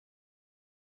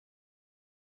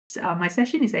my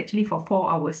session is actually for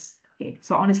 4 hours. Okay,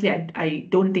 so honestly, I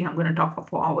don't think I'm going to talk for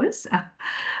 4 hours.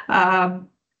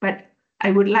 But I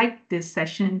would like this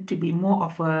session to be more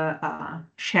of a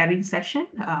sharing session.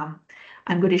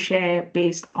 I'm going to share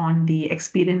based on the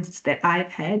experience that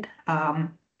I've had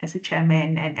as a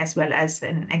chairman and as well as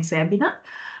an examiner.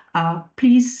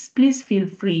 Please feel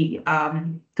free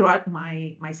throughout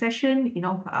my session.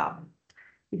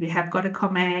 If you have got a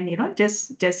comment,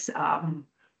 just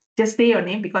say your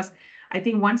name, because I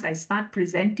think once I start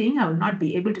presenting, I will not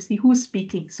be able to see who's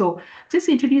speaking. So just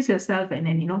introduce yourself and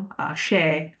then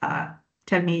share.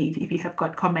 Tell me if you have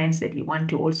got comments that you want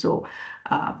to also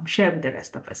share with the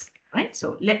rest of us. Right.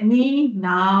 So let me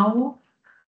now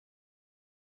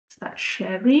start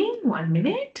sharing. 1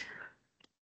 minute.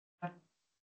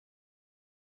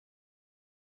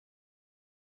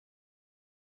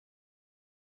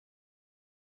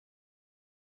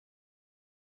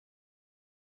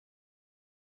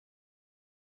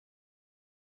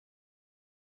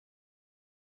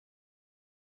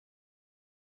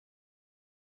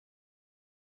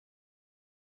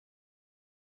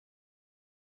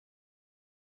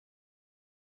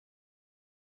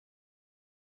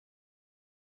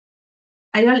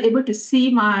 Are you all able to see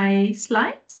my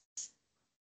slides?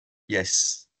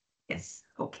 Yes. Yes.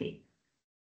 Okay.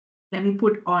 Let me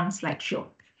put on slideshow.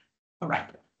 All right.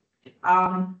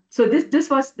 So this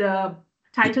was the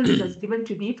title which was given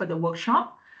to me for the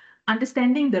workshop,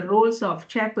 Understanding the Roles of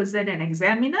Chairperson and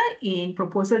Examiner in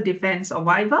Proposal Defense or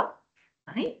Viva.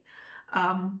 Right.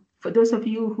 For those of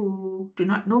you who do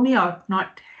not know me or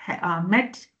not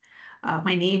met,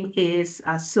 my name is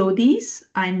Sothees.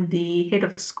 I'm the head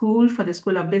of school for the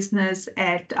School of Business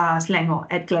at Selangor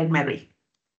at Glenmarie.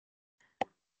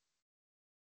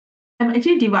 I'm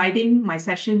actually dividing my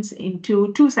sessions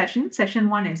into 2 sessions, session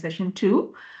 1 and session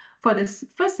 2. For this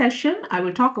first session, I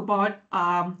will talk about,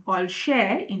 or I'll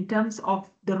share in terms of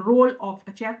the role of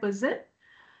a chairperson.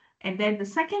 And then the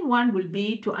second one will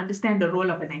be to understand the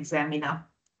role of an examiner,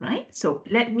 right? So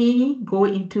let me go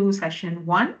into session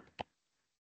 1.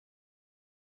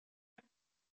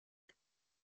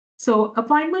 So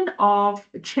appointment of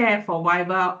chair for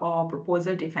Viva or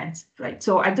proposal defense, right?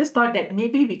 So I just thought that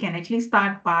maybe we can actually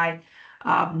start by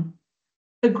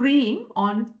agreeing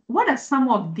on what are some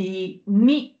of the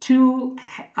need to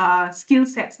skill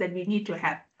sets that we need to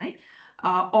have, right?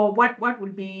 Or what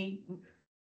would be,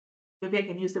 maybe I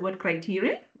can use the word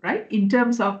criteria, right? In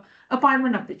terms of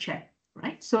appointment of the chair,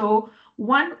 right? So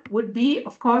one would be,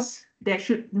 of course, there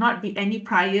should not be any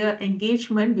prior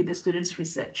engagement with the student's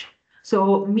research.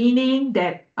 So meaning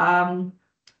that the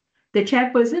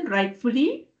chairperson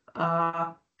rightfully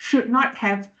should not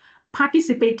have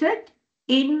participated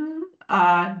in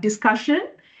discussion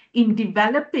in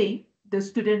developing the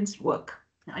student's work,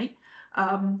 right?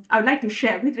 I would like to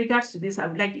share, with regards to this, I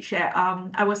would like to share,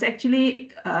 I was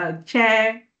actually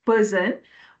chairperson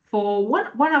for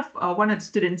one of the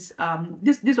students.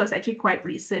 This was actually quite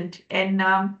recent, and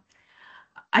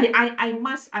I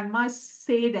must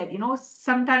say that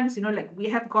sometimes like we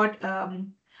have got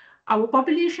our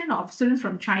population of students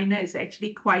from China is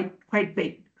actually quite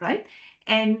big, right?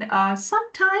 And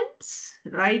sometimes,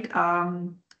 right, I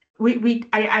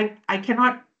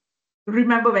cannot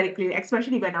remember very clearly,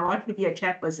 especially when I wanted to be a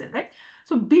chairperson, right?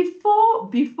 So before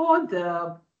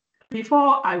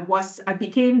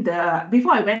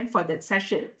I went for that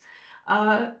session,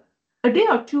 a day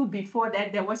or two before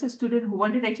that, there was a student who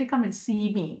wanted to actually come and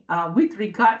see me with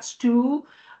regards to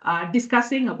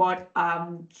discussing about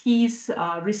his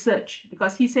research,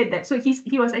 because he said that, so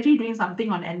he was actually doing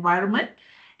something on environment,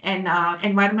 and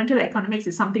environmental economics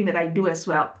is something that I do as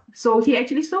well. So he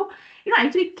actually,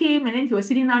 actually came, and then he was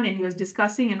sitting down and he was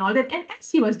discussing and all that. And as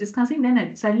he was discussing, then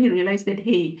I suddenly realized that,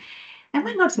 hey, am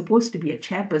I not supposed to be a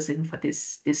chairperson for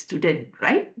this student,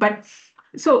 right? But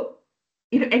so,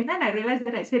 and then I realized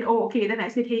that I said, oh, okay. Then I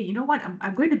said, hey, you know what?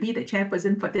 I'm going to be the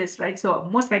chairperson for this, right? So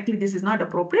most likely this is not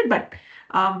appropriate, but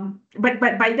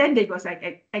by then it was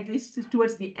like at least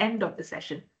towards the end of the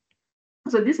session.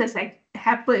 So this has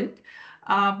happened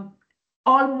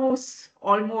almost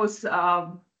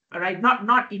right,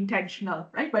 not intentional,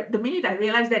 right? But the minute I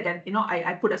realized that, then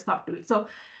I put a stop to it. So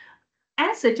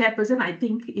as a chairperson, I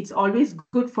think it's always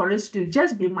good for us to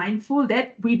just be mindful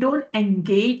that we don't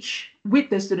engage with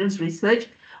the students' research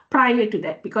prior to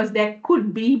that, because there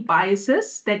could be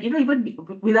biases that, even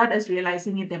without us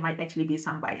realizing it, there might actually be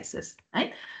some biases,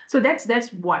 right? So that's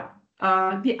one.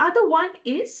 The other one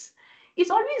is, it's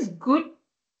always good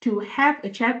to have a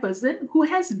chairperson who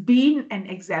has been an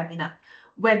examiner,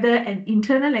 whether an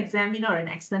internal examiner or an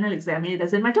external examiner,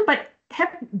 doesn't matter, but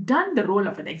have done the role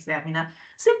of an examiner,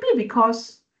 simply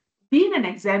because being an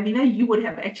examiner, you would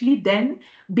have actually then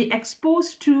be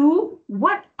exposed to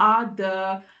what are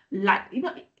the, like,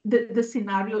 the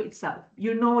scenario itself.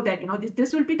 You know that,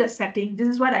 this will be the setting, this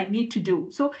is what I need to do.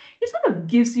 So it sort of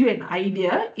gives you an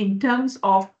idea in terms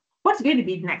of what's going to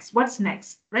be next, what's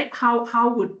next, right?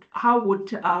 How would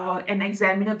an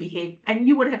examiner behave? And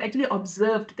you would have actually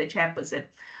observed the chairperson.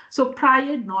 So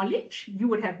prior knowledge you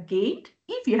would have gained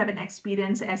if you have an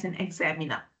experience as an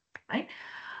examiner, right?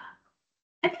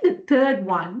 I think the third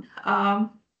one,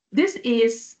 this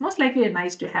is most likely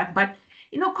nice to have, but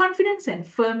confidence and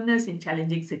firmness in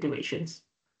challenging situations.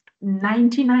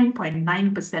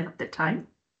 99.9% of the time,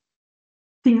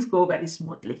 things go very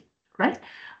smoothly, right?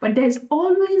 But there's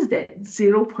always that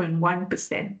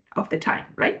 0.1% of the time,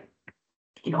 right?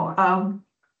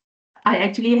 I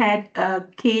actually had a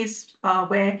case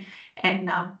where,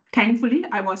 and thankfully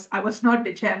I was not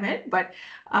the chairman, but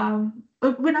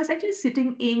when I was actually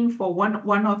sitting in for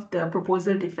one of the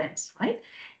proposal defense, right?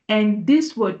 And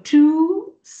these were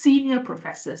two senior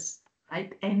professors,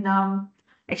 right? And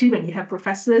actually, when you have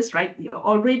professors, right, you're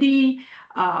already,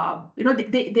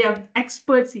 they are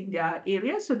experts in their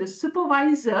area. So the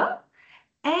supervisor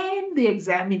and the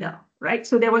examiner, right?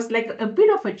 So there was like a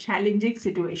bit of a challenging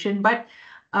situation, but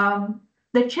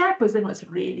the chairperson was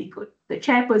really good. The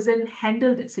chairperson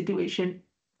handled the situation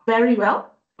very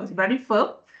well, was very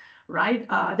firm, right?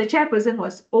 The chairperson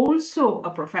was also a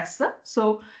professor,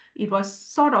 so it was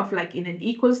sort of like in an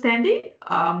equal standing.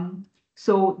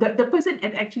 So the person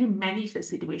had actually managed the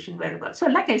situation very well. So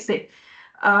like I said,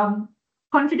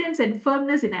 confidence and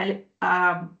firmness in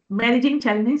managing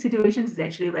challenging situations is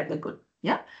actually rather good.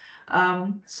 Yeah.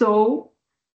 So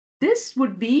this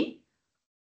would be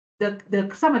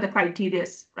some of the criteria,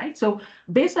 right? So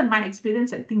based on my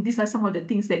experience, I think these are some of the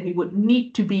things that we would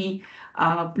need to be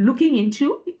looking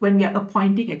into when we are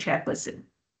appointing a chairperson.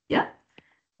 Yeah.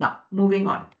 Now, moving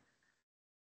on.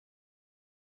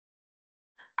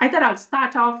 I thought I'll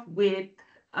start off with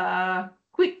a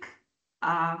quick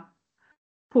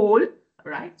poll,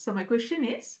 right? So my question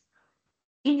is,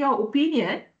 in your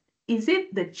opinion, is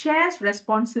it the chair's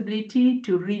responsibility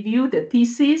to review the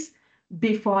thesis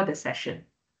before the session,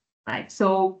 right?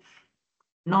 So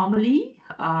normally,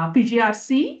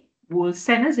 PGRC will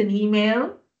send us an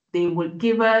email. They will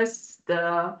give us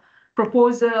the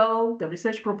proposal, the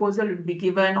research proposal will be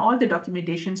given, all the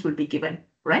documentations will be given,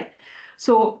 right?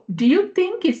 So do you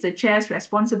think it's the chair's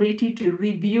responsibility to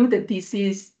review the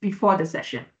thesis before the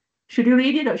session? Should you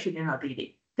read it or should you not read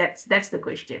it? That's the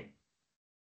question.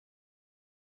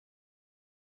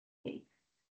 Okay.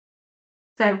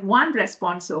 So I have one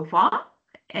response so far,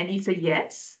 and it's a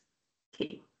yes.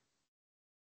 Okay.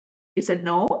 It's a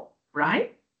no,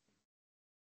 right?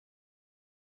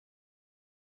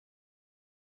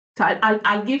 So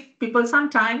I'll give people some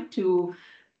time to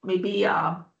maybe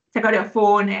take out your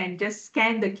phone and just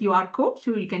scan the QR code.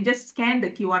 So you can just scan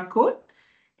the QR code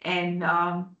and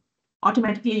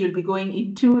automatically you'll be going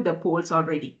into the polls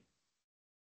already.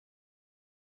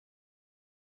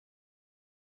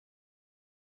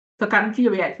 So currently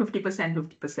we're at 50%,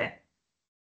 50%.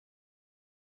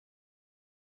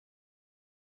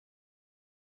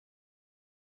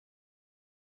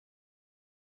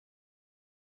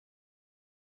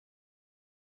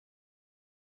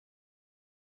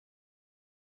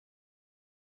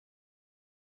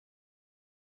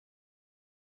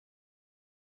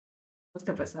 Most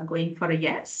of us are going for a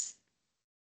yes.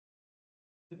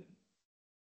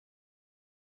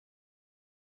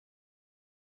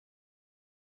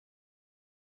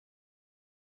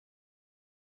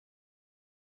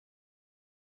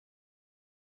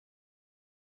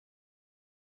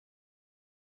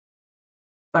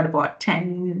 Got about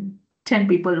 10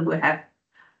 people who have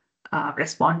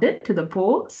responded to the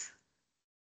polls.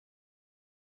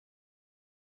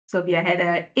 So we are at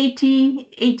a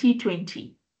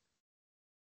 80-20.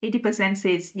 80%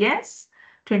 says yes,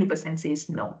 20% says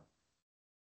no.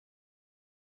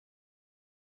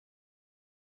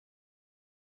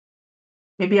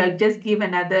 Maybe I'll just give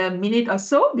another minute or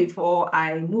so before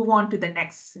I move on to the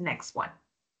next one.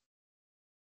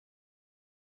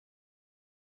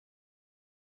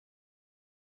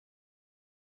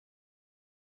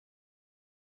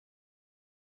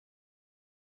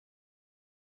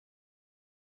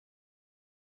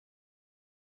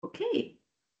 Okay,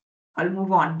 I'll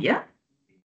move on, yeah?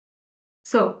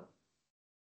 So,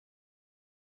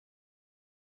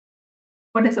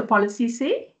 what does the policy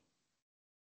say?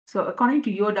 So, according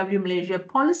to UOW Malaysia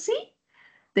policy,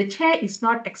 the chair is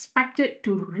not expected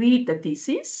to read the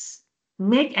thesis,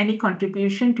 make any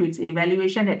contribution to its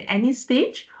evaluation at any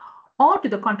stage, or to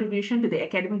the contribution to the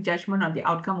academic judgment on the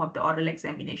outcome of the oral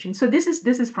examination. So this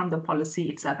is from the policy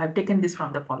itself. I've taken this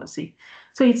from the policy.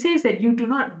 So it says that you do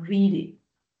not read it,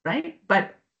 right?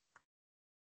 But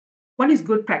what is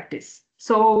good practice?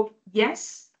 So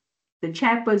yes, the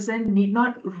chairperson need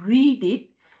not read it,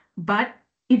 but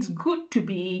it's good to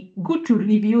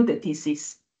review the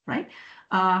thesis, right?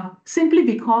 Simply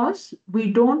because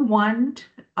we don't want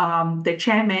the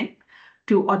chairman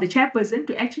or the chairperson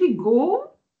to actually go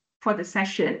for the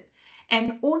session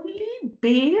and only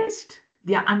based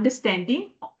their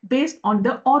understanding based on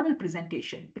the oral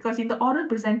presentation. Because in the oral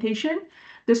presentation,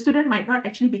 the student might not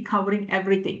actually be covering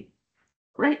everything,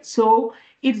 right? So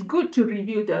it's good to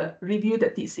review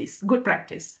the thesis, good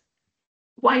practice.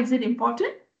 Why is it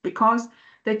important? Because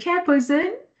the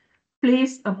chairperson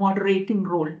plays a moderating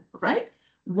role, right?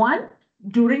 One,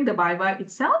 during the Viva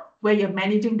itself, where you're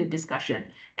managing the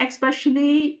discussion,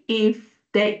 especially if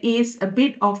there is a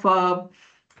bit of a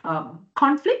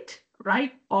conflict,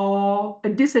 right? Or a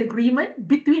disagreement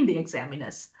between the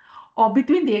examiners or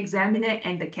between the examiner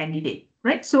and the candidate,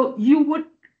 right? So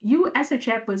you as a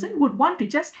chairperson would want to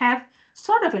just have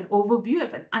sort of an overview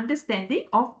of an understanding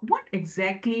of what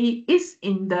exactly is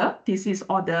in the thesis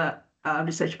or the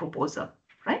research proposal,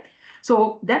 right?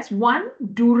 So that's one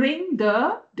during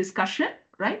the discussion,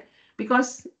 right?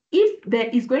 Because if there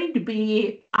is going to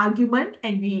be argument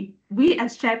and we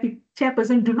as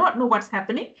chairperson do not know what's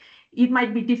happening, it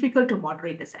might be difficult to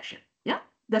moderate the session. Yeah.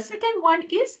 The second one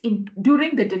is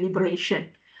during the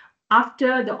deliberation.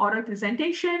 After the oral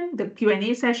presentation, the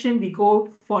Q&A session, we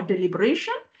go for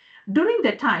deliberation. During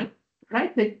the time,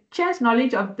 right, the chair's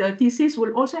knowledge of the thesis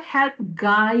will also help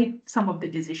guide some of the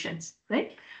decisions,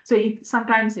 right? So if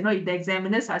sometimes, if the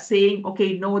examiners are saying,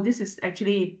 okay, no, this is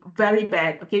actually very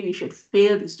bad, okay, we should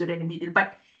fail the student immediately.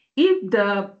 But if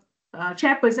the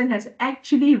chairperson has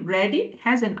actually read it,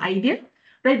 has an idea,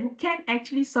 right, we can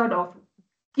actually sort of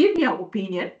give their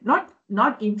opinion,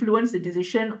 not influence the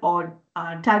decision or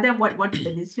tell them what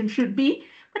the decision should be,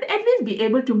 but at least be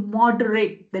able to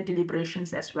moderate the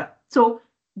deliberations as well. So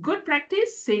good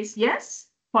practice says yes,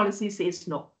 policy says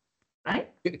no, right?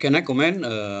 Can I comment?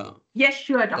 Yes,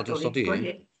 sure, Dr. Sothi, Go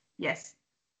ahead. Yes.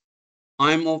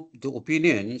 I'm of the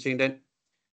opinion saying that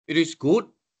it is good.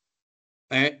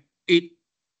 And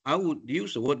I would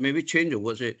use the word, maybe change the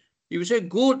word. Say, if you say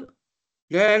good,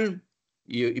 then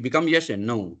it become yes and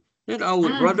no. Then I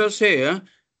would rather say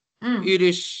it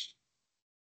is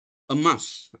a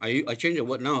must. I change the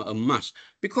word now, a must.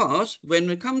 Because when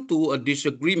it comes to a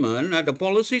disagreement, the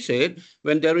policy said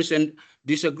when there is a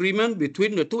disagreement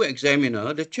between the two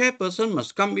examiners, the chairperson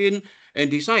must come in and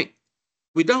decide.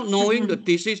 Without knowing the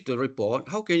thesis, the report,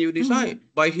 how can you decide?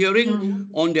 By hearing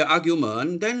on their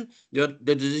argument, then the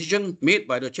decision made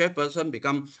by the chairperson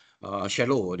become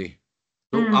shallow already.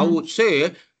 So I would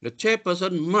say the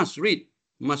chairperson must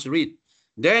read.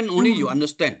 Then only you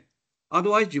understand.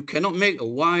 Otherwise, you cannot make a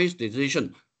wise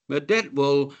decision. But that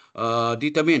will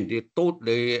determine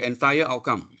the entire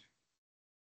outcome.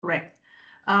 Right.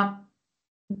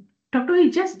 Dr.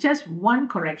 Lee, just one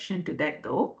correction to that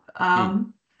though.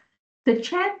 The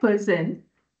chairperson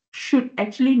should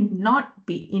actually not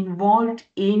be involved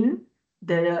in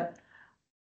the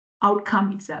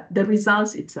outcome itself, the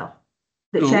results itself.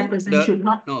 The chairperson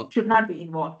should not be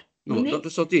involved. No, Dr.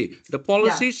 Sothi, the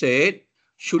policy said,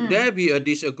 should there be a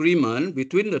disagreement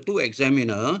between the two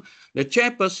examiners, the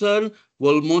chairperson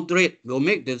will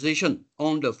make decision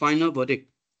on the final verdict.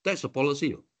 That's the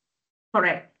policy.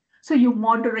 Correct. So you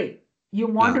moderate.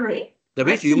 That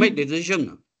means you make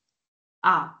decision.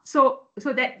 So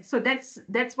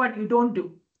that's what you don't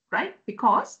do, right?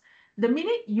 Because the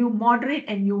minute you moderate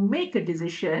and you make a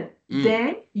decision,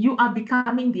 then you are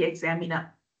becoming the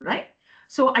examiner, right?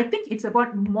 So I think it's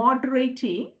about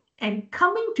moderating and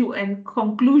coming to a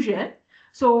conclusion.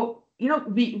 So,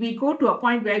 we go to a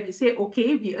point where we say,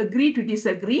 okay, we agree to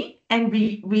disagree and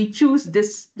we choose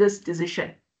this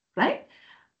decision, right?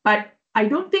 But I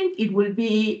don't think it will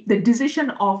be the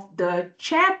decision of the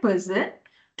chairperson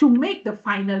to make the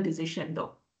final decision,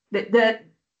 though. The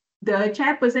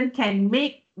chairperson can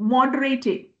moderate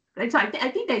it, right? So I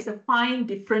think there's a fine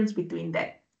difference between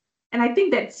that, and I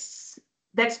think that's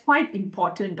quite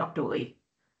important, Dr. Wei.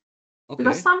 Okay.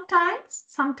 Because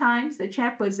sometimes the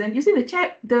chairperson, you see,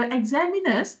 the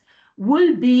examiners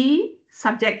will be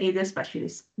subject area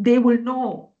specialists. They will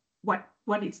know what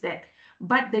is that,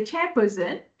 but the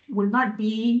chairperson will not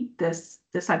be the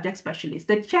subject specialist.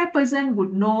 The chairperson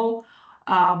would know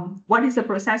what is the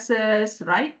processes,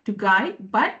 right, to guide,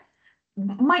 but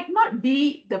might not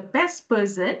be the best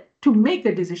person to make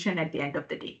a decision at the end of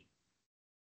the day.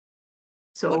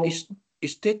 So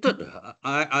it's stated,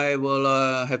 I will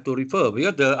have to refer,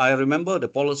 because I remember the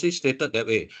policy stated that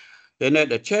way. Then that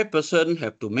the chairperson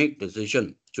have to make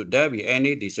decision should there be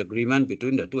any disagreement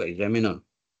between the two examiner.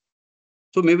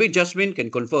 So maybe Jasmine can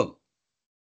confirm.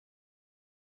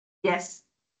 Yes.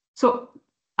 So,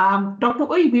 Dr.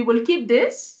 Oi, we will keep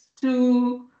this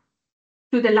to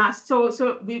the last.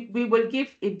 So we will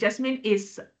give, if Jasmine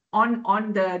is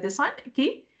on the sun,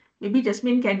 okay, maybe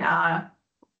Jasmine can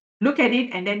look at it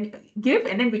and then give,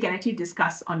 and then we can actually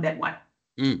discuss on that one.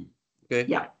 Okay.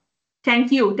 Yeah.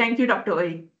 Thank you, Dr.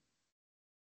 Oi.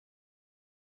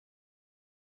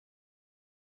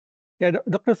 Yeah,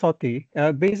 Dr. Sothi,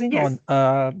 basing Yes.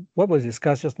 on what was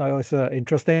discussed just now, it's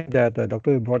interesting that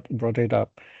Dr. brought it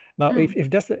up. Now, if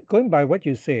that's going by what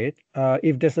you said,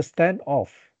 if there's a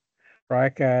standoff,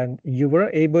 right, and you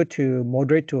were able to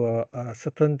moderate to a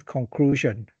certain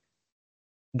conclusion,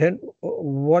 then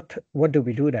what do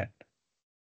we do then?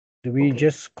 Do we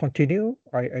just continue?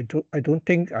 I don't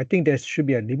think, I think there should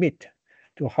be a limit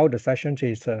to how the sessions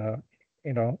is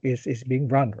is being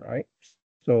run, right?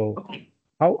 So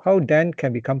how then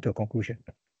can we come to a conclusion?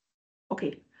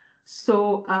 Okay,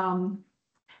 so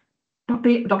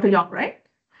Dr. Yong, right?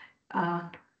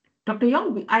 Dr.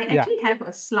 Yong, I actually have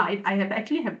a slide. I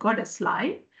have got a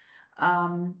slide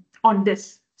on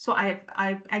this. So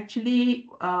I've actually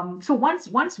so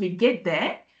once we get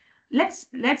there, let's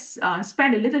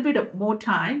spend a little bit of more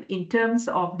time in terms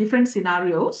of different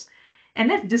scenarios, and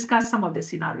let's discuss some of the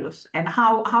scenarios and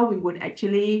how we would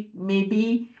actually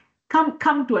maybe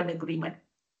come to an agreement,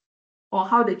 or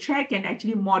how the chair can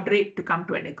actually moderate to come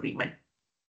to an agreement.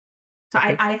 So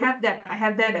okay. I have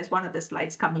that as one of the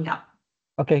slides coming up.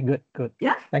 Okay, good.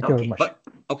 Yeah. Thank you very much. But,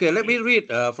 okay, let me read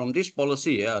from this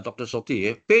policy, Dr.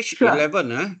 Sothi. Page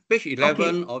 11, page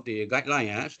 11 of the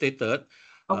guideline stated,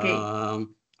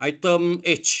 item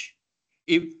H,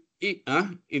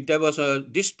 if there was a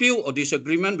dispute or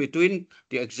disagreement between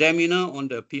the examiner on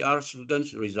the PR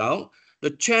student's result,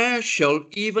 the chair shall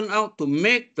even out to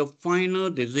make the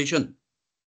final decision.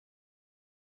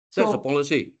 That's the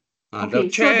policy. The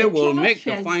chair will make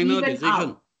the final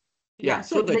decision. Yeah,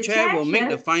 so the chair will make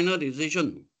the final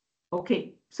decision.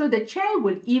 Okay, so the chair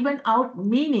will even out,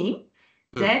 meaning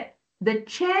that the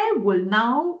chair will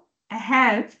now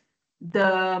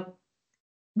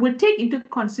will take into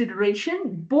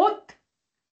consideration both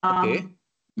the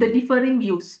differing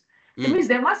views. That means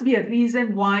there must be a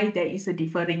reason why there is a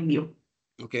differing view.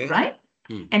 Okay. Right?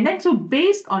 And then so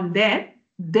based on that,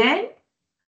 then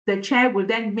the chair will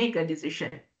then make a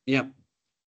decision. Yeah.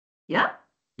 Yeah?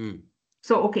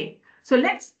 So okay. So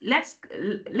let's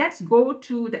go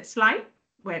to that slide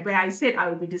where I said I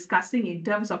will be discussing in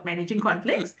terms of managing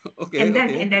conflicts. And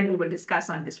then we will discuss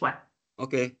on this one.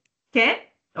 Okay. Okay?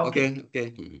 Okay.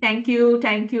 Thank you,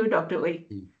 Dr. Wei.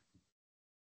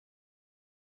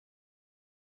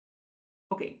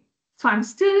 Okay. So I'm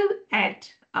still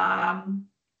at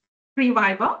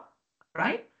pre-Viva,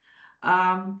 right?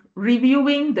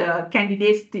 Reviewing the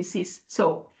candidate's thesis.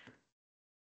 So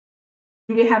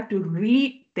do we have to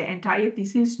read the entire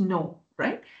thesis? No,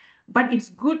 right? But it's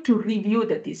good to review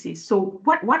the thesis. So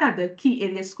what are the key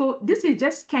areas? So this is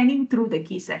just scanning through the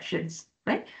key sections,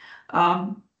 right?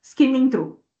 Skimming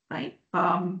through, right?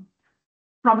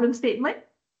 Problem statement.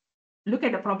 Look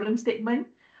at the problem statement.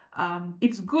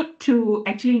 It's good to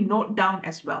actually note down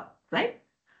as well, right?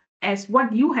 As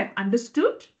what you have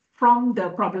understood from the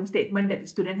problem statement that the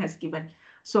student has given.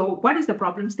 So what is the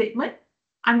problem statement?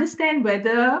 Understand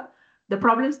whether the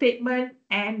problem statement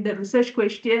and the research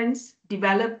questions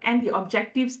developed and the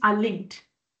objectives are linked,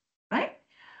 right?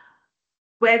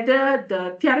 Whether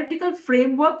the theoretical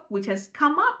framework which has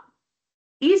come up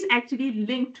is actually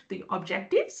linked to the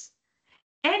objectives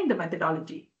and the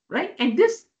methodology, right? And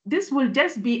this will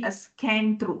just be a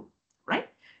scan through, right?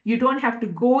 You don't have to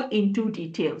go into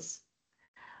details.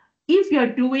 If you're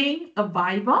doing a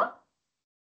Viva,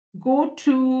 go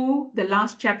to the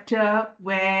last chapter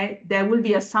where there will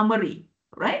be a summary,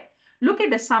 right? Look at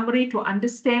the summary to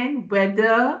understand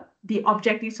whether the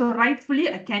objectives. So rightfully,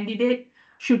 a candidate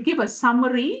should give a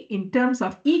summary in terms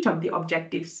of each of the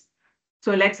objectives.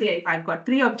 So let's say if I've got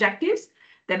 3 objectives,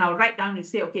 then I'll write down and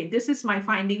say, okay, this is my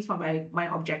findings for my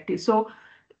objectives. So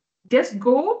just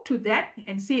go to that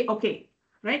and say, okay,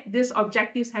 right, these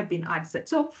objectives have been answered.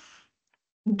 So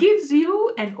gives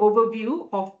you an overview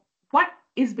of what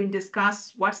is being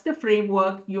discussed, what's the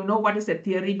framework, what is the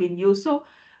theory being used. So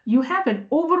you have an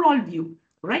overall view,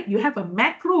 right? You have a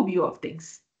macro view of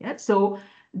things. Yeah. So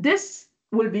this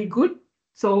will be good.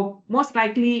 So most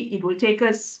likely it will take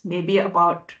us maybe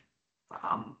about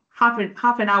half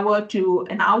an hour to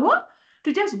an hour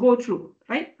to just go through,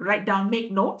 right? Write down, make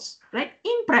notes, right?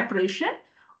 In preparation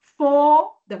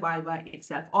for the Viva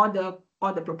itself or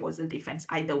the proposal defense,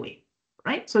 either way,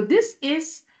 right? So this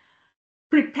is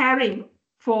preparing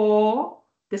for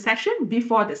the session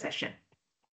before the session,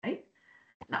 right?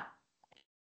 Now,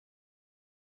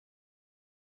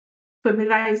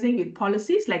 familiarizing with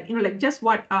policies, like, like just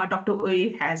what Dr.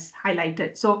 Ooi has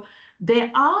highlighted. So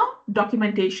there are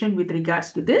documentation with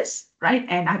regards to this, right?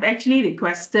 And I've actually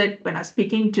requested, when I was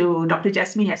speaking to Dr.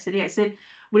 Jasmine yesterday, I said,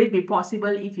 would it be possible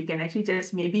if you can actually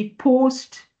just maybe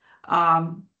post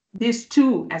these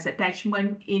two as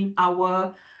attachment in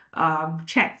our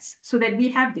chats so that we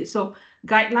have this. So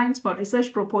guidelines for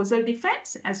research proposal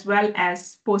defense, as well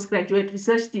as postgraduate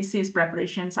research thesis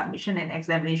preparation, submission, and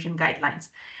examination guidelines,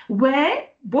 where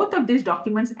both of these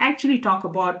documents actually talk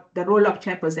about the role of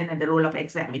chairperson and the role of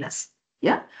examiners.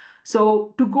 Yeah.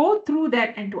 So to go through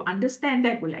that and to understand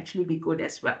that will actually be good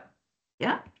as well.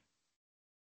 Yeah.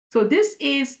 So this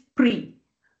is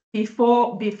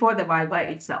before the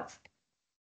Viva itself.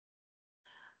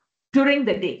 During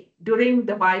the day, during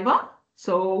the Viva,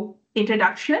 so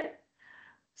introduction,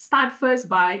 start first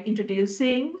by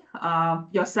introducing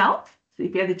yourself. So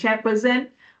if you're the chairperson,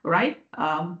 right,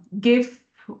 give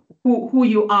who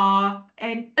you are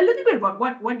and a little bit about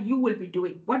what you will be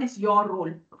doing. What is your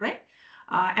role, right?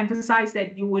 Emphasize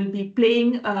that you will be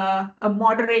playing a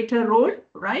moderator role,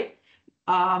 right?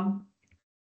 And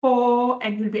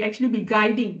you'll be actually be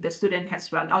guiding the student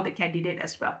as well, or the candidate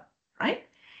as well, right?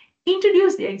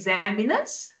 Introduce the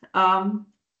examiners.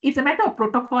 It's a matter of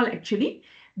protocol, actually,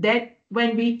 that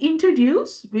when we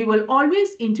introduce, we will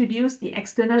always introduce the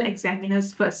external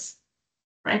examiners first,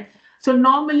 right? So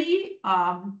normally,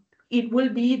 it will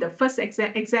be the first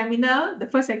examiner,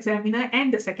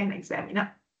 and the second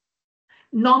examiner.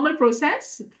 Normal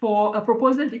process for a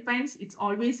proposal defense, it's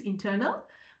always internal.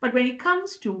 But when it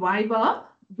comes to Viva,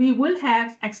 we will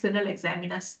have external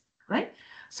examiners, right?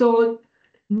 So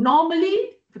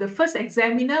normally, the first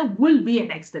examiner will be an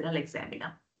external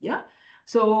examiner. Yeah.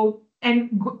 So, and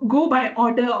go by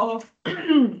order of,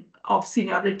 of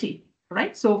seniority,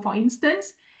 right? So for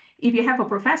instance, if you have a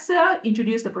professor,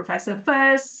 introduce the professor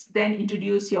first, then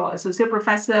introduce your associate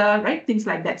professor, right? Things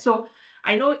like that. So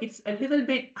I know it's a little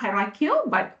bit hierarchical,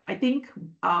 but I think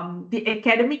the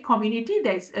academic community,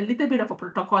 there's a little bit of a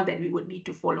protocol that we would need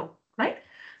to follow, right?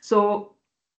 So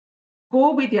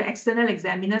go with your external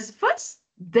examiners first,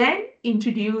 then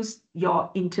introduce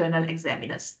your internal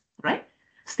examiners, right?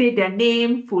 State their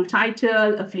name, full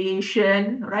title,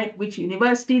 affiliation, right? Which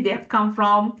university they have come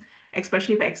from,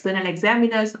 especially for external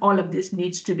examiners. All of this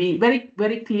needs to be very,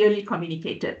 very clearly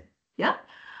communicated. Yeah.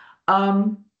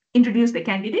 Introduce the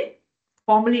candidate,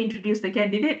 formally introduce the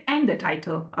candidate and the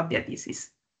title of their thesis.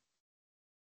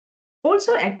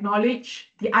 Also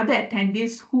acknowledge the other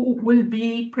attendees who will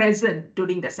be present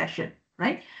during the session,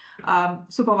 right?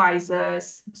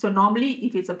 Supervisors. So normally,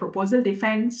 if it's a proposal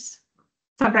defense,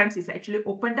 sometimes it's actually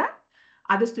opened up.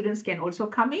 Other students can also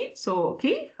come in. So,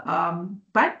 okay.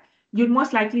 But you'd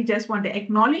most likely just want to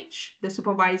acknowledge the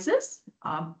supervisors,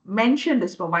 mention the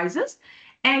supervisors,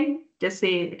 and just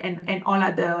say, and all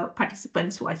other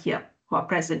participants who are here, who are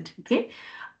present, okay?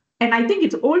 And I think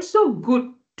it's also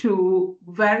good to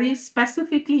very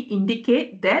specifically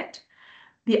indicate that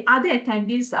the other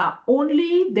attendees are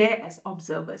only there as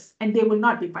observers and they will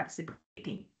not be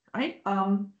participating, right?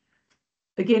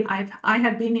 Again, I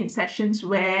have been in sessions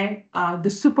where the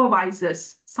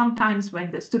supervisors, sometimes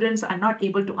when the students are not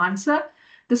able to answer,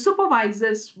 the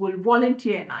supervisors will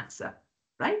volunteer an answer,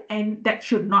 right? And that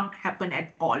should not happen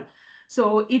at all.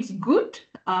 So it's good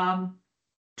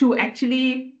to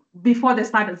actually, before the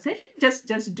start of the session,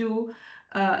 just do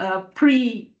a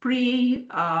pre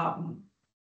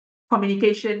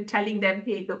communication, telling them,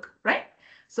 hey, look, right?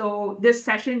 So this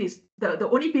session is the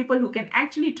only people who can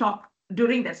actually talk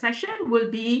during the session will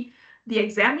be the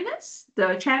examiners,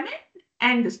 the chairman,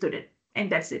 and the student, and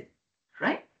that's it,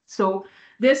 right? So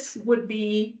this would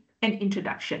be an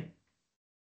introduction.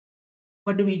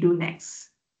 What do we do next?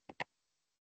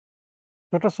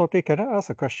 Dr. Sothi, can I ask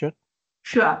a question?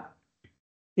 Sure.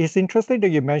 It's interesting that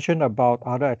you mentioned about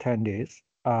other attendees,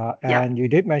 and you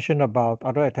did mention about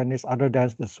other attendees other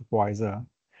than the supervisor.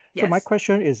 Yes. So my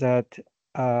question is that,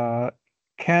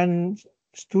 can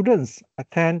students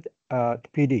attend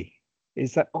PD?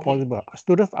 Is that possible?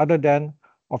 Students other than,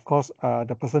 of course,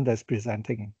 the person that's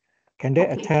presenting, can they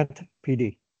attend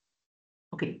PD?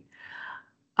 Okay.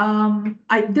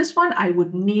 This one I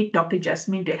would need Dr.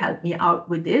 Jasmine to help me out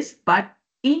with this, but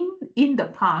in the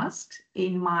past,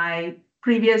 in my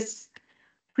previous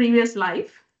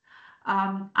life,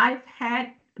 I've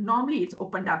had, normally it's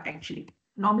opened up actually.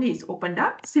 normally is opened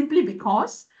up simply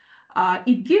because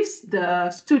it gives the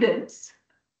students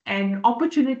an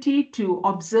opportunity to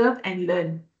observe and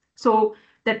learn. So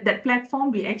that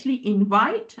platform, we actually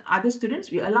invite other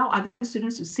students, we allow other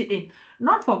students to sit in,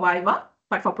 not for Viva,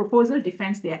 but for proposal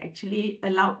defense, they are actually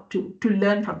allowed to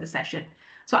learn from the session.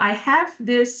 So I have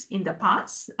this in the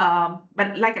past,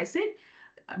 but like I said,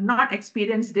 I've not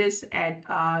experienced this at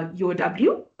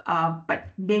UOW, but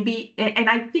maybe, and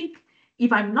I think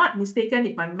if I'm not mistaken,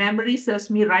 if my memory serves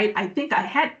me right, I think I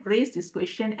had raised this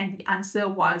question and the answer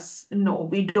was no,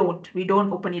 we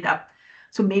don't open it up.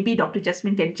 So maybe Dr.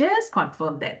 Jasmine can just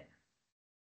confirm that.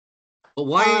 But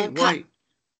why?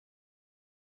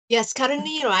 Yes,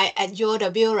 currently, right, at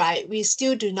UOW, right, we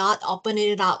still do not open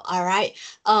it up, all right?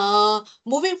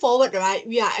 Moving forward, right,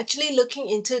 we are actually looking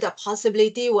into the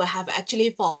possibility we'll have actually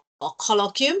for a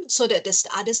colloquium so that the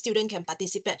other student can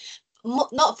participate.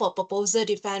 Not for proposal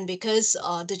defense, because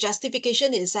the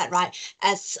justification is that, right,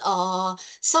 as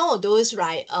some of those,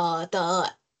 right, the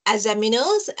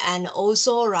examiners and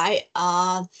also, right,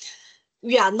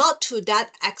 we are not to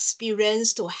that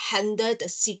experienced to handle the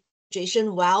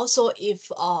situation well. So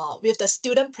if with the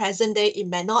student present there, it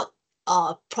may not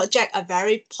project a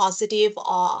very positive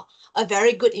or a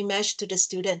very good image to the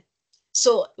student.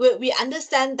 So we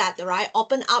understand that, right,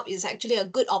 open up is actually a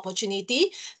good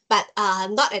opportunity, but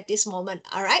not at this moment.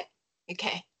 All right.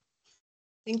 Okay.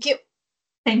 Thank you.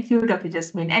 Thank you, Dr.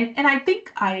 Jasmine. And I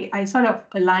think I sort of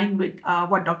align with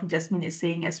what Dr. Jasmine is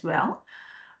saying as well.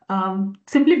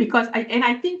 Simply because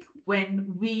I think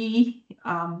when we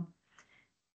are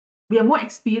more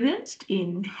experienced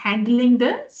in handling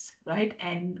this, right?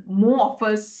 And more of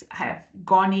us have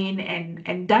gone in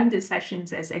and done the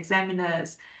sessions as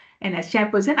examiners and as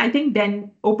chairperson, I think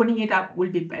then opening it up will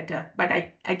be better. But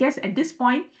I guess at this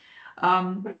point,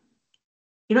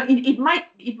 it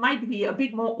might be a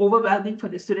bit more overwhelming for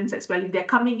the students as well. If they're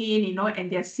coming in,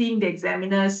 and they're seeing the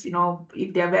examiners,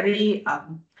 if they're very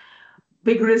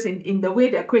vigorous in the way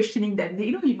they're questioning them,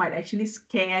 you might actually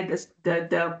scare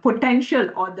the potential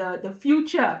or the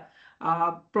future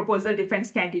proposal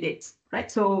defense candidates, right?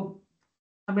 So,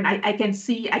 I mean, I can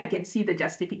see the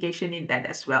justification in that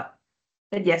as well.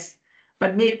 But yes,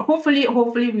 but hopefully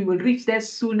we will reach there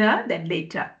sooner than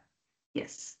later.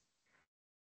 Yes.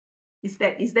 Is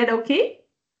that okay?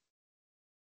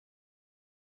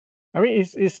 I mean,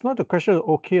 it's not a question of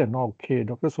okay or not okay,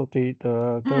 Dr.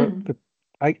 Sothi.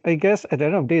 I guess at the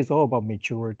end of the day, it's all about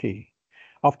maturity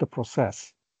of the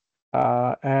process.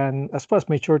 And as far as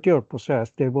maturity of the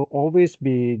process, there will always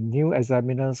be new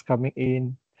examiners coming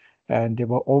in, and there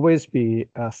will always be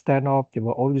a standoff. There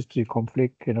will always be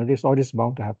conflict. All this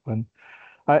bound to happen.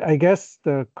 I guess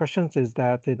the question is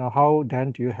that, how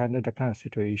then do you handle that kind of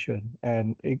situation?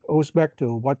 And it goes back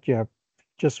to what you have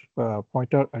just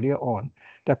pointed out earlier on,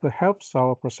 that perhaps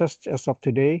our process as of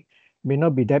today may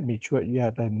not be that mature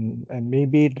yet, and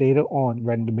maybe later on,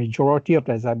 when the majority of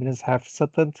the examiners have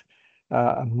certain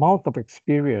amount of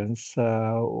experience,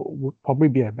 would probably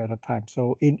be a better time.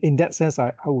 So in that sense,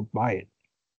 I would buy it.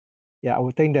 Yeah, I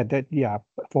would think that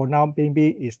for now, maybe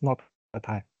it's not the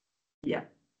time. Yeah.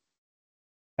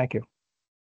 Thank you.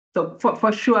 So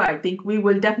for sure, I think we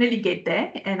will definitely get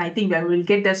there, and I think that we'll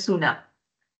get there sooner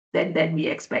than we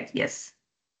expect. Yes.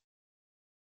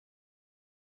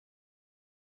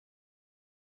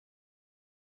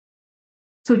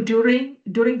 So during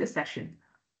the session,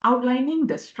 outlining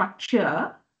the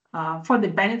structure for the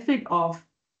benefit of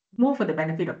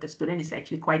the student is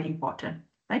actually quite important,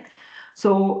 right?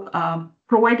 So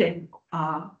provide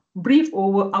a brief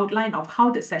outline of how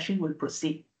the session will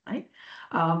proceed, right?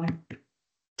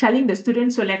 Telling the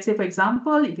students, so let's say, for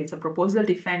example, if it's a proposal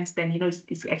defense, then,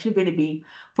 it's actually going to be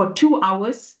for 2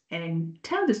 hours, and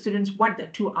tell the students what the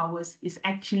 2 hours is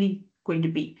actually going to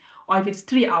be. Or if it's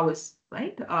 3 hours,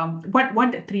 right?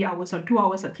 What the 3 hours or 2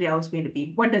 hours or 3 hours going to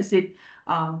be? What does it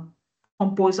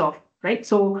compose of, right?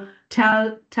 So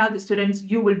tell the students,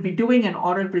 you will be doing an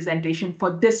oral presentation for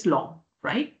this long,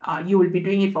 right? You will be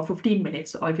doing it for 15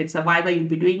 minutes, or if it's a Viva, you'll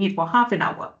be doing it for half an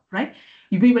hour, right?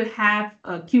 We will have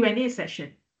a Q&A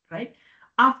session, right?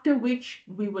 After which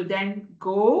we will then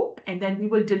go and then we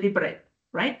will deliberate,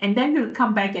 right? And then we'll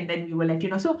come back and then we will let you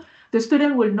know. So the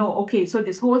student will know, okay, so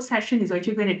this whole session is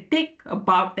actually going to take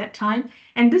about that time,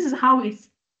 and this is how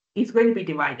it's going to be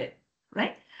divided,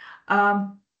 right?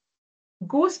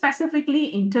 Go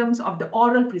specifically in terms of the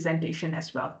oral presentation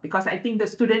as well, because I think the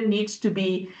student needs to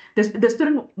be, the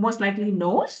student most likely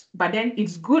knows, but then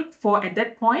it's good for at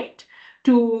that point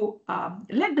to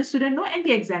let the student know, and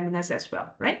the examiners as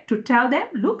well, right? To tell them,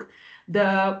 look,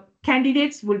 the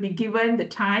candidates will be given the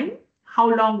time, how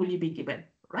long will you be given,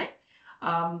 right?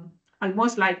 I'll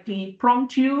most likely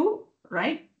prompt you,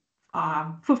 right?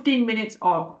 15 minutes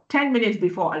or 10 minutes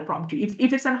before I'll prompt you.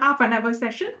 If it's a half an hour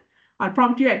session, I'll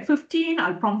prompt you at 15,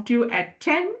 I'll prompt you at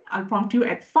 10, I'll prompt you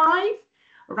at 5,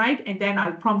 right? And then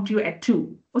I'll prompt you at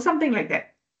 2 or something like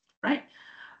that, right?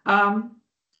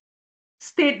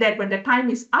 State that when the time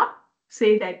is up,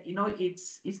 say that,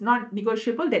 it's not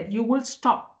negotiable, that you will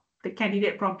stop the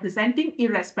candidate from presenting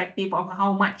irrespective of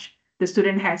how much the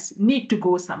student need to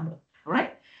go somewhere,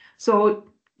 right? So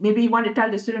maybe you want to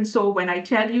tell the student, so when I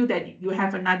tell you that you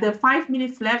have another 5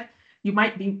 minutes left, you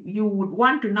would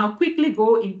want to now quickly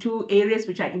go into areas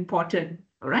which are important,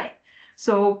 all right?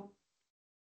 So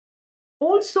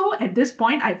also at this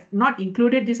point, I've not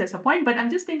included this as a point, but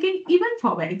I'm just thinking even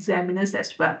for our examiners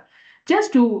as well,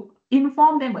 just to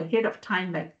inform them ahead of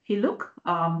time, like, hey, look,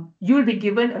 you'll be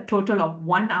given a total of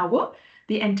 1 hour.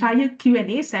 The entire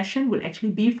Q&A session will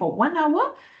actually be for 1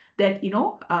 hour. That,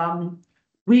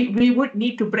 we would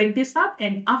need to break this up,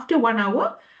 and after 1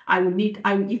 hour,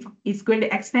 if it's going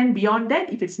to extend beyond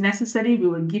that, if it's necessary, we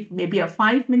will give maybe a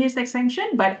 5 minutes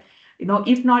extension, but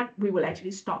if not, we will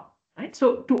actually stop, right?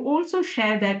 So to also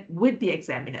share that with the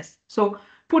examiners. So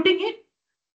putting it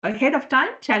ahead of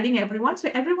time, telling everyone, so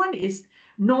everyone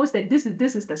knows that this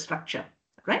is the structure,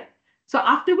 right? So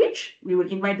after which we will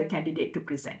invite the candidate to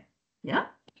present. Yeah.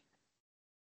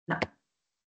 Now,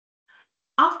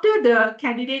 after the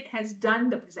candidate has done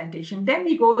the presentation, then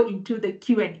we go into the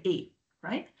Q&A,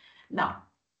 right? Now,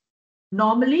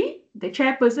 normally the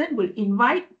chairperson will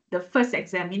invite the first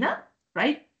examiner,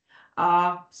 right?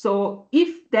 So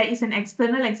if there is an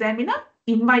external examiner,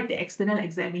 invite the external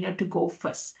examiner to go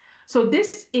first. So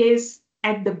this is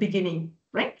at the beginning,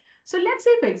 right? So let's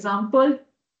say, for example,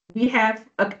 we are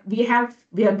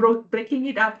breaking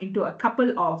it up into a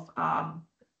couple of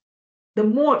the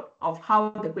mode of how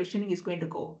the questioning is going to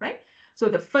go, right? So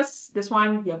this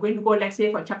one, we are going to go, let's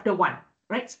say, for chapter 1,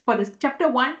 right? For this chapter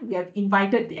 1, we have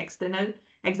invited the external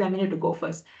examiner to go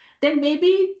first. Then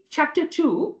maybe chapter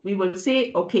 2, we will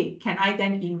say, okay, can I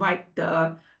then invite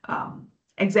the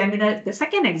examiner, the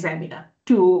second examiner,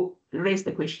 to raise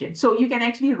the question? So you can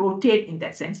actually rotate in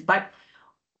that sense, but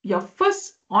your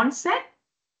first onset,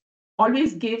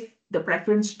 always give the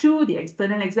preference to the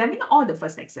external examiner or the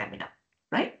first examiner,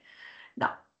 right?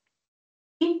 Now,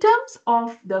 in terms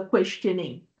of the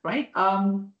questioning, right?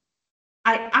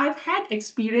 I've had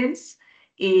experience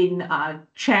in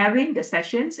chairing the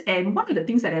sessions, and one of the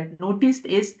things that I've noticed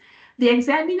is the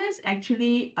examiners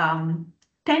actually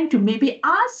tend to maybe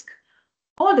ask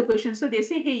all the questions. So they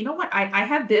say, hey, you know what, I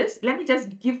have this, let me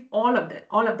just give all of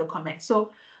the comments.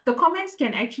 So the comments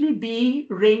can actually be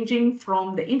ranging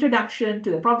from the introduction to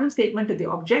the problem statement to the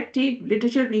objective,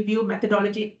 literature review,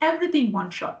 methodology, everything one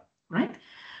shot, right?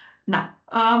 Now,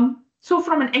 so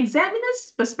from an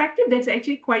examiner's perspective, that's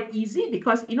actually quite easy,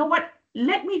 because you know what,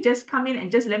 let me just come in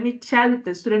and just let me tell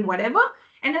the student whatever,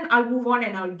 and then I'll move on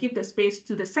and I'll give the space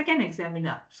to the second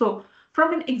examiner. So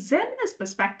from an examiner's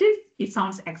perspective, it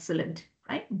sounds excellent,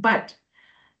 right? But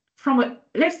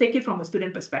let's take it from a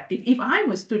student perspective. If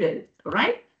I'm a student,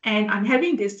 right, and I'm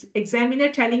having this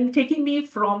examiner taking me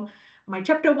from my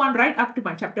chapter 1 right up to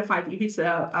my chapter 5, if it's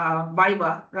a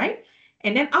Viva, right?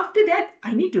 And then after that,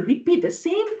 I need to repeat the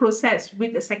same process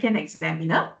with the second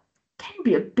examiner. Can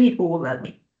be a bit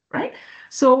overwhelming, right?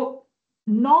 So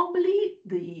normally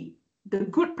the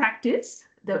good practice,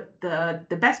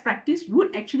 the best practice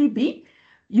would actually be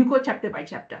you go chapter by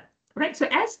chapter, right? So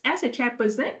as a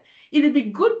chairperson, it would be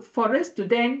good for us to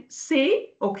then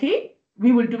say, okay,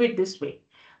 we will do it this way.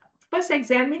 First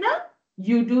examiner,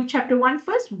 you do chapter 1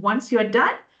 first. Once you're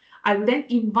done, I will then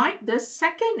invite the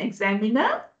second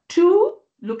examiner to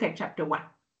look at chapter 1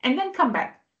 and then come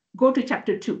back, go to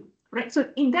chapter 2, right? So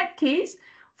in that case,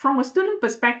 from a student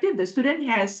perspective, the student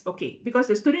has, okay, because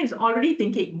the student is already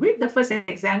thinking with the first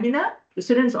examiner, the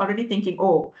student is already thinking,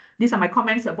 oh, these are my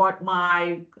comments about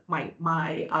my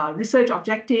research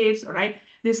objectives, right?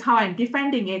 This is how I'm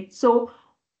defending it. So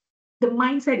the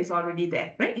mindset is already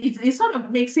there, right? It sort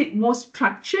of makes it more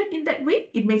structured in that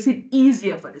way. It makes it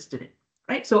easier for the student,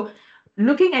 right? So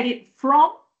looking at it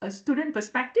from a student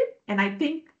perspective, and I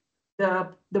think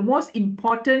the most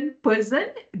important person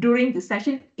during the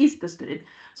session is the student.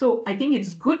 So I think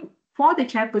it's good for the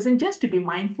chairperson just to be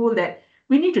mindful that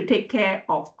we need to take care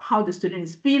of how the student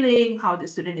is feeling, how the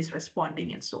student is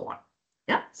responding, and so on.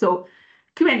 Yeah. So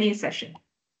Q&A session.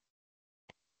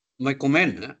 My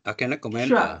comment, can I comment?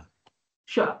 Sure.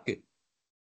 Sure. Okay.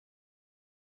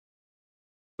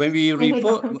 When we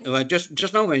refer,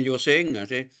 just now when you're saying,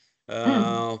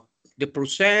 the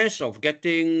process of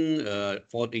getting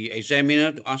for the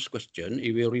examiner to ask question,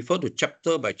 if we refer to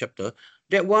chapter by chapter,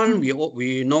 That one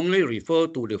we normally refer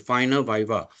to the final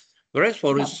Viva. Whereas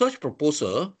for Yeah. research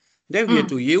proposal, then we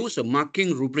have to use a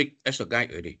marking rubric as a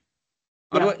guide already.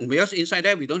 Otherwise, because inside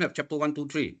there we don't have chapter 1, 2,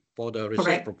 3 for the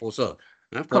research proposal.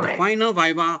 For the final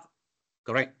Viva,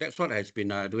 correct. That's what has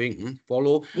been doing.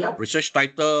 Follow research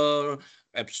title,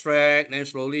 abstract, then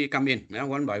slowly come in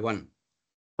one by one.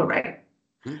 Correct.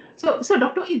 So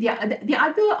Dr. The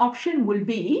other option will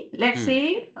be, let's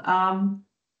say,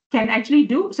 can actually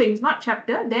do, so it's not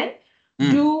chapter, then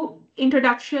do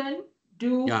introduction,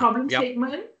 do problem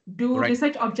statement, do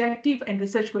research objective and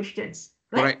research questions.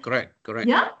 Right? Correct.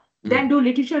 Yeah. Then do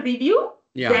literature review.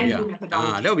 Then do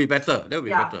methodology. That will be better. That will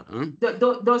be better.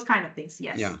 Those kind of things.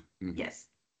 Yes. Yeah. Yes.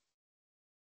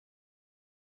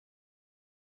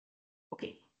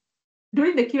 Okay.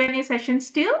 During the Q&A session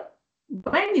still,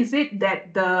 when is it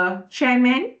that the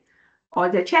chairman or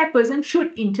the chairperson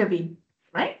should intervene,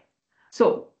 right?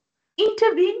 So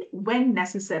intervene when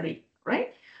necessary,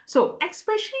 right? So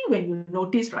especially when you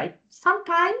notice, right,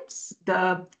 sometimes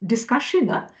the discussion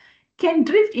can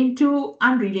drift into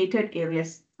unrelated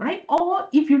areas, right? Or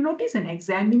if you notice an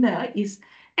examiner is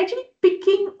actually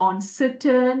picking on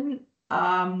certain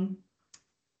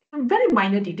very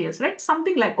minor details, right?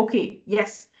 Something like, okay,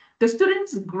 yes, the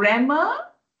student's grammar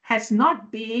has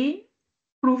not been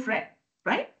proofread,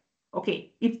 right?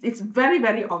 Okay, it's very,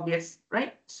 very obvious,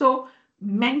 right? So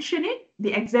mention it,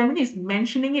 the examiner is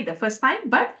mentioning it the first time,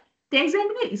 but the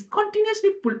examiner is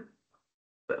continuously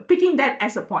picking that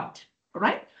as a point,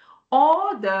 right?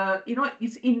 Or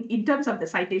it's in terms of the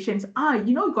citations, got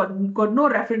no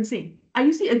referencing.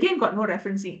 You see, again, got no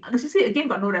referencing. You see, again,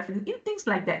 got no referencing, things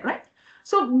like that, right?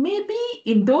 So maybe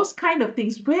in those kind of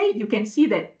things where you can see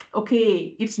that,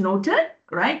 okay, it's noted,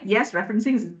 right? Yes,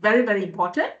 referencing is very, very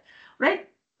important, right?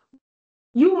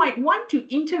 You might want to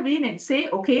intervene and say,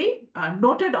 okay,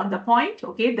 noted on the point,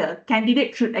 okay, the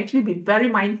candidate should actually be very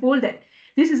mindful that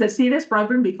this is a serious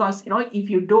problem because, if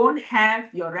you don't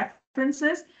have your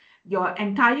references, your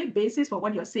entire basis for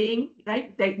what you're saying,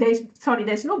 right?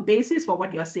 There's no basis for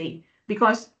what you're saying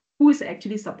because who is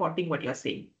actually supporting what you're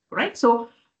saying, right? So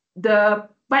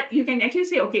but you can actually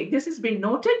say, okay, this has been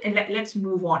noted and let's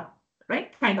move on,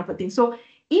 right? Kind of a thing. So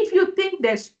if you think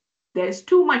there's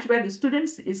too much where the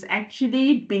students is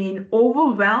actually being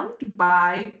overwhelmed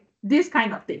by these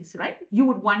kind of things, right? You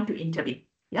would want to intervene,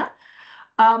 yeah?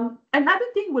 Another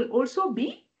thing will also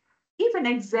be if an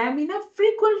examiner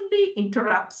frequently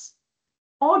interrupts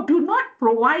or do not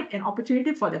provide an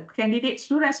opportunity for the candidates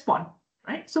to respond,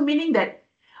 right? So meaning that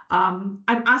I'm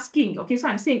asking, okay, so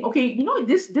I'm saying, okay,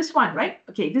 this one, right?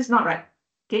 Okay, this is not right.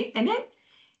 Okay, and then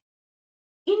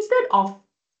instead of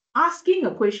asking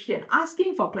a question,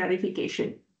 asking for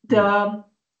clarification, the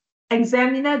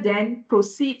examiner then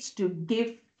proceeds to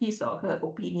give his or her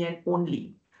opinion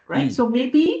only, right? So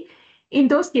maybe in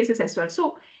those cases as well.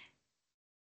 So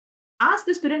ask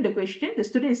the student the question, the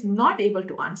student is not able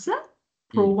to answer,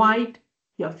 provide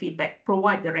your feedback,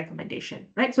 provide the recommendation,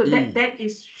 right? So that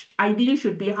is ideally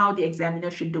should be how the examiner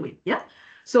should do it, yeah?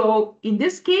 So in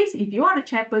this case, if you are a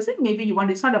chairperson, maybe you want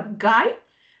to sort of guide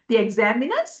the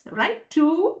examiners, right,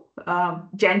 to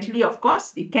gently, of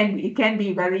course, it can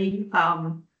be very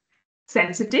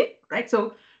sensitive, right?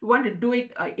 So you want to do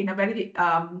it in a very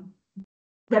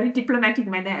very diplomatic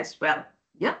manner as well,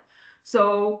 yeah?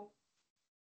 So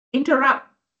interrupt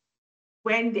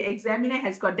when the examiner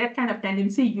has got that kind of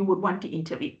tendency, you would want to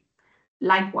intervene.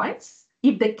 Likewise,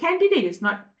 if the candidate is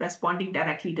not responding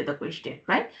directly to the question,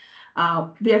 right?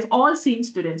 We have all seen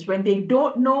students when they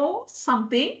don't know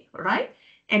something, right?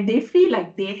 And they feel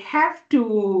like they have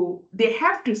to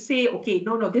say, okay,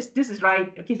 no, this is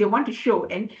right. Okay, they want to show,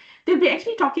 and they'll be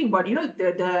actually talking about,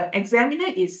 the examiner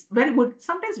is would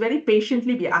sometimes very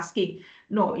patiently be asking,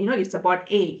 no, it's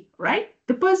about A, right?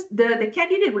 The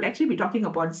candidate would actually be talking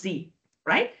about Z,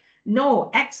 right? No,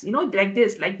 X, like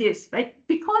this, right?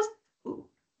 Because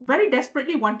very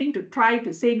desperately wanting to try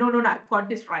to say, no, I've got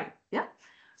this right, yeah?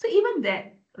 So even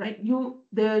then, right,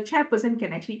 the chairperson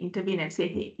can actually intervene and say,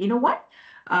 hey, you know what?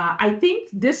 I think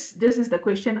this is the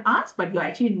question asked, but you're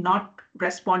actually not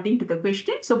responding to the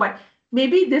question. So, but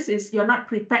maybe you're not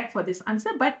prepared for this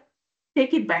answer, but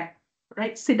take it back,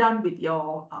 right? Sit down with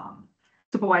your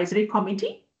supervisory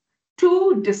committee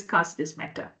to discuss this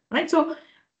matter, right? So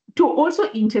to also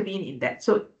intervene in that.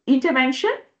 So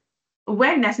intervention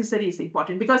when necessary is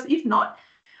important, because if not,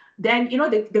 then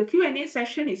the Q&A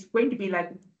session is going to be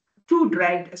like too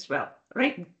dragged as well,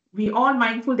 right? We all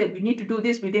mindful that we need to do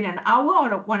this within an hour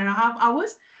or 1.5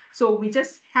 hours. So we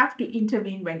just have to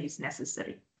intervene when it's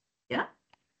necessary. Yeah.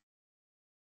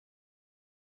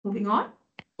 Moving on.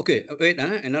 Okay, wait,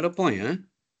 another point.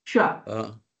 Sure.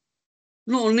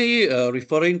 Not only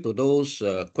referring to those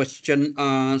question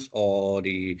asked or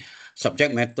the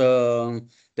subject matter,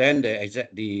 then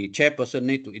the chairperson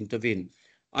need to intervene.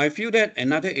 I feel that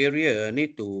another area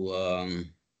need to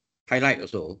highlight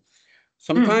also.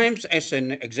 Sometimes as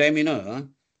an examiner,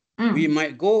 we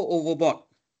might go overboard.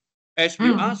 As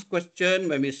we ask question,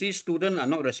 when we see students are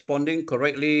not responding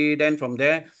correctly, then from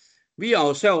there, we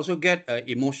ourselves also get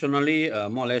emotionally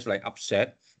more or less like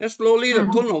upset. And slowly the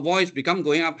tone of voice become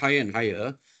going up higher and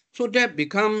higher. So that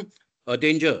become a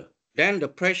danger. Then the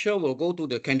pressure will go to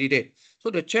the candidate. So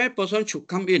the chairperson should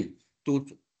come in to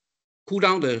cool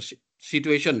down the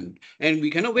situation. And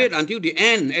we cannot wait until the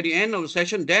end. At the end of the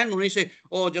session, then only say,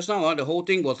 oh, just now the whole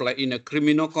thing was like in a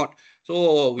criminal court.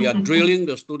 So we are drilling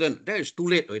the student. That is too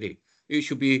late already. It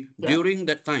should be during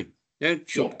that time. Then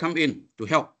should come in to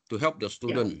help the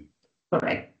student.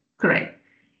 Correct. Correct.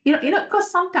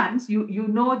 Because sometimes you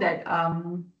know that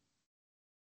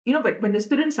but when the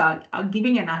students are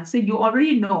giving an answer, you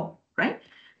already know, right?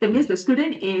 That means the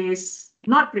student is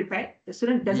not prepared. The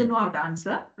student doesn't know how to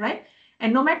answer, right?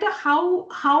 And no matter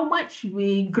how much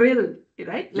we grill,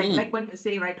 right? Like what you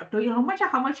say, right, doctor? No matter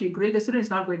how much you grill, the student is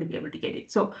not going to be able to get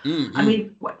it. So I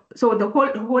mean, so the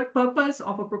whole purpose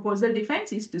of a proposal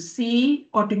defense is to see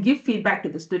or to give feedback to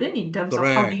the student in terms of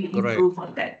how do you improve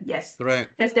on that. Yes,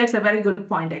 correct. That's a very good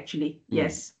point, actually.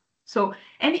 Yes. So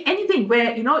anything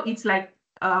where it's like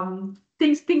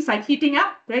things like heating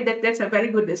up, right? That's a very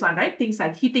good one, right? Things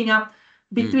like heating up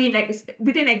between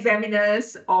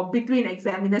examiners or between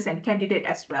examiners and candidate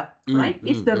as well, right?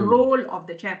 It's the role of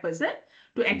the chairperson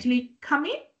to actually come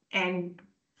in and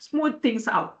smooth things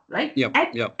out, right?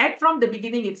 At from the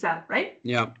beginning itself, right?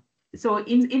 Yeah. So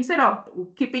instead of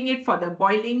keeping it for the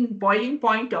boiling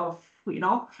point of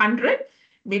 100,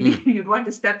 maybe you'd want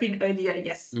to step in earlier.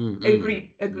 Yes,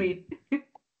 agreed.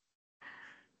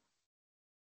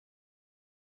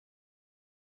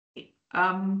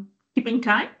 Keeping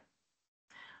time.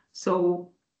 So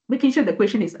making sure the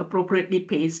question is appropriately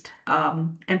paced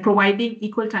and providing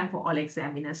equal time for all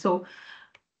examiners. So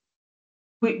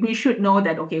we should know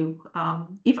that, okay,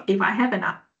 if I have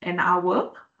an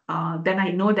hour, then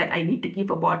I know that I need to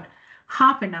give about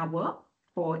half an hour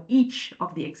for each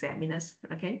of the examiners.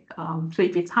 Okay, so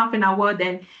if it's half an hour,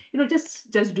 then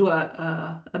just do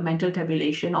a mental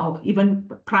tabulation, or even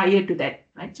prior to that,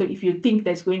 right? So if you think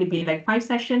there's going to be like 5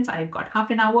 sessions, I've got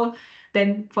half an hour.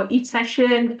 Then for each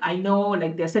session, I know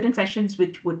like there are certain sessions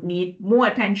which would need more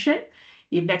attention.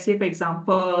 If let's say, for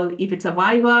example, if it's a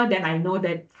Viva, then I know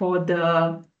that for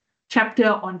the chapter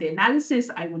on the analysis,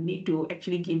 I would need to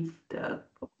actually give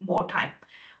more time.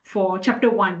 For chapter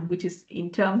 1, which is in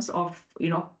terms of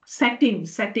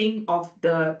setting of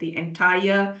the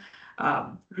entire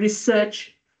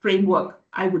research framework,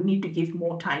 I would need to give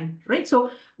more time, right?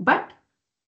 So, but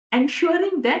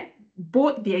ensuring that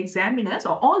both the examiners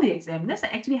or all the examiners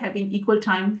are actually having equal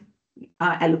time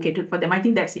allocated for them, I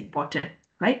think that's important,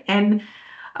 right? And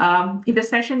if the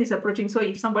session is approaching, so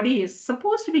if somebody is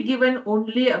supposed to be given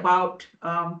only about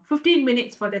 15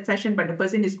 minutes for that session, but the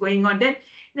person is going on, then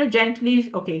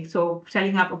gently, okay, so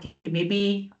telling up, okay,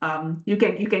 maybe you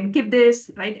can keep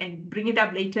this, right, and bring it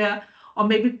up later, or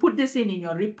maybe put this in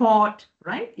your report,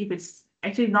 right? If it's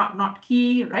actually not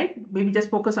key, right? Maybe just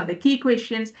focus on the key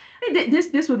questions.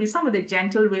 This would be some of the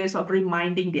gentle ways of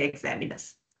reminding the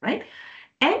examiners, right?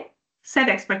 And set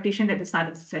expectation at the start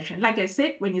of the session. Like I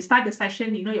said, when you start the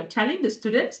session, you're telling the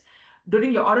students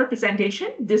during your oral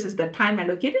presentation, this is the time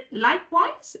allocated.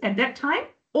 Likewise, at that time,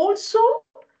 also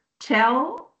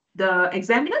tell the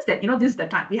examiners that, this is the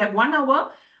time. We have 1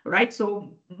 hour, right?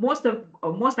 So most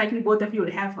likely both of you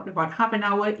will have about half an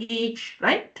hour each,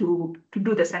 right, to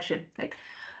do the session, right?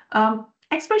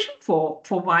 Especially for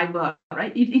Viva,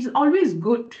 right? It is always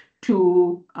good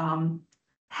to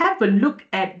have a look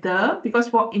at because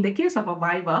in the case of a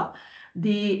Viva,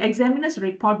 the examiner's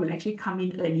report will actually come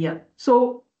in earlier.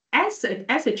 So as a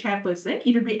chairperson,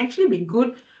 it will actually be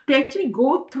good to actually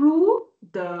go through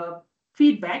the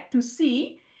feedback to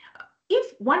see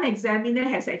if one examiner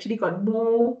has actually got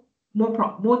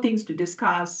more things to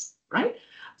discuss, right?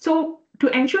 So to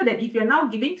ensure that if you're now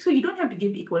giving, so you don't have to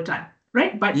give equal time,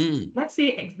 right? But let's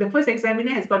say the first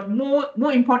examiner has got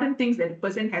more important things that the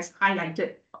person has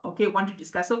highlighted, okay, want to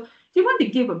discuss. So you want to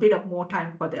give a bit of more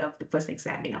time for the first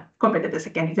examiner compared to the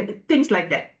second examiner, things like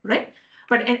that, right?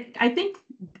 But I think,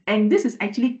 and this is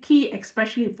actually key,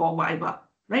 especially for Viva,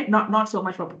 right? Not so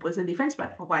much for proposal defense,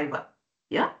 but for Viva,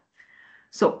 yeah?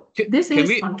 So this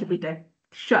is contributed.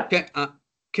 Sure.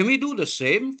 Can we do the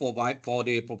same for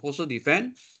the proposal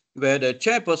defense, where the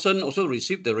chairperson also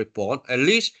received the report, at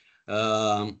least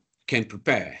can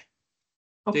prepare?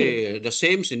 Okay. the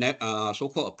same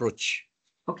so-called approach.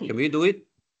 Okay. Can we do it?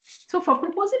 So for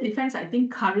proposal defense, I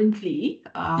think currently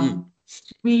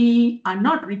we are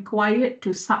not required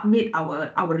to submit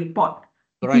our report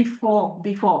Correct.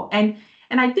 before. And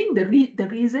I think the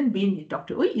reason being,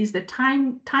 Dr. Uy, is the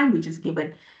time which is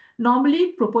given.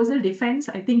 Normally, proposal defense,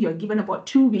 I think you're given about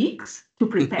 2 weeks to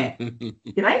prepare.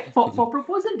 Right? For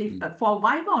proposal for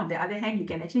Viva, on the other hand, you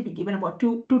can actually be given about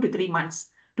 2 to 3 months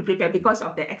to prepare because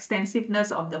of the extensiveness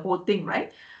of the whole thing,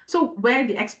 right? So where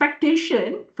the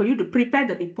expectation for you to prepare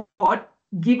the report,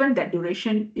 given that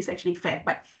duration, is actually fair,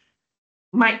 but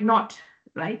might not,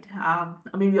 right? I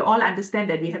mean, we all understand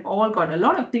that we have all got a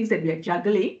lot of things that we are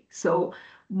juggling, so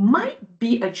might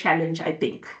be a challenge, I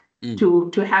think,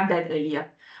 to have that earlier.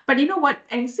 But you know what?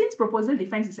 And since proposal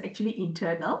defense is actually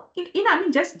internal, I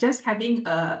mean, just having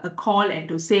a call and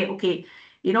to say, okay,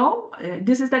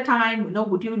 this is the time,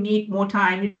 would you need more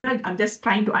time? I'm just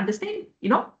trying to understand,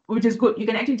 which is good. You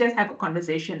can actually just have a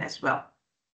conversation as well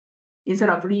instead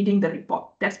of reading the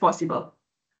report. That's possible.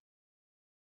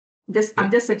 I'm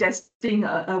just suggesting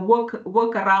a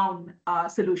workaround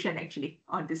solution actually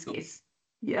on this case.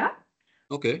 Yeah.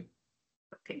 Okay.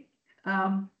 Okay.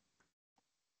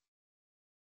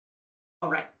 All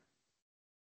right.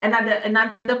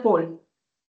 Another poll.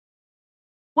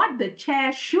 What the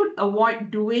chair should avoid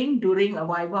doing during a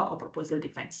Viva or proposal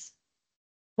defense?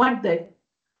 What the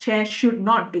chair should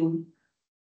not do?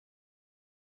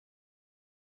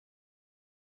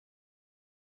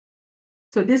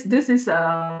 So this is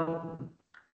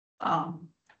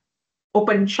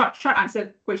open short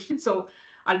answer question. So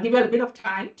I'll give you a bit of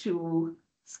time to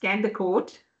scan the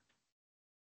code.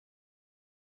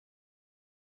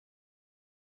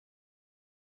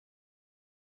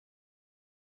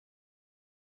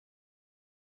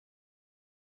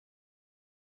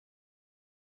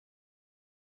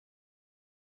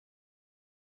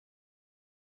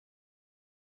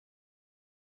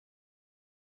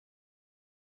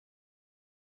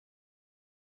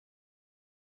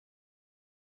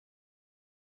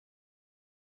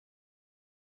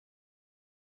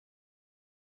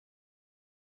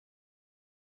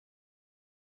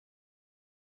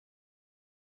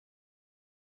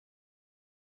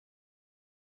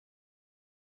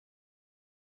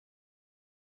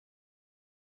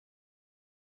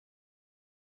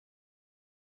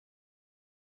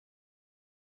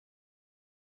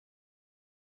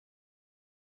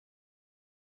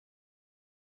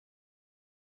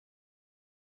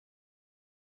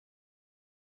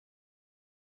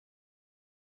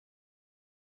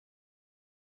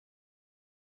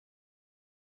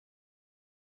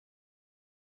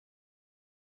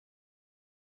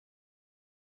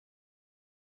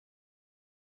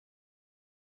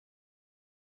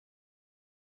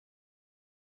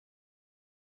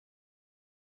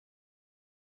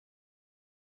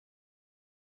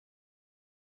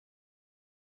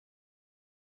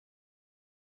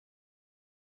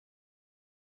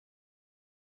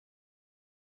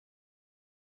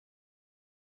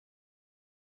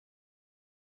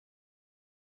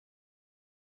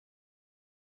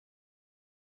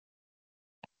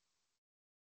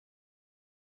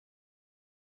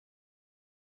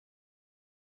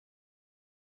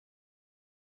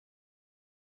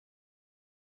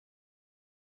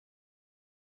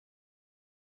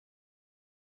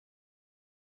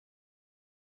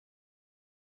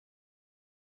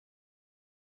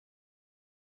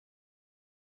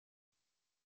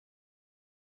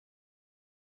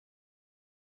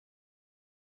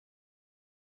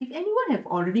 If anyone have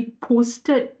already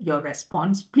posted your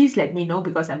response, please let me know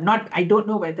because I don't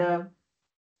know whether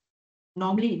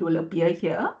normally it will appear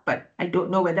here, but I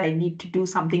don't know whether I need to do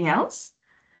something else.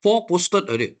 4 posted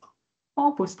already.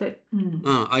 4 posted.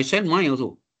 I sent mine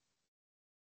also.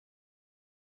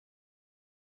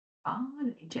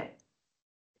 Let me check.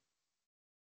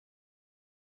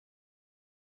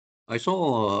 I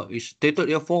saw it's stated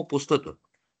here 4 posted.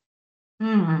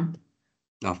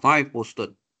 5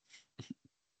 posted.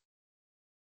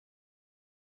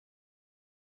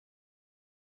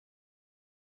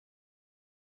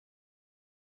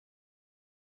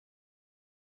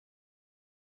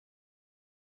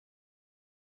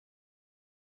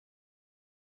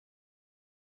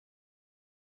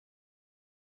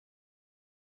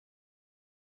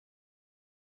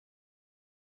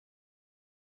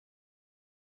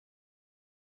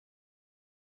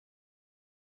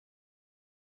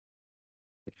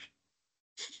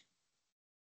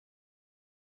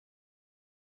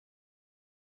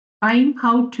 Find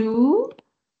how to.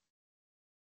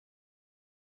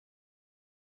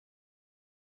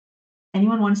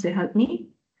 Anyone wants to help me?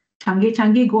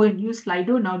 Changi, go and use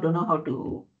Slido. Now don't know how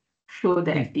to show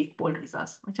the active poll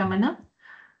results. Macam mana?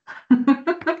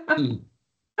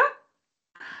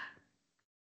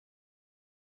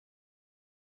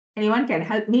 Anyone can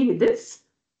help me with this?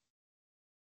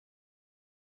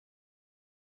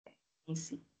 Let me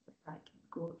see if I can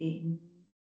go in.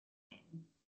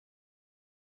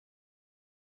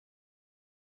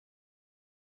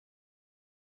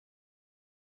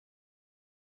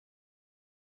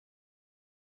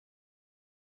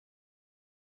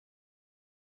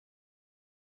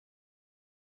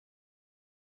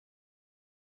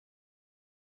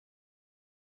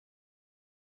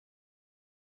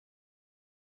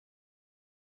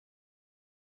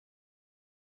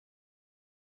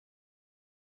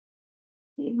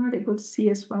 I'm not able to see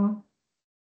as well.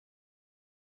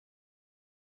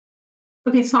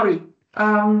 Okay, sorry.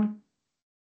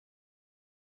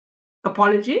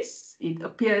 Apologies. It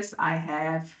appears I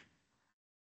have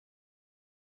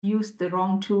used the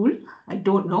wrong tool. I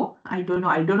don't know. I don't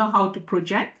know how to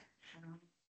project.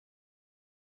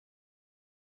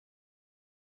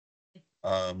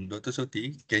 Dr.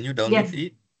 Soti, can you download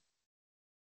it?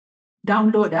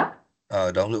 Download,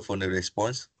 Download from the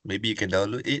response. Maybe you can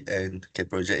download it and can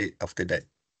project it after that.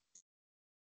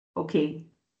 Okay.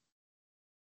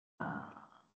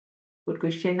 Good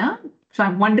question. So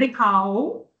I'm wondering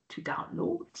how to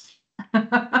download.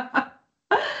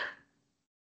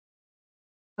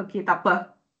 Okay, tak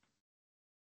apa.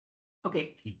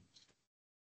 Okay.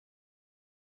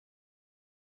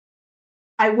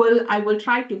 I will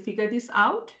try to figure this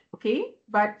out. Okay,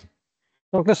 but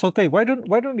Dr. Sote, why don't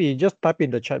we just type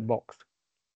in the chat box?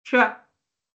 sure.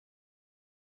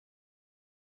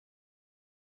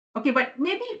 Okay, but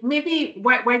maybe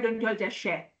why don't you all just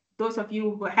share? Those of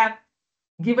you who have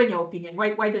given your opinion,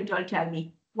 why don't you all tell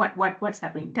me what's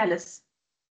happening? Tell us.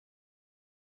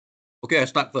 Okay, I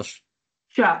start first.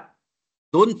 Sure.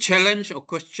 Don't challenge or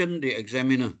question the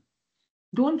examiner.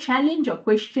 Don't challenge or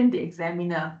question the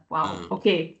examiner. Wow.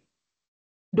 Okay.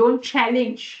 Don't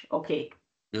challenge. Okay.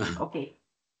 Okay.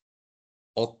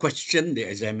 Or question the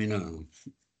examiner.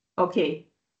 Okay.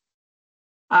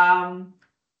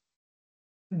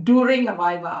 During a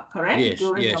Viva, correct? Yes,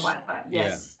 During yes. a Viva. Yeah.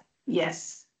 Yes.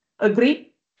 Yes.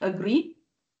 Agreed. Agreed.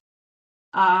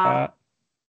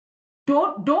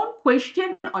 Don't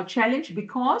question or challenge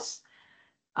because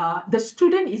the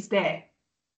student is there.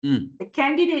 The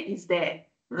candidate is there,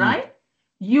 right?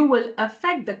 You will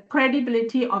affect the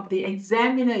credibility of the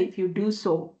examiner if you do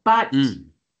so, but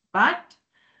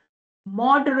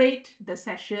moderate the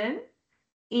session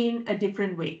in a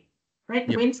different way, right?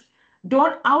 It means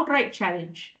don't outright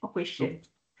challenge or question,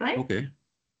 right? Okay.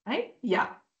 Right? Yeah.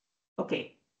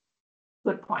 Okay.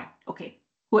 Good point. Okay.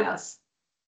 Who else?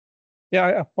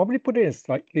 Yeah, I probably put it in a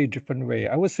slightly different way.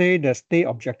 I would say that stay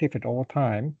objective at all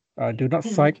time. Do not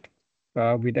side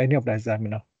with any of the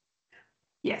examiner.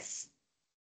 Yes.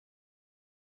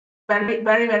 Very,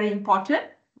 very, very important,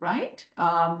 right?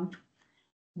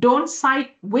 Don't side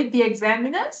with the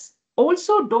examiners.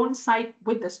 Also, don't side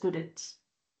with the students,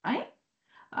 right?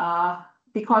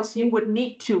 Because you would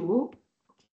need to.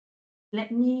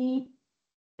 Let me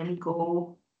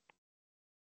go.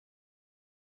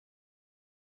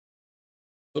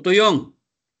 Dr. Yong,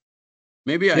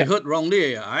 maybe I heard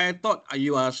wrongly. I thought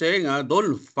you are saying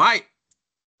don't fight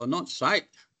or not side.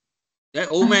 That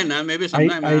old man, maybe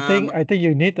sometimes. I think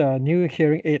you need a new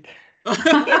hearing aid.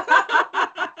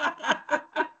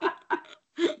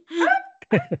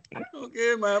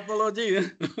 Okay, my apology.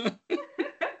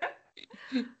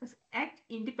 Act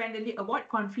independently, avoid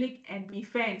conflict, and be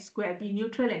fair and square. Be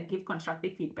neutral and give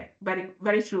constructive feedback. Very,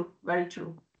 very true. Very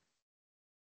true.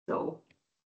 So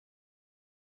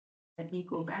let me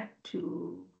go back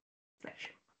to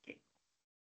slideshow. Okay.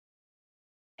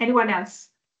 Anyone else?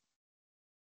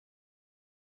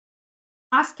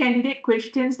 Ask candidate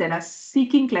questions that are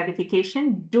seeking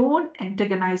clarification. Don't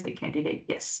antagonize the candidate.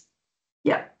 Yes.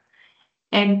 Yeah.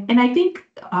 And I think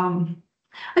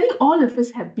all of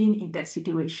us have been in that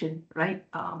situation, right?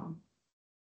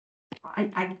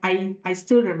 I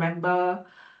still remember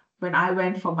when I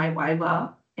went for my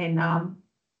Viva, and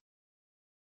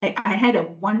I had a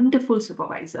wonderful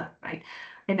supervisor, right?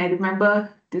 And I remember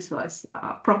this was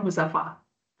Prof. Muzaffar.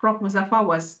 Prof. Muzaffar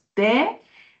was there,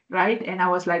 right? And I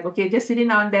was like, okay, just sitting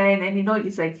down there, and then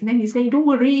he's like, and then he's saying, don't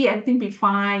worry, everything be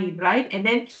fine, right? And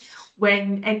then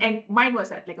and mine was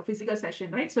like a physical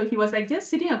session, right? So he was like just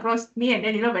sitting across me, and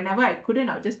then whenever I couldn't,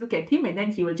 I would just look at him, and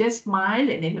then he would just smile,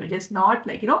 and then he would just nod,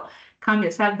 like calm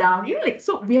yourself down,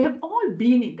 so we have all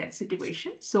been in that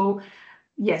situation. So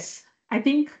yes, I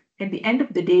think at the end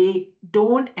of the day,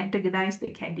 don't antagonize the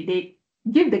candidate.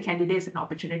 Give the candidates an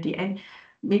opportunity. And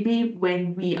maybe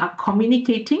when we are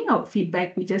communicating our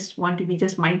feedback, we just want to be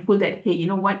just mindful that, hey, you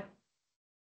know what?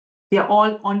 They're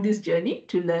all on this journey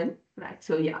to learn, right?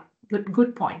 So yeah,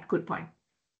 good point.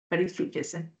 Very true,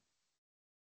 Jason.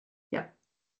 Yeah.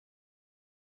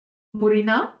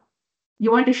 Murina,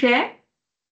 you want to share?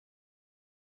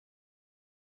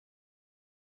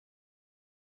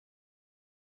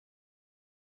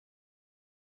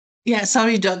 Yeah,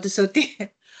 sorry, Dr. Soti.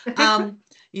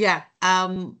 Yeah.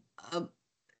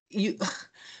 You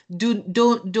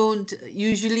don't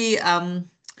usually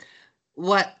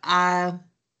what I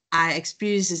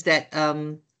experience is that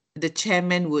the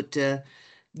chairman would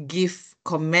give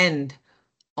comment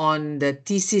on the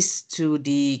thesis to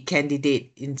the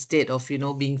candidate instead of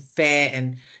being fair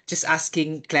and just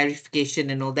asking clarification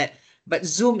and all that, but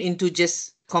zoom into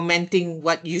just commenting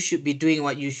what you should be doing,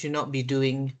 what you should not be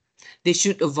doing. They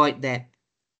should avoid that.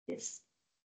 Yes,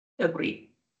 agreed.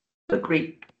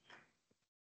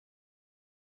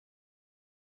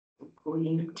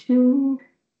 Going to,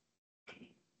 okay.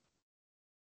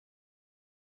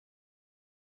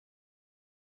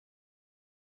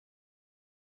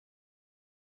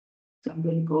 So I'm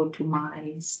going to go to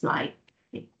my slide.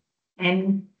 Okay.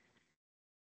 And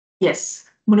yes,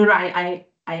 Munira, I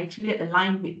actually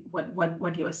align with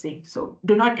what you are saying. So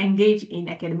do not engage in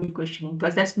academic questioning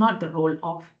because that's not the role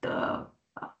of the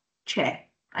chair,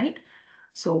 right?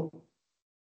 So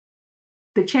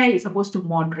the chair is supposed to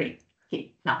moderate.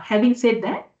 Okay. Now, having said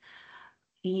that,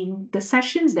 in the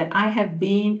sessions that I have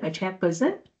been a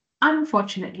chairperson,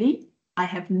 unfortunately, I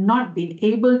have not been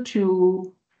able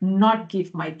to not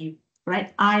give my view,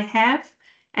 right? I have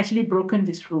actually broken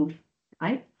this rule,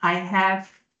 right? I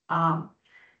have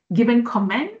given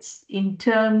comments in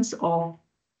terms of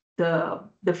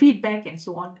the feedback and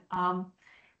so on.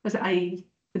 Because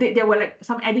there were like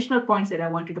some additional points that I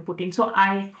wanted to put in. So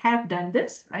I have done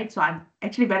this, right? So I'm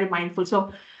actually very mindful.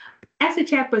 So as a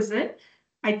chairperson,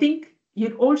 I think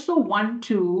you'd also want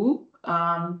to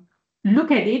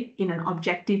look at it in an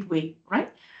objective way,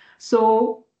 right?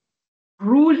 So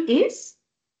rule is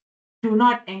do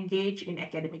not engage in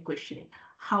academic questioning.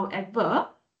 However,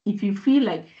 if you feel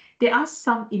like there are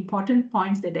some important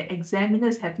points that the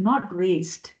examiners have not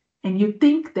raised, and you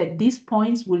think that these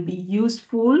points will be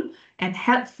useful and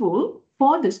helpful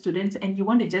for the students, and you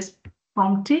want to just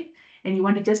prompt it, and you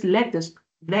want to just let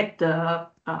the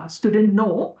student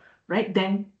know, right?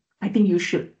 Then I think you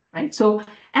should, right? So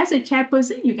as a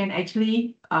chairperson, you can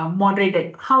actually moderate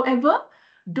it. However,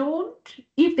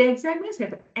 if the examiners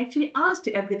have actually asked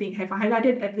everything, have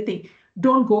highlighted everything,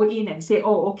 don't go in and say,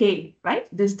 oh, okay, right,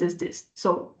 this.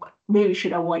 So maybe we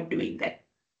should avoid doing that.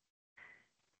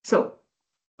 So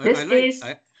this is,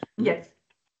 yes.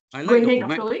 Go ahead,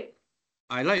 Dr. Lee.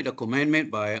 I like the comment made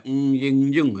by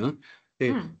Ying Yung.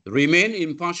 Remain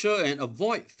impartial and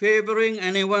avoid favoring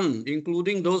anyone,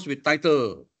 including those with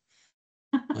title.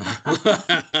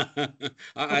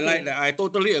 I like that. I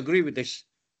totally agree with this.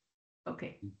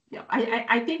 Okay. Yeah,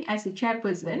 I think as a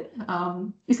chairperson,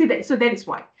 you see that, so that is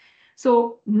why.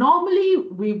 So normally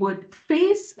we would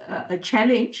face a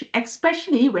challenge,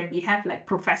 especially when we have like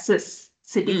professors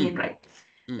sitting in, right?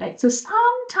 Right. So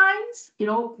sometimes,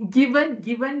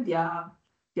 given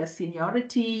their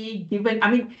seniority,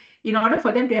 in order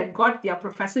for them to have got their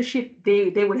professorship,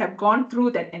 they would have gone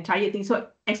through that entire thing. So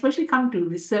especially come to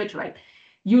research, right?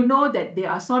 You know that they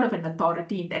are sort of an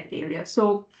authority in that area.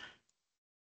 So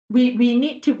we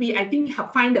need to be, I think,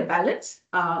 find a balance,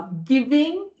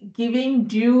 giving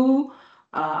due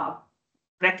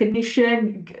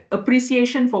recognition,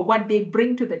 appreciation for what they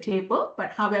bring to the table.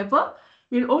 But however,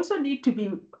 we'll also need to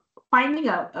be finding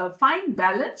a fine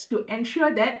balance to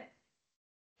ensure that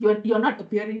you're not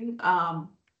appearing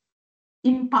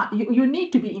you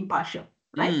need to be impartial,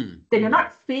 right? Then you're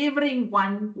not favoring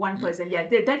one person. Yeah,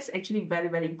 that's actually very,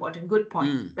 very important. Good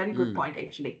point. Very good point,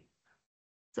 actually.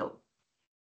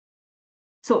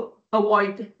 So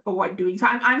avoid doing. So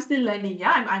I'm still learning.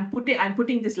 Yeah, I'm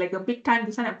putting this like a big time.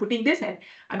 This one I'm putting this, and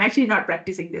I'm actually not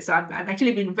practicing this. So I'm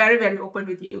actually been very, very open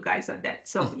with you guys on that.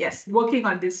 So yes, working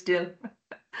on this still.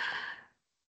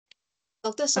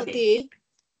 Dr. Soti. Okay.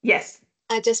 Yes.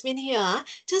 Jasmine here.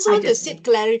 Just want to seek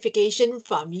clarification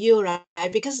from you, right?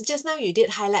 Because just now you did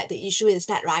highlight the issue is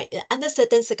that, right, under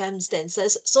certain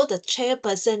circumstances, so the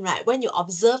chairperson, right, when you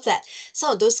observe that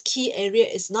some of those key area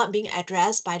is not being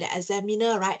addressed by the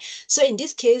examiner, right? So in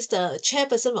this case, the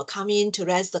chairperson will come in to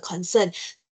raise the concern.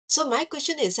 So my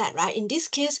question is that, right, in this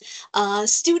case,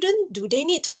 student, do they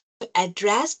need to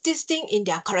address this thing in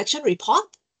their correction report?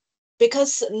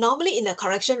 because normally in the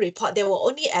correction report, they will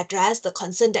only address the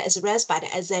concern that is raised by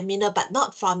the examiner, but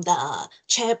not from the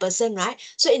chairperson, right?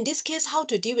 So in this case, how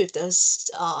to deal with this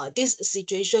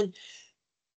situation?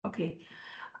 Okay.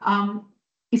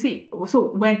 You see,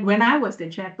 so when I was the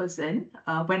chairperson,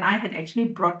 when I had actually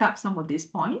brought up some of these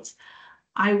points,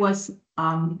 I was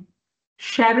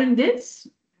sharing this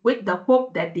with the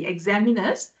hope that the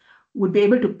examiners would be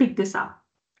able to pick this up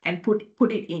and put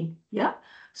it in. Yeah.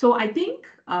 So I think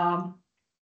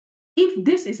if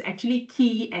this is actually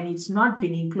key and it's not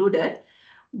been included,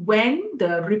 when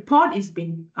the report is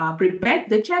being prepared,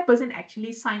 the chairperson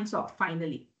actually signs off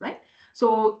finally, right?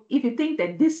 So if you think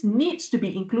that this needs to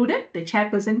be included, the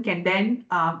chairperson can then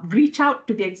reach out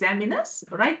to the examiners,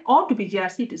 right? Or to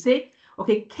BGRC to say,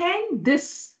 okay, can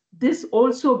this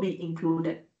also be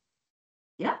included?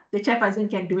 Yeah, the chairperson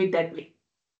can do it that way.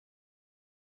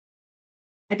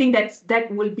 I think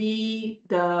that will be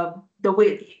the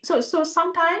way. So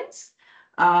sometimes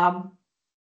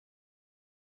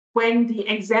when the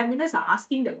examiners are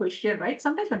asking the question, right?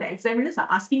 Sometimes when the examiners are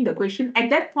asking the question, at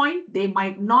that point they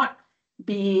might not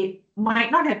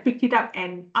have picked it up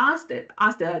and asked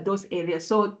those areas.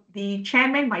 So the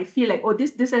chairman might feel like, oh,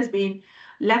 this has been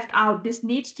left out. This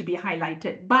needs to be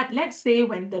highlighted. But let's say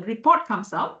when the report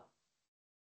comes out,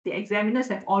 the examiners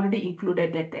have already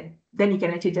included that, then you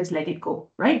can actually just let it go,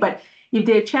 right? But if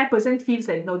the chairperson feels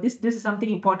that no, this is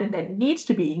something important that needs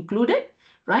to be included,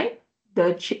 right?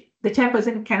 The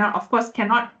chairperson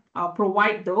cannot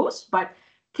provide those, but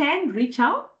can reach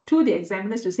out to the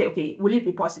examiners to say, okay, will it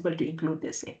be possible to include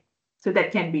this in? So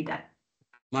that can be done.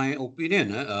 My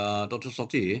opinion, Dr.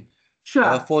 Sothi,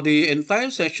 Sure. for the entire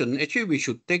session, actually, we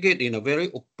should take it in a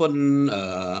very open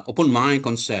mind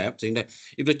concept, saying that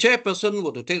if the chairperson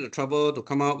were to take the trouble to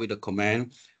come out with a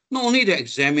comment, not only the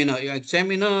examiner,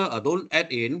 don't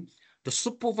add in, the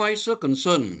supervisor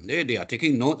concerned, they are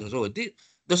taking notes as well.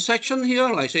 The section here,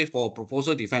 like say for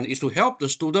proposal defense, is to help the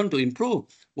student to improve.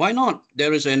 Why not?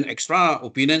 There is an extra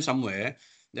opinion somewhere,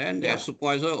 then their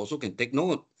supervisor also can take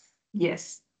note.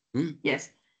 Yes. Yes.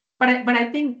 But I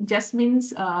think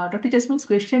Dr. Jasmine's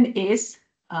question is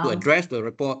To address the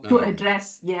report. To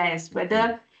address, yes,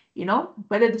 whether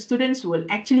whether the students will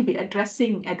actually be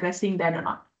addressing that or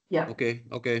not. Yeah. Okay.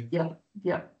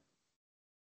 Yeah.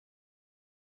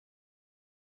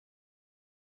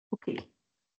 Okay.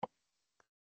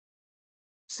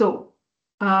 So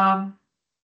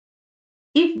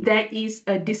if there is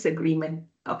a disagreement,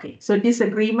 okay, so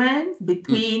disagreement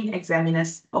between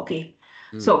examiners, okay.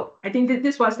 So I think that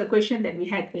this was the question that we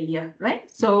had earlier, right?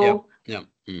 So yeah.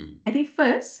 I think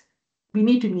first we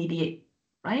need to mediate,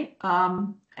 right?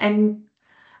 And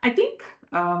I think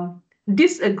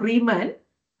disagreement,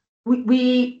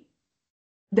 the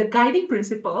guiding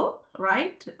principle,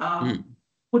 right,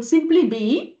 would simply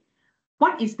be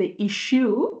what is the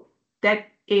issue that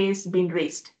is being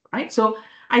raised, right? So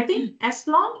I think as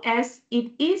long as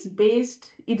it is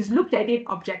looked at it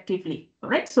objectively,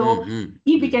 right? So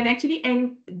if we can actually,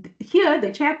 and here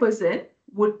the chairperson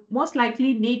would most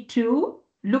likely need to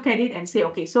look at it and say,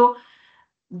 okay, so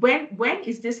when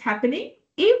is this happening?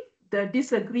 If the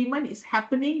disagreement is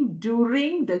happening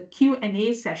during the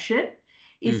Q&A session,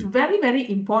 it's very,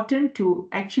 very important to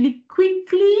actually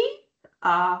quickly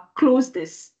close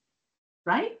this,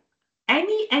 right?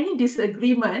 Any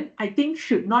disagreement, I think,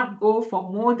 should not go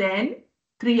for more than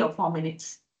 3 or 4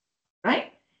 minutes,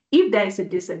 right? If there is a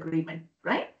disagreement,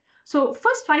 right? So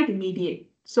first try to mediate.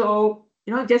 So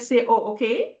just say, oh,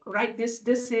 okay, right, this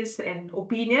is an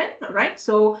opinion, right?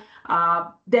 So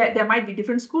there might be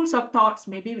different schools of thoughts.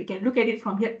 Maybe we can look at it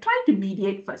from here. Try to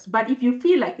mediate first. But if you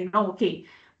feel like, okay,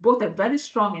 both are very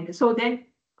strong, and so then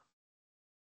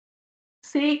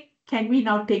say, can we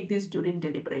now take this during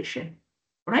deliberation,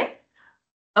 right?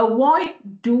 Avoid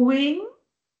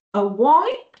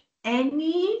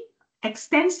any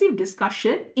extensive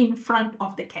discussion in front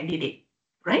of the candidate,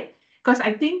 right? Because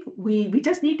I think we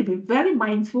just need to be very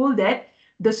mindful that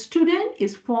the student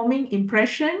is forming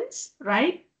impressions,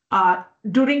 right,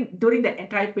 during the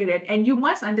entire period. And you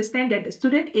must understand that the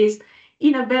student is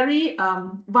in a very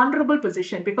vulnerable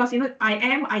position because,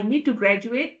 I need to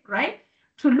graduate, right?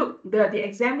 So look, the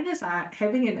examiners are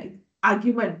having an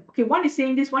argument. Okay, one is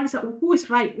saying this, one is who is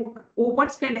right, or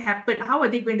what's going to happen, how are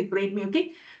they going to grade me?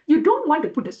 Okay, you don't want to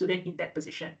put a student in that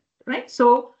position, right?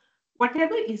 So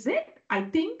whatever is it, I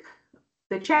think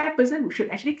the chairperson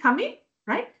should actually come in,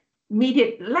 right?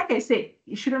 Mediate. Like I said,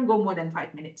 it shouldn't go more than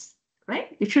 5 minutes,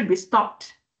 right? It should be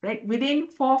stopped, right? Within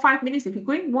 4 or 5 minutes. If you're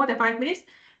going more than 5 minutes,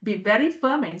 be very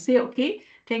firm and say, okay,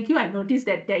 thank you. I noticed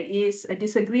that there is a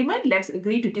disagreement. Let's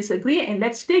agree to disagree, and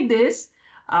let's take this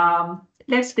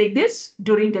let's take this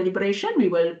during deliberation. We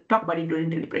will talk about it during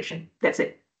deliberation. That's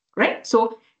it, right?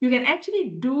 So you can actually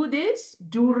do this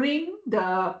during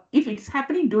if it's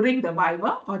happening during the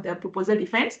Viva or the proposal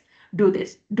defense, do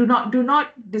this. Do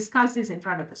not discuss this in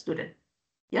front of the student.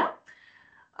 Yeah.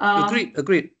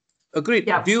 Agreed.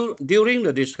 Yeah. During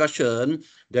the discussion,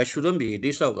 there shouldn't be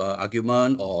this sort of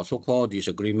argument or so-called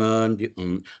disagreement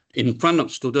in front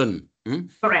of student.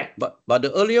 Correct. But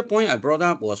the earlier point I brought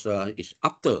up was is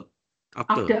after.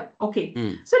 Okay.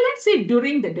 So let's say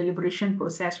during the deliberation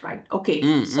process, right? Okay.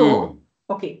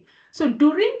 Okay. So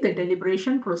during the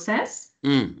deliberation process,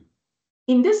 in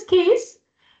this case,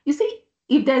 you see,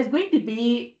 if there's going to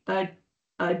be a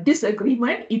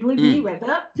disagreement, it will be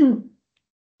whether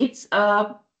it's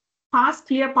a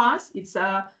clear pass, it's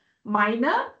a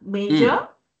minor, major,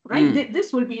 right?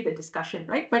 This will be the discussion,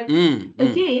 right? But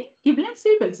again, if let's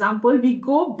say, for example, we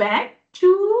go back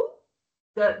to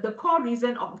the core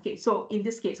reason of, okay, so in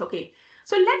this case, okay,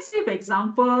 so let's say, for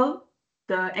example,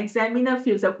 the examiner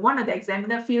feels that one of the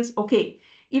examiner feels, okay,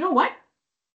 you know what,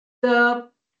 there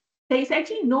is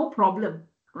actually no problem,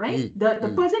 right?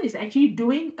 The person is actually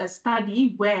doing a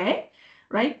study where,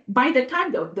 right, by the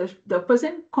time the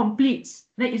person completes,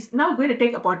 right, it's now going to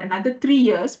take about another 3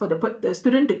 years for the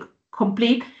student to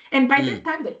complete, and by that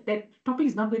time that topic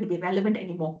is not going to be relevant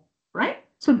anymore, right?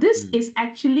 So this is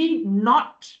actually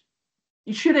not,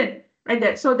 it shouldn't,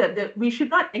 right? So that we should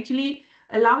not actually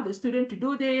allow the student to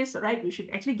do this, right? We should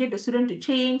actually get the student to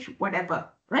change whatever,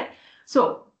 right?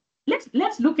 So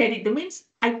let's look at it. That means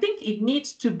I think it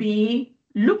needs to be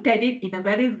looked at it in a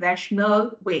very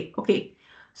rational way. Okay,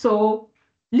 so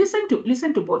listen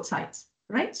to both sides,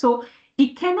 right? So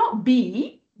it cannot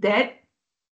be that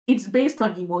it's based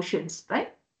on emotions,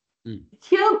 right?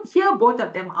 Hear both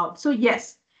of them out. So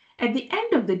yes, at the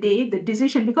end of the day, the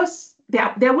decision, because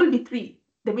there will be 3.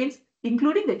 That means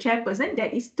including the chairperson, there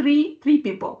is three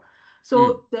people.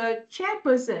 So the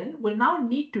chairperson will now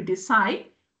need to decide,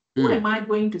 who am I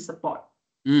going to support,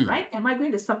 right? Am I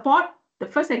going to support the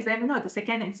first examiner or the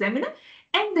second examiner?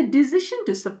 And the decision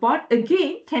to support,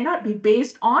 again, cannot be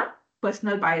based on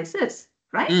personal biases,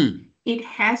 right? It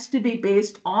has to be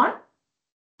based on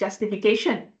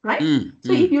justification, right?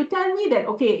 So if you tell me that,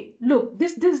 okay, look,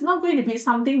 this is not going to be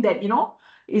something that,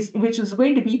 which is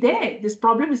going to be there. This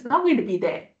problem is not going to be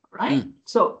there, right?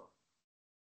 So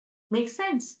makes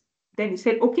sense. Then you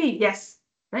said, okay, yes,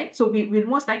 right? So we will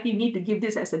most likely need to give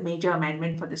this as a major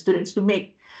amendment for the students to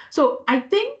make. So I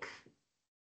think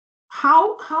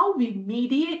how we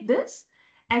mediate this,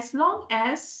 as long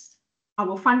as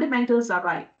our fundamentals are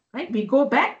right? We go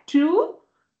back to,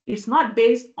 it's not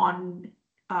based on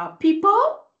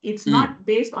people, it's not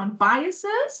based on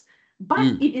biases, but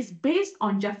it is based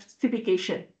on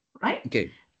justification, right?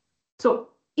 Okay. So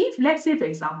if, let's say, for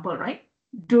example, right,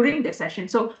 during the session,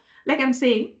 so like I'm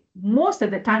saying, most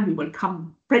of the time we will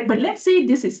come, right? But let's say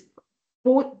this is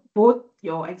both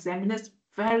your examiners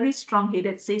very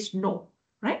strong-headed says no,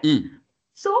 right?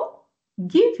 So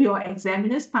give your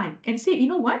examiners time and say, you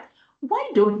know what,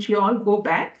 why don't you all go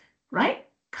back, right?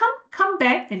 Come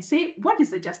back and say, what is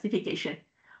the justification?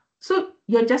 So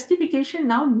your justification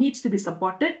now needs to be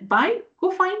supported by,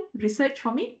 go find research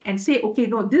for me and say, okay,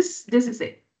 no, this is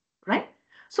it, right?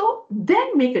 So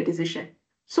then make a decision.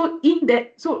 So in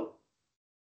that, so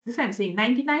this I'm saying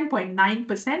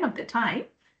 99.9% of the time,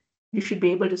 you should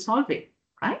be able to solve it,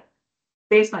 right?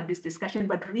 Based on this discussion,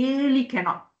 but really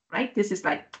cannot, right? This is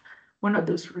like one of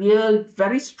those real,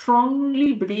 very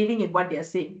strongly believing in what they're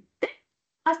saying. Then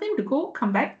ask them to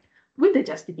come back with the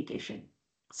justification.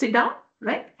 Sit down,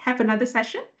 right? Have another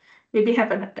session, maybe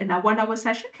have a 1 hour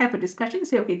session, have a discussion,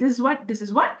 say, okay, this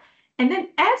is what. And then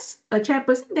as a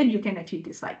chairperson, then you can actually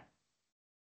decide.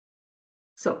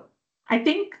 So I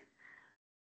think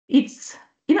it's,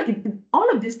 all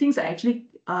of these things are actually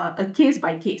a case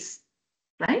by case,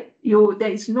 right?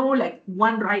 There is no like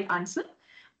one right answer.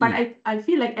 But I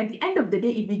feel like at the end of the day,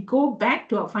 if we go back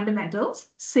to our fundamentals,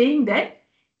 saying that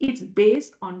it's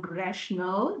based on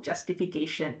rational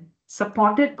justification,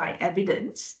 supported by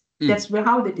evidence, that's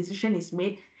how the decision is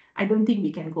made. I don't think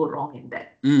we can go wrong in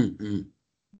that.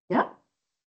 Yeah.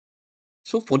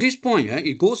 So for this point,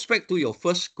 it goes back to your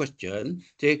first question.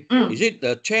 Say, is it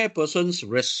the chairperson's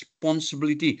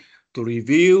responsibility to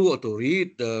review or to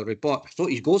read the report? So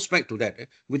it goes back to that.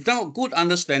 Without good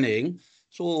understanding,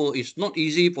 so it's not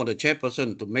easy for the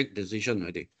chairperson to make decision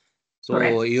already. So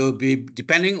Correct. You'll be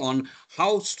depending on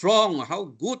how strong, how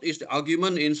good is the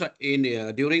argument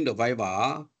during the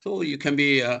Viva. So you can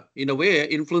be in a way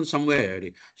influenced somewhere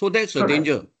already. So that's the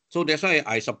danger. So that's why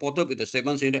I supported with the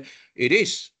statement saying that it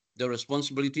is the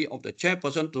responsibility of the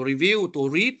chairperson to review, to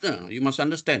read. You must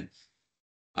understand.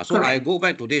 So I Correct. go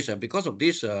back to this because of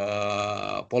this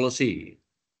policy.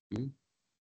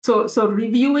 So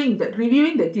reviewing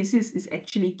the thesis is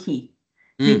actually key.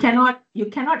 You cannot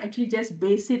actually just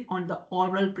base it on the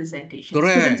oral presentation.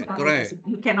 Correct, Students correct.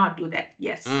 You cannot do that.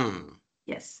 Yes.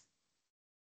 Yes.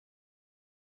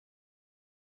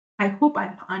 I hope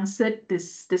I've answered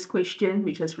this question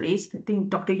which was raised. I think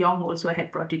Dr. Yong also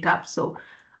had brought it up. So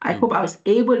I hope I was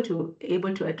able to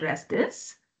address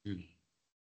this.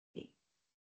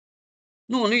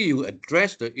 Not only you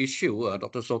address the issue,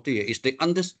 Dr. Sothi, is the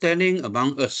understanding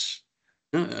among us.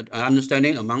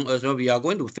 Understanding among us, we are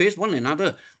going to face one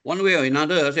another, one way or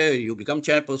another. Say you become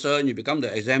chairperson, you become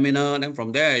the examiner, then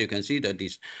from there you can see that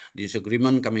this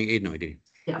disagreement coming in already.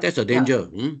 Yeah. That's a danger.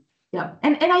 Yeah,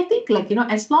 and I think, like,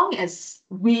 as long as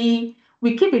we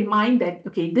keep in mind that,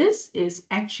 okay, this is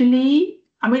actually,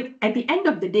 I mean, at the end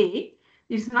of the day,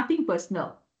 it's nothing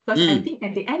personal, because I think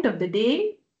at the end of the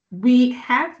day, we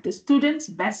have the student's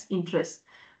best interest,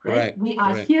 right? Correct, We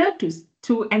are here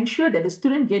to ensure that the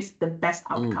student gets the best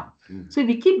outcome. So if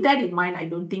we keep that in mind, I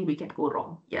don't think we can go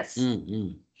wrong. Yes.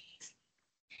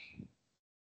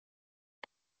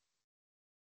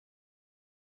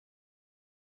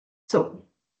 So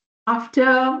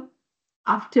after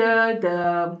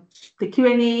the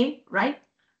Q&A, right?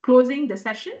 Closing the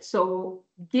session. So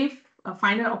give a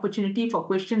final opportunity for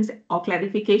questions or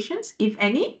clarifications, if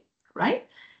any, right?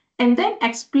 And then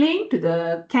explain to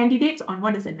the candidates on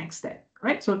what is the next step,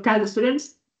 right? So tell the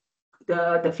students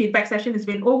the feedback session has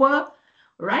been over,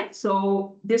 right?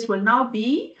 So this will now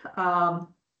be,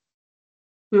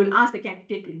 we will ask the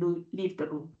candidate to leave the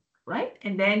room, right?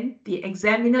 And then the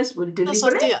examiners will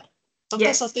deliberate.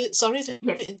 Dr. Sothi, sorry to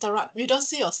interrupt. We don't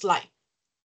see your slide.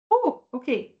 Oh,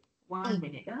 okay. 1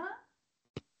 minute.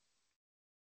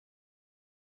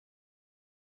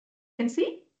 Can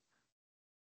see?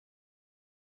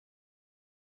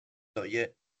 Not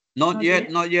yet. Not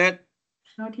yet. Not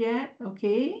yet.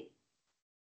 Okay.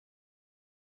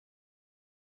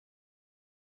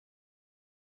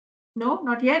 No,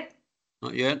 not yet.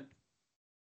 Not yet.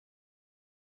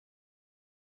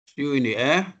 Still in the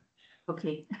air.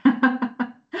 Okay.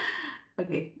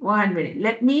 Okay, 1 minute.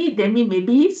 Let me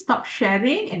maybe stop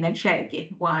sharing and then share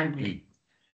again. 1 minute.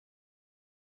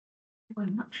 Well,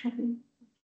 not sharing.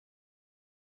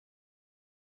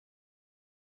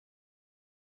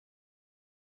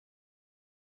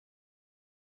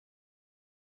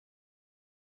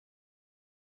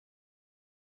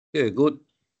 Okay, good.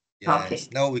 Yes, Okay.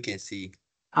 now we can see.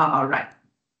 All right.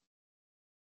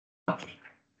 Okay.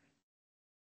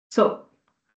 So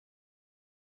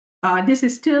this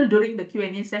is still during the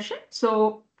Q&A session.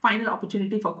 So final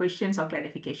opportunity for questions or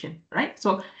clarification, right?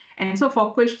 So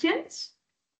for questions,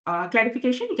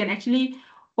 clarification, you can actually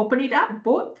open it up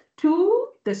both to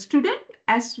the student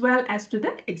as well as to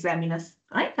the examiners,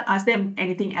 right? Ask them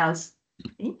anything else.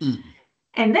 Okay?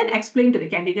 And then explain to the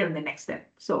candidate on the next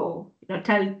step. So,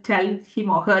 tell him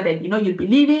or her that, you'll be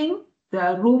leaving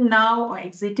the room now or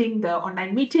exiting the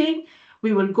online meeting.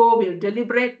 We will go, we'll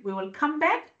deliberate, we will come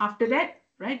back after that,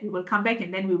 right? We will come back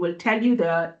and then we will tell you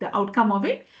the outcome of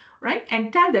it, right?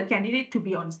 And tell the candidate to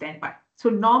be on standby. So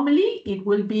normally it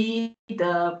will be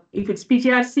if it's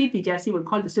PGRC will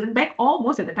call the student back, or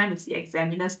most of the time it's the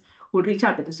examiners who reach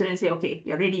out to the student and say, okay,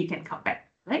 you're ready, you can come back.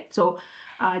 Right, so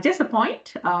just a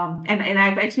point, and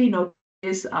I've actually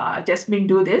noticed Jasmine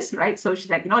do this, right? So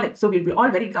she's like, so we'll be all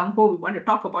very gung ho. We want to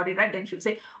talk about it, right? Then she'll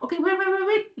say, okay,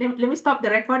 wait, let me stop the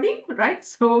recording, right?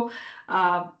 So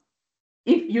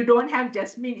if you don't have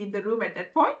Jasmine in the room at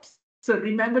that point, so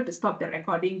remember to stop the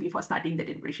recording before starting the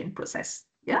deliberation process.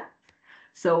 Yeah.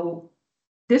 So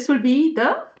this will be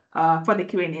the for the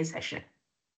Q&A session.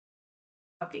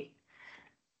 Okay.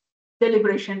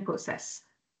 Deliberation process.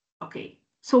 Okay.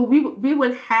 So we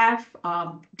will have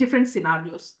different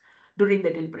scenarios during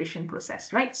the deliberation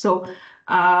process, right? So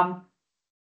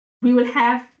we will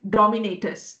have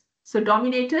dominators. So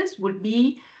dominators would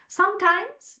be,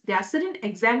 sometimes there are certain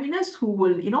examiners who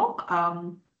will,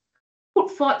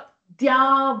 put forth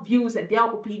their views and their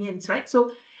opinions, right?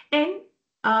 So, and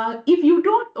if you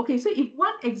don't, okay, so if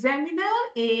one examiner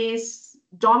is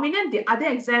dominant, the other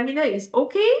examiner is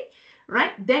okay,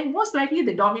 right? Then most likely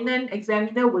the dominant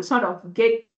examiner will sort of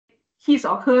get his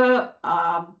or her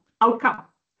outcome,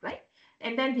 right?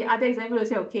 And then the other examiner will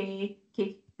say, okay,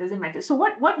 doesn't matter. So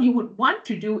what you would want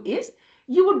to do is,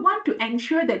 you would want to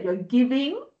ensure that you're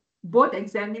giving both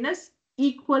examiners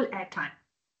equal airtime,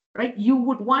 right? You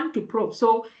would want to probe.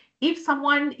 So if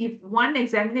one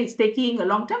examiner is taking a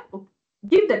long time,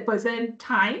 give that person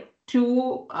time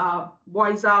to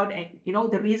voice out and,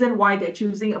 the reason why they're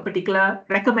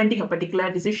recommending a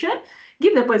particular decision.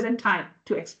 Give the person time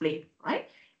to explain, right?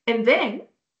 And then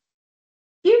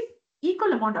give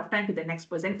equal amount of time to the next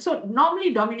person. So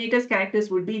normally dominators' characters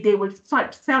would be, they will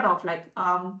sort of like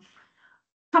come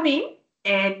in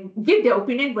and give their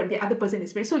opinion when the other person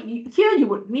is ready. So here you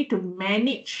would need to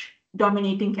manage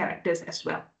dominating characters as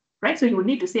well, right? So you would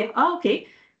need to say, oh, okay,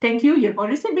 thank you, you've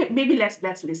already said, maybe let's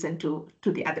listen to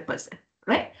the other person,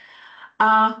 right?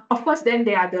 Of course, then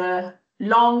there are the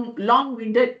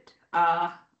long-winded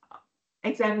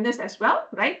examiners as well,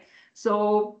 right?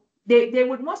 So they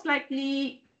would most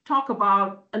likely talk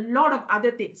about a lot of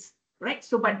other things, right?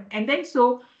 So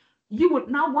you would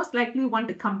now most likely want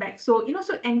to come back. So,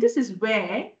 and this is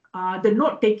where the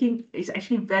note taking is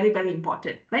actually very, very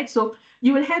important, right? So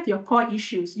you will have your core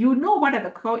issues. You know what are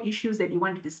the core issues that you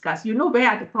want to discuss. You know where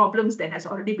are the problems that has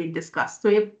already been discussed. So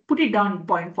you put it down in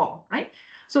point form, right?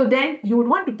 So then you would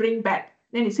want to bring back.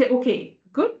 Then you say, okay,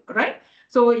 good, right?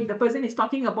 So if the person is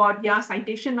talking about,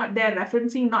 citation not there,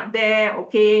 referencing not there,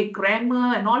 okay,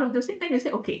 grammar and all of those things, then you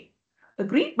say, okay,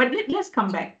 agree, but let's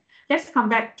come back. Let's come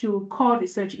back to core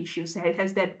research issues.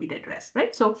 Has that been addressed,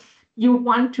 right? So you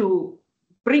want to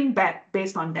bring back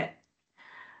based on that.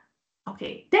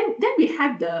 Okay, then we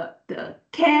have the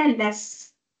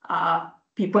careless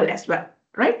people as well,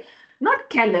 right? Not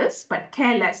careless, but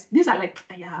careless. These are like,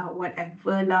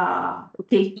 whatever lah.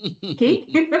 Okay, okay.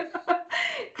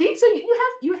 Okay, so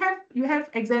you have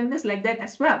examiners like that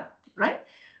as well, right?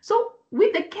 So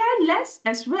with the careless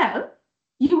as well,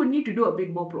 you would need to do a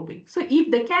bit more probing. So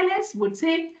if the careless would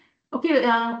say, okay,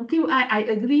 I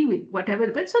agree with whatever,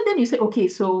 but so then you say, okay,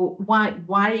 so why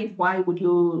would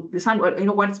you decide?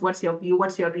 What's your view?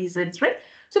 What's your reasons, right?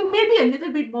 So maybe a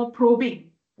little bit more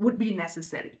probing would be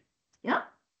necessary. Yeah.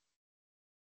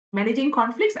 Managing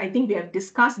conflicts, I think we have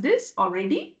discussed this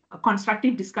already. A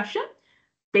constructive discussion,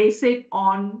 base it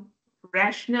on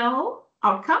rational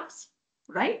outcomes,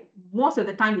 right? Most of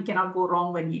the time we cannot go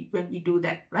wrong when we do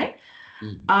that, right?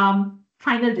 Mm-hmm.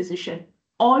 Final decision.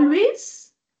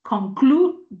 Always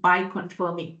conclude by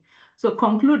confirming. So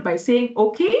conclude by saying,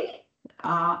 okay,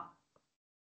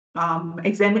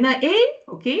 examiner A,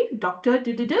 okay, doctor,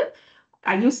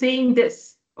 are you saying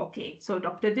this? Okay, so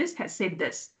Dr. This has said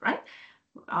this, right?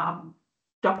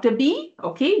 Dr. B,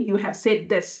 okay, you have said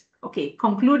this. Okay,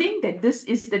 concluding that this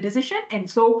is the decision, and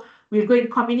so we're going to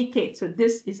communicate. So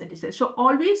this is a decision. So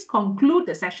always conclude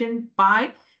the session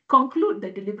conclude the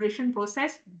deliberation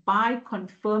process by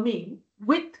confirming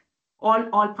with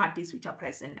all parties which are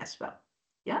present as well.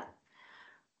 Yeah.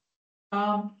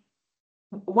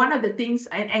 One of the things,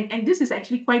 and this is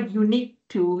actually quite unique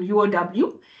to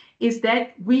UOW, is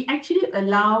that we actually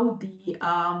allow the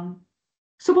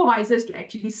supervisors to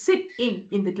actually sit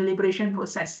in the deliberation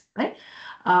process, right?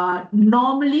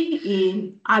 Normally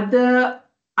in other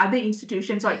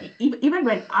institutions, or even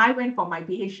when I went for my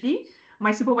PhD,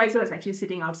 my supervisor was actually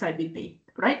sitting outside with me,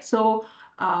 right? So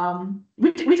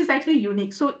which is actually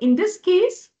unique. So in this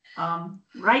case,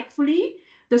 rightfully,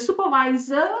 the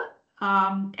supervisor,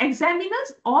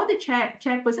 examiners, or the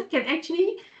chairperson can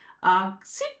actually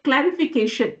seek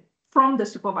clarification from the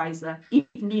supervisor if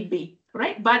need be,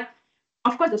 right? But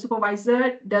of course, the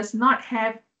supervisor does not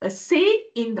have a say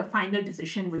in the final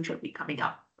decision which will be coming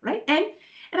up, right? And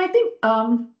I think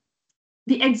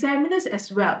the examiners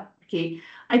as well, okay,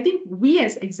 I think we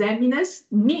as examiners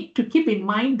need to keep in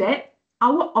mind that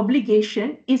our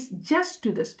obligation is just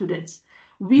to the students.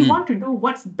 We want to do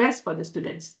what's best for the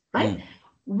students, right?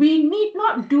 We need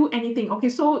not do anything. Okay,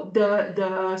 so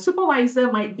the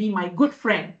supervisor might be my good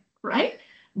friend, right?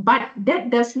 But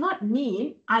that does not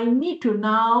mean I need to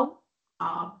now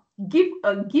give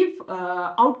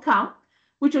a outcome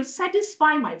which will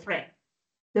satisfy my friend,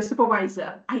 the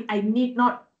supervisor. I need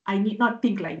not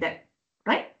think like that,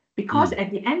 right? Because at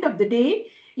the end of the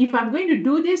day, if I'm going to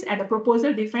do this at a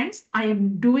proposal defense, I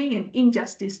am doing an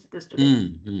injustice to the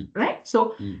student, right?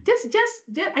 So just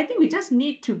I think we just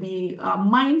need to be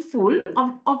mindful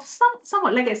of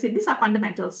somewhat, like I said, these are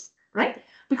fundamentals, right?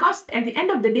 Because at the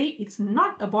end of the day, it's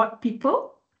not about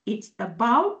people, it's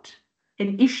about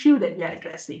an issue that we are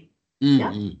addressing.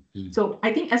 So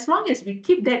I think as long as we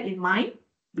keep that in mind,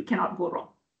 we cannot go wrong.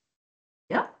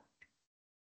 Yeah.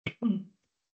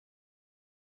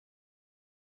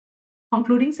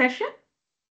 Concluding session,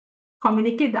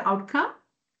 communicate the outcome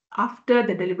after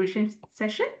the deliberation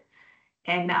session,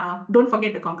 and don't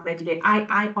forget to congratulate.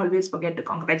 I always forget to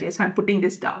congratulate, so I'm putting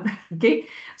this down. Okay,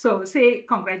 so say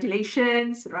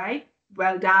congratulations, right?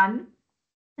 Well done,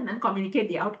 and then communicate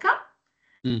the outcome.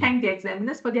 Thank the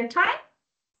examiners for their time,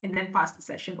 and then pass the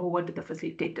session over to the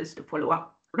facilitators to follow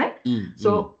up. right?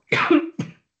 So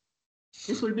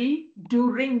this will be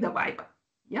during the Viva.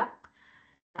 Yeah.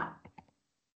 Now,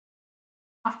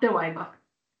 after Viva.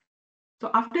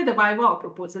 So after the Viva or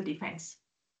proposal defense.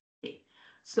 Okay.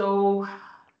 So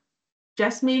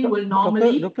Jasmine will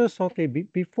normally. Dr. Sothi,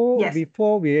 before Yes.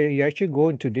 we actually go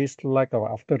into this, like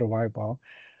after the Viva,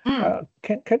 Mm,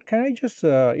 can I just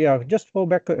just fall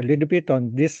back a little bit on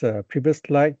this previous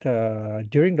slide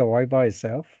during the Viva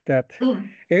itself, that mm.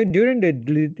 during the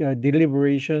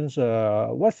deliberations,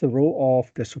 what's the role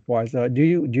of the supervisor? Do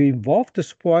you involve the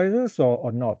supervisors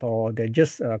or not, or they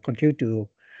just continue to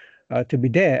be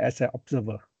there as an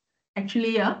observer?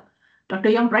 Actually, Dr.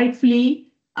 Young, rightfully,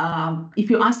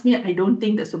 if you ask me, I don't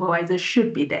think the supervisor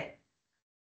should be there.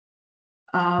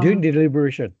 During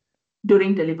deliberation.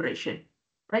 During deliberation,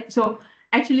 right? So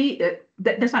actually,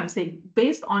 that's what I'm saying.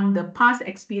 Based on the past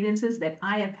experiences that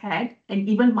I have had, and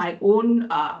even my own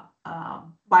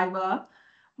Viva,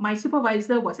 my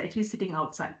supervisor was actually sitting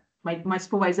outside. My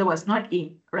supervisor was not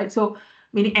in, right? So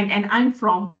meaning, and I'm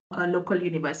from a local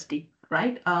university,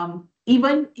 right?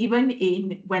 Even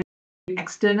in when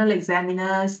external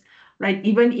examiners, right?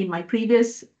 Even in my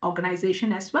previous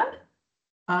organization as well,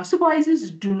 supervisors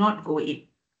do not go in,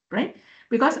 right?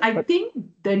 Because I think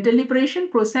the deliberation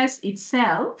process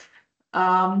itself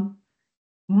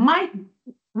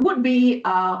would be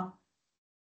like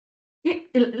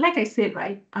I said,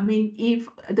 right? I mean, if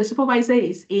the supervisor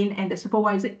is in and the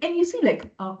supervisor, and you see,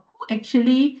 like, who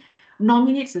actually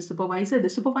nominates the supervisor? The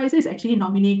supervisor is actually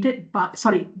nominated by,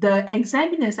 sorry, the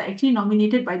examiners are actually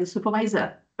nominated by the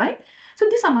supervisor, right? So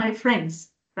these are my friends,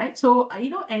 right? So,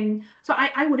 and so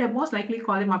I would have most likely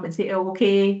called him up and say, oh,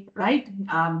 okay, right?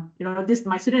 This,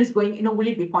 my student is going, will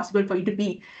it be possible for you to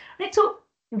be, right? So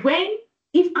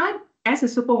if I'm, as a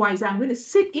supervisor, I'm going to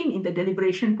sit in the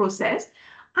deliberation process,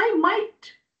 I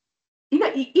might,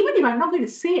 even if I'm not going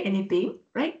to say anything,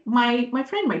 right? My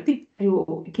friend might think,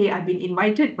 oh, okay, I've been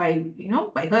invited by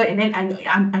her, and then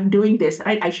I'm doing this,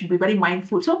 right? I should be very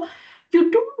mindful. So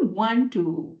you don't want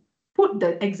to put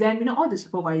the examiner or the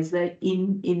supervisor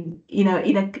in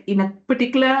a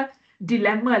particular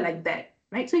dilemma like that,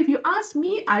 right? So if you ask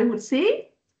me, I would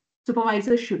say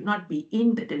supervisor should not be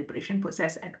in the deliberation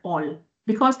process at all,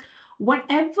 because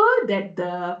whatever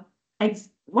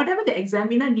the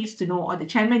examiner needs to know or the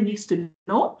chairman needs to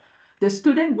know, the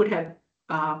student would have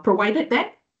provided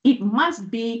that. It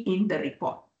must be in the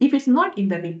report. If it's not in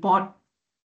the report,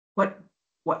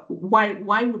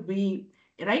 why would we,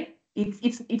 right?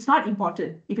 It's not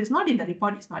important. If it's not in the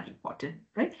report, it's not important,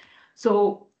 right?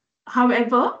 So,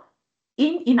 however,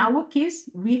 in our case,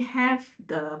 we have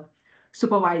the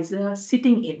supervisor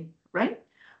sitting in, right?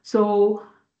 So,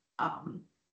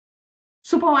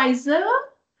 supervisor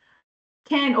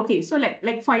can, okay, so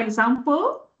like for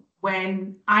example,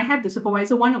 when I have the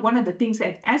supervisor, one of the things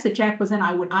that as a chairperson,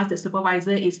 I would ask the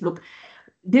supervisor is, look,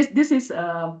 this is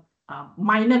a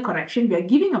minor correction. We are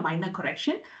giving a minor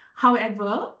correction.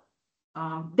 However,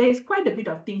 there is quite a bit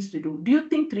of things to do. Do you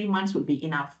think 3 months would be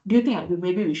enough? Do you think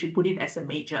maybe we should put it as a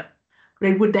major?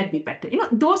 Right? Would that be better?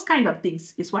 Those kind of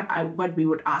things is what we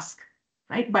would ask,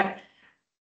 right? But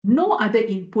no other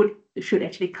input should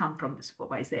actually come from the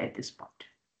supervisor at this point.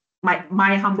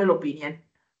 My humble opinion.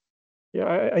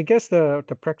 Yeah, I guess the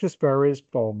practice varies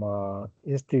from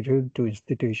institution to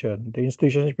institution. The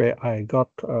institutions where I got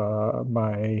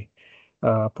my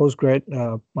postgrad,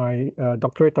 my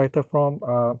doctorate title from,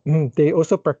 they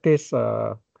also practice,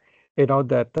 that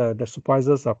the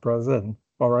supervisors are present,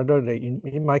 or rather,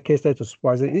 in my case, that the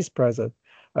supervisor is present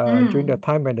during the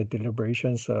time when the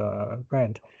deliberations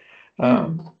went.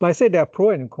 Like I said, there are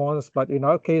pros and cons, but in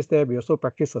our case, there we also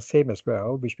practice the same as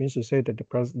well, which means to say that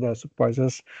the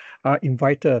supervisors are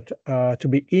invited to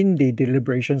be in the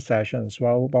deliberation sessions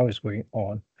while it's going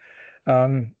on.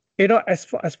 As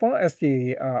far as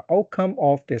the outcome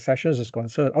of the sessions is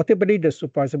concerned, ultimately the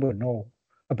supervisor will know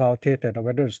about it, and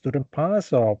whether the student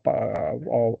passed or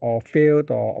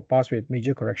failed or passed with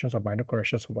major corrections or minor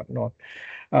corrections or whatnot.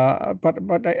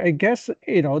 But I guess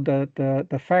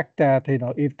the fact that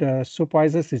if the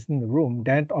supervisor is in the room,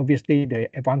 then obviously the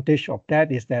advantage of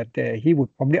that is that he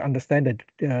would probably understand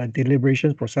the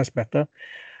deliberations process better,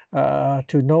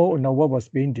 to know what was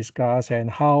being discussed and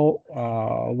how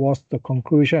was the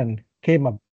conclusion came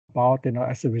about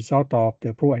as a result of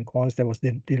the pros and cons that was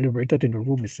deliberated in the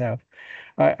room itself.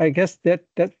 I guess that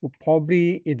would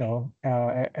probably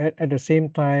at the same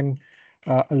time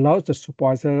allows the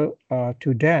supervisor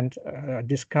to then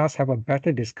have a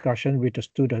better discussion with the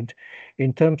student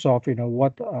in terms of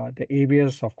what the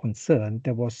areas of concern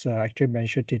that was actually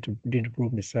mentioned in the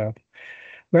room itself.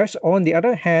 Whereas on the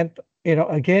other hand,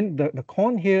 again, the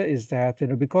con here is that,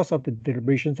 because of the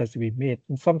deliberations that's been made,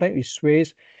 and sometimes it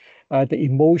sways the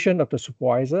emotion of the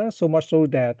supervisor, so much so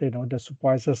that, the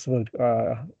supervisors will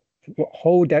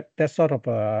hold that sort of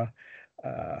uh,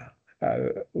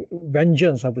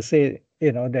 vengeance, I would say,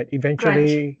 that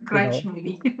eventually, Grudge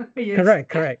maybe. Yes.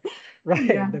 Correct. Right.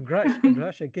 Yeah. The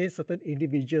grudge against certain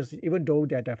individuals, even though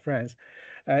they're their friends.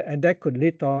 And that could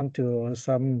lead on to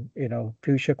some,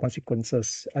 future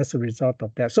consequences as a result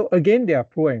of that. So again, there are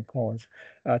pros and cons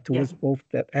towards both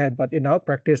that end. But in our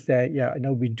practice that,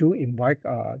 we do invite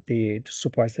the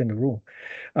supervisor in the room.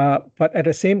 But at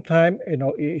the same time,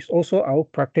 it's also our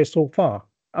practice so far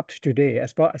up to today,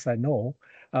 as far as I know,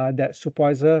 that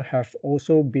supervisor have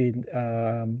also been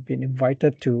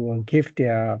invited to give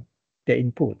their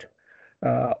input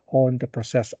on the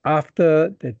process after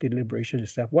the deliberation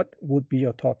itself. What would be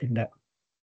your thought in that?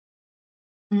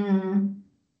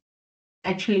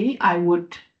 Actually, I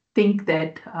would think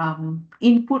that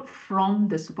input from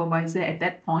the supervisor at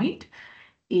that point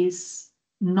is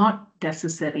not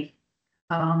necessary,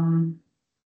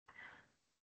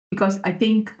 because I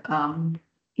think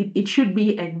it should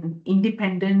be an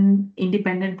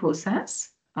independent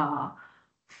process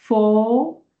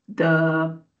for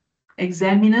the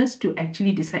examiners to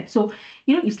actually decide. So,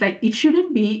 it's like it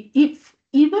shouldn't be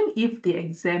even if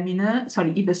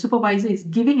the supervisor is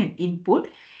giving an input,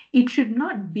 it should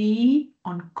not be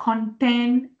on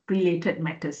content related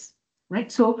matters,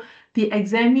 right? So the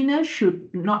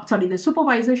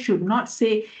supervisor should not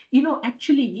say,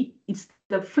 actually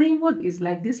the framework is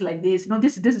like this,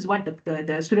 this is what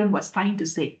the student was trying to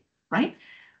say, right?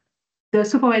 The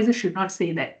supervisor should not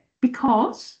say that,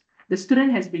 because the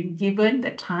student has been given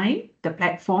the time, the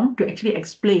platform to actually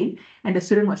explain, and the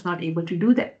student was not able to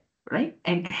do that, right?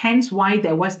 And hence why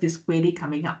there was this query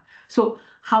coming up. So,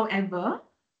 however,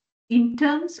 in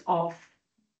terms of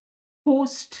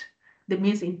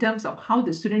in terms of how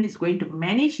the student is going to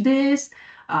manage this,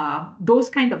 those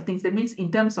kind of things, that means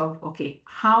in terms of, okay,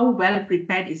 how well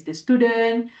prepared is the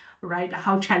student, right?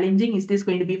 How challenging is this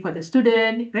going to be for the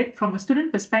student, right? From a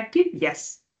student perspective,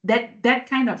 yes, that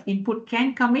kind of input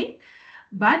can come in,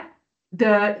 but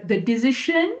the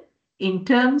decision in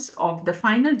terms of the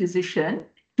final decision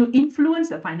to influence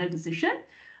the final decision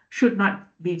should not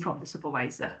be from the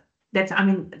supervisor. That's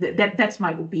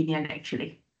my opinion,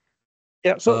 actually.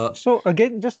 Yeah. So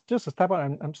again, just to step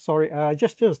on. I'm sorry.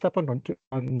 Just to step on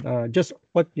just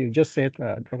what you just said,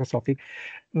 Dr. Sophie.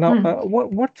 Now,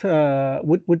 what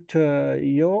would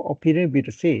your opinion be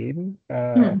the same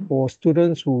for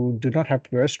students who do not have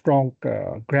very strong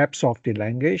grasp of the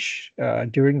language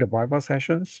during the Viva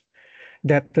sessions,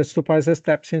 that the supervisor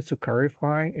steps in to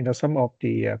clarify, some of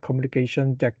the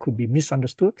communication that could be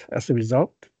misunderstood as a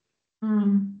result?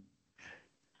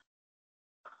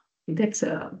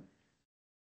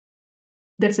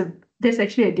 That's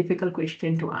actually a difficult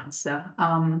question to answer.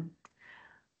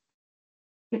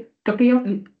 Dr.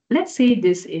 Yong, let's say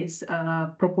this is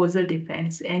a proposal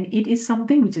defense and it is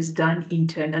something which is done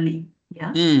internally.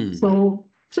 Yeah. So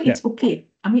it's okay.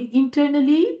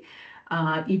 Internally,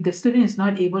 if the student is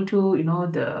not able to,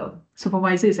 the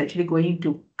supervisor is actually going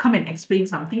to come and explain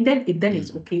something, then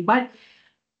it's okay. But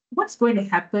what's going to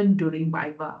happen during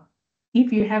Viva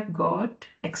if you have got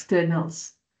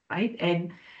externals, right?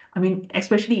 And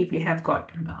especially if you have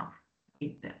got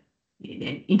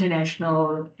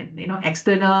international and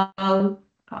external,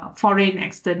 foreign,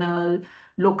 external,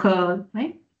 local,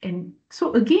 right? And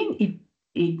so again,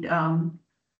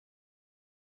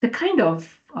 the kind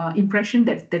of impression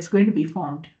that's going to be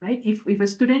formed, right? If a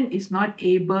student is not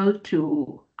able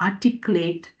to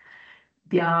articulate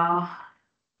their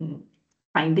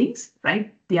findings,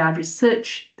 right? Their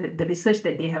research, the research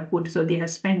that they have put, so they have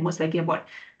spent most likely about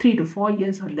 3 to 4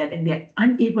 years on that, and they're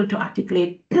unable to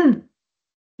articulate.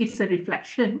 It's a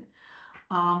reflection,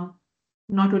 not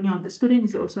only on the student,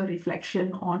 it's also a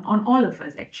reflection on all of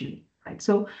us, actually, right?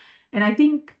 So, and I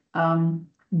think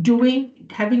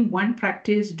having one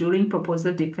practice during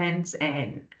proposal defense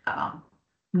and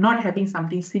not having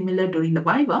something similar during the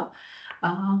Viva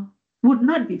would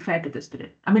not be fair to the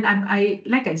student.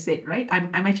 Like I said, right,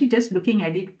 I'm actually just looking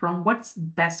at it from what's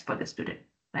best for the student,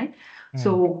 right?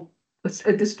 So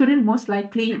the student most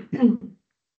likely,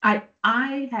 I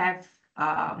have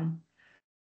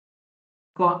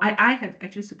I have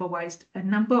actually supervised a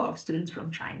number of students from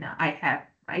China. I have,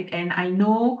 right? And I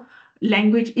know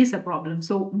language is a problem.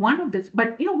 So one of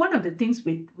the things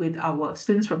with our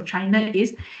students from China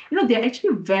is, they're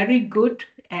actually very good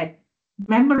at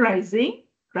memorizing,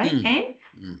 right? And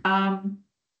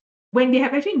when they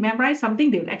have actually memorized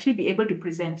something, they will actually be able to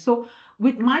present. So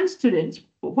with my students,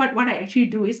 what I actually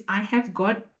do is I have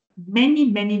got many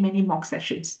mock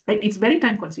sessions. Right? It's very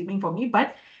time consuming for me,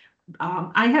 but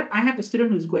I have a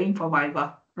student who's going for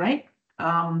Viva, right?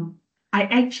 I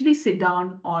actually sit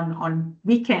down on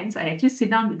weekends. I actually sit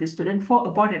down with the student for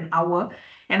about an hour,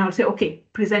 and I'll say, okay,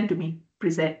 present to me,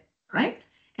 present, right?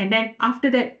 And then after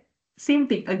that, same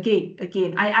thing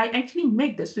again. I actually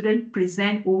make the student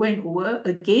present over and over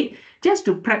again just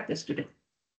to prep the student,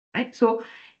 right? So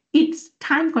it's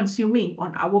time consuming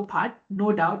on our part,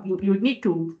 no doubt. You need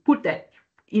to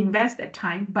invest that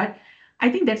time, but I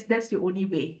think that's the only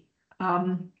way.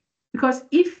 Because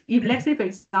if let's say, for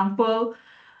example,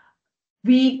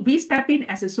 we step in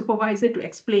as a supervisor to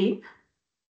explain,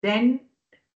 then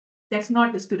that's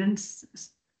not the student's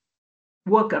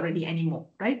work already anymore,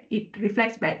 right? It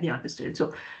reflects badly on the student.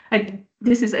 So, and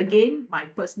this is again my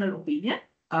personal opinion,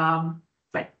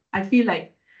 but I feel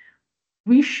like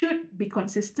we should be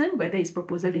consistent, whether it's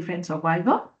proposal defense or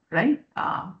Viva, right?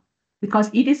 Because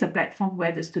it is a platform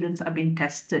where the students are being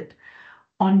tested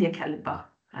on their caliber,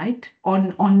 right?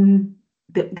 On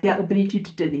their ability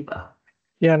to deliver.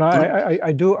 Yeah, no,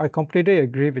 I completely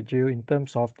agree with you in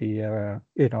terms of the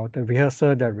the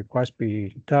rehearsal that requires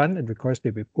be done and requires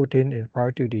to be put in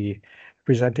prior to the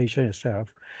presentation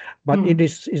itself. But it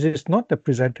is not the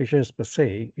presentations per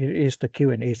se, it is the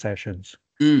Q&A sessions.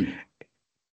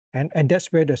 And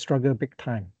that's where they struggle big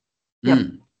time. Yeah.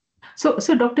 So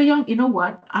Dr. Young, you know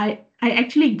what? I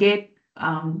actually get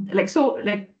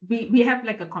we have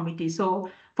like a committee.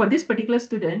 So for this particular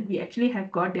student, we actually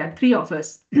have there are 3 of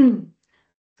us.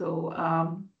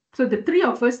 So the 3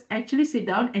 of us actually sit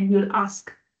down and we'll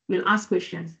ask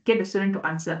questions, get the student to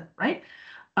answer, right?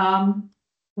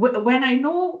 When I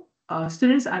know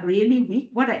students are really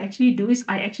weak, what I actually do is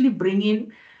I actually bring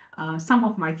in some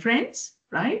of my friends,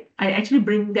 right? I actually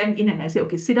bring them in and I say,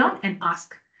 okay, sit down and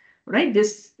ask, right?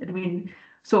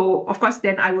 So of course,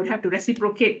 then I would have to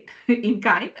reciprocate in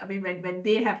kind. I mean, when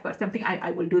they have got something,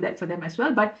 I will do that for them as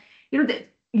well. But you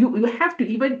have to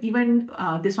even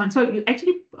this one. So you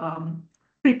actually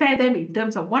prepare them in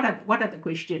terms of what are the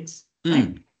questions,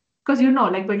 right? Because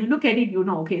like when you look at it,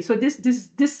 okay, so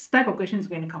this type of question is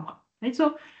going to come up, right?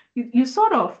 So you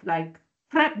sort of like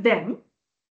prep them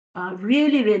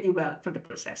really well for the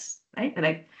process, right?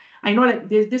 Like I know like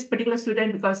there's this particular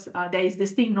student because there is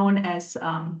this thing known as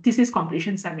thesis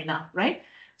completion seminar, right?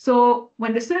 So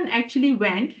when the student actually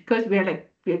went, because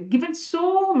we're given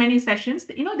so many sessions,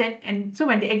 and so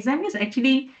when the examiners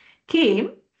actually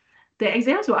came, the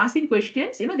examiners were asking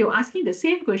questions, they were asking the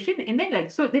same question, and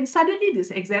then suddenly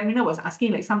this examiner was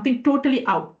asking like something totally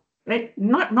out, right?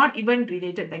 Not even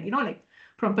related,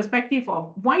 from perspective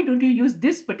of why don't you use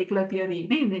this particular theory?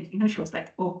 She was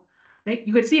like, oh, right?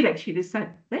 You could see like she listened,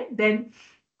 right? Then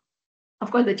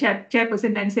of course the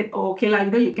chairperson then said, oh, okay,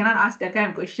 you cannot ask that kind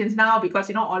of questions now because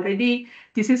already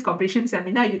this is completion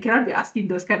seminar, you cannot be asking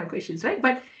those kind of questions, right?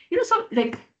 But so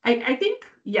like I think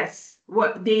yes,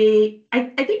 I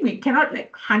think we cannot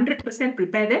 100%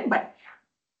 prepare them, but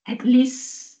at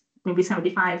least maybe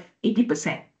 75,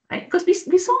 80%, right? Because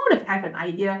we sort of have an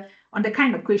idea on the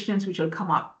kind of questions which will come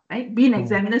up, right? Being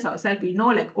examiners ourselves, we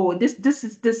know this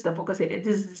is the focus area,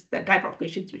 this is the type of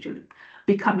questions which will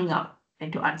be coming up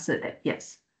and to answer that,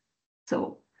 yes.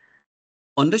 So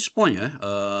on this point,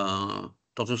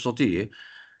 Dr. Soti,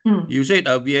 you said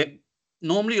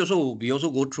normally we also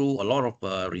go through a lot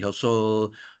of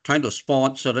rehearsal, trying to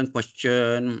spot certain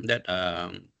question that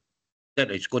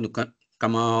is going to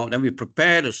come out. Then we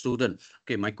prepare the student.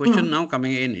 Okay, my question now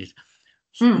coming in is,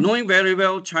 knowing very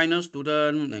well China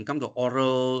student and come to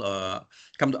oral,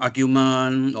 come to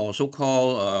argument or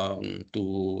so-called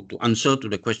to answer to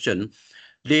the question,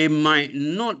 they might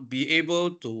not be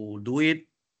able to do it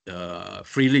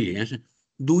freely. Yes?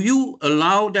 Do you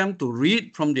allow them to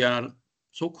read from their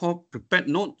so-called prepared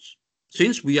notes?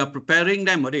 Since we are preparing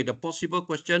them, the possible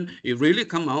question, it really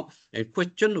come out, a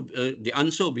question, the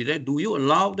answer will be there. Do you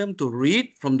allow them to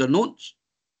read from the notes?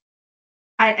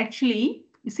 I actually,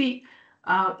 you see,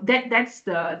 that's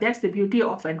the beauty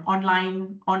of an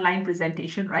online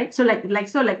presentation, right? So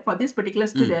like for this particular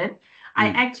student, I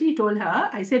actually told her,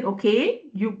 I said, okay,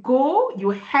 you go, you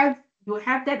have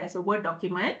that as a Word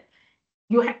document,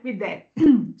 you have it there.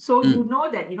 So you know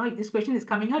that, if this question is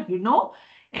coming out,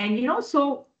 and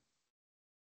so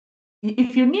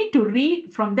if you need to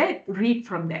read from that, read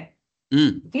from there.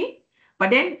 Okay. But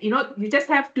then, you just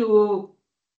have to,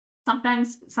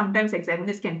 sometimes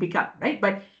examiners can pick up, right?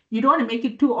 But you don't want to make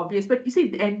it too obvious. But you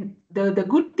see, and the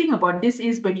good thing about this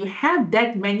is when you have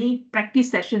that many practice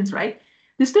sessions, right?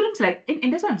 The students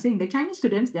and that's what I'm saying, the Chinese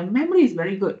students, their memory is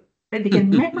very good. right? They can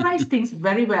memorize things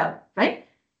very well, right?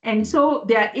 And so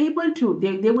they are able to,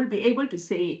 they will be able to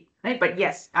say it, right? But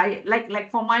yes, I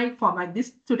like for my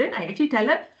this student, I actually tell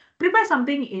her, prepare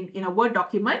something in a Word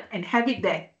document and have it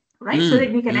there, right? So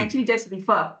that you can actually just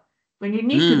refer. When you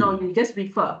need to know, you just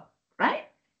refer, right?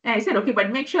 And I said, okay,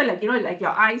 but make sure, like, like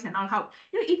your eyes and all, how,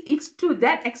 it's to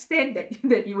that extent that,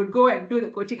 that you would go and do the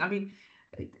coaching. I mean,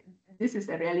 this is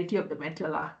the reality of the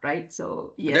matter, right?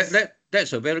 So, yes.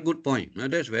 That's a very good point.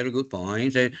 That's a very good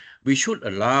point. That we should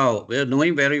allow, we're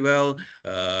knowing very well,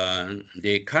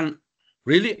 they can't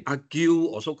really argue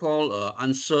or so-called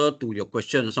answer to your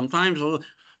question. Sometimes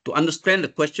to understand the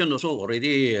question also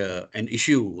already an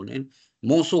issue. And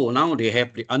more so now they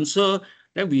have the answer,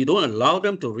 then we don't allow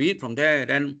them to read from there.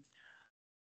 Then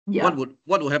what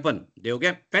would happen? They'll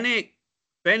get panic.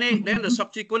 Then the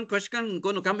subsequent question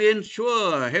going to come in,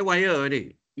 sure, haywire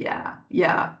already. Yeah.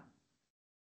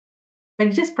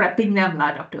 And just prepping them,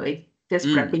 Dr. A. Just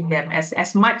prepping them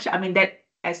as much. I mean, that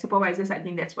as supervisors, I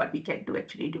think that's what we can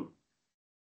actually do.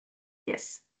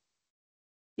 Yes.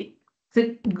 It's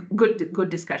a good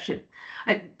discussion.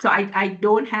 So I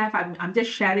don't have, I'm just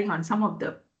sharing on some of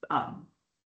the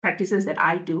practices that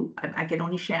I do. I can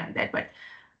only share on that, but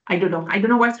I don't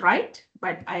know what's right,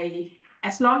 but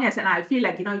as long as, and I feel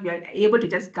like, you're able to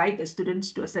just guide the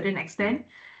students to a certain extent,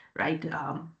 right?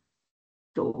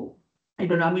 So I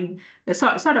don't know, I mean, the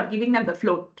sort of giving them the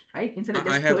float, right? Instead of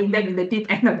just throwing them in the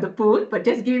deep end of the pool, but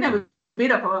just giving them a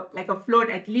bit of a float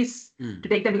at least to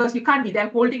take them, because you can't be there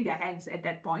holding their hands at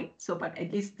that point. So, but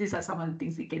at least these are some of the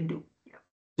things we can do.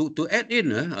 To add in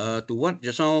to what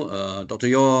just now Dr.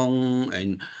 Yong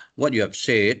and what you have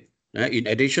said, in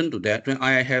addition to that,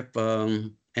 I have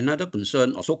another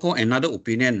concern, or so-called another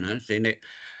opinion, saying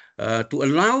that to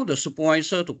allow the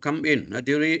supervisor to come in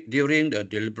during the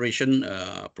deliberation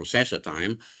process at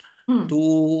time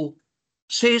to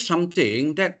say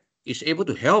something that is able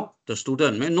to help the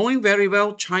student. Knowing very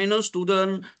well China's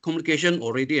student communication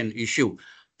already an issue.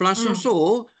 Plus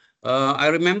also, I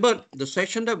remember the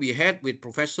session that we had with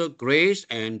Professor Grace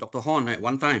and Dr. Horn at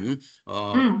one time,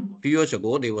 a few years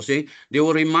ago. They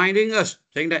were reminding us,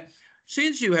 saying that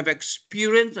since you have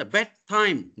experienced a bad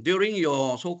time during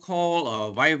your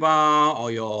so-called Viva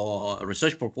or your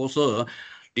research proposal,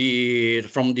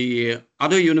 from the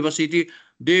other university,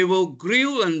 they will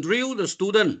grill and drill the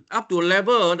student up to a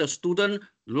level the student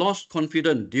lost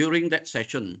confidence during that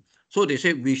session. So they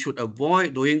say we should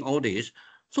avoid doing all this.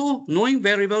 So knowing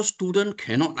very well student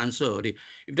cannot answer. If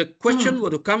the question were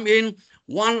to come in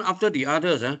one after the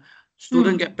others,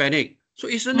 student get panic. So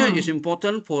isn't that it's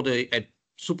important for the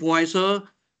supervisor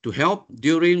to help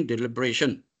during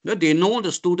deliberation? They know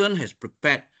the student has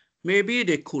prepared. Maybe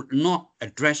they could not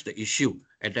address the issue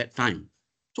at that time.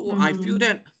 So I feel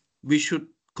that we should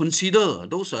consider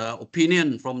those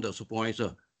opinions from the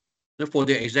supervisor. Therefore,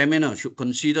 the examiner should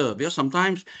consider, because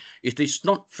sometimes it is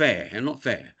not fair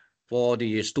for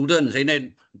the students, and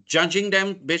then judging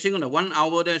them based on the 1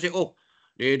 hour, they say, oh,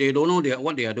 they don't know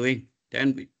what they are doing.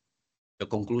 Then the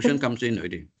conclusion comes in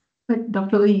already. But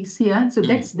Dr. Ooi, see, so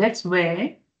that's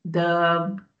where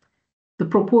the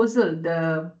proposal,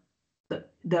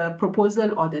 the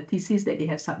proposal or the thesis that they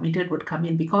have submitted would come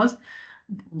in, because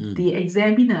the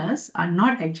examiners are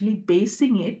not actually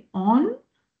basing it on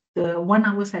the 1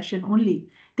 hour session only.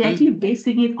 They're actually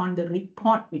basing it on the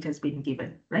report which has been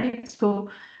given, right? So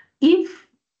if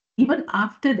even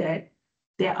after that,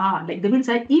 there are, like, that means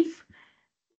that if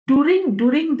during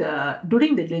the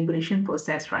deliberation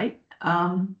process, right,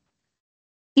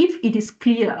 if it is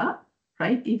clear,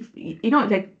 right, if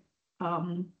like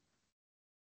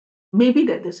maybe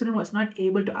that the student was not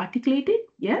able to articulate it,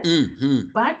 yes,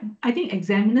 but I think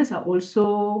examiners are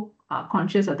also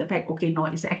conscious of the fact, okay, no,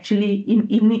 it's actually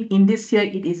in this year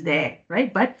it is there,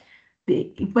 right? But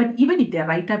even if their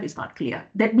write-up is not clear,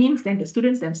 that means then the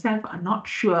students themselves are not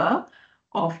sure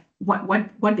of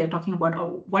what they're talking about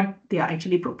or what they are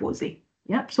actually proposing.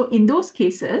 Yeah. So in those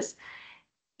cases,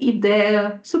 if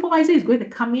the supervisor is going to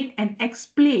come in and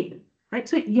explain, right?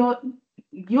 So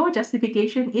your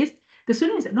justification is the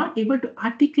student is not able to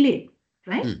articulate,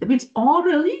 right? That means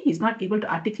orally he's not able to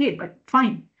articulate, but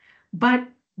fine. But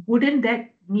wouldn't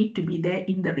that need to be there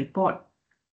in the report,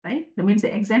 right? That means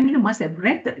the examiner must have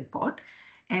read the report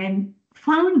and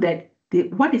found that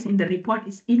what is in the report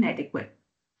is inadequate,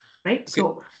 right?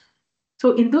 Okay.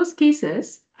 So in those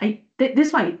cases,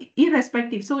 that's why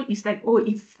irrespective. So it's like, oh,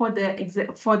 if for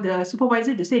the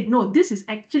supervisor to say, no, this is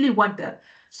actually what the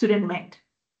student meant,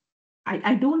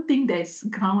 I don't think there's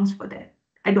grounds for that.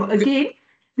 I don't. Again,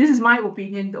 this is my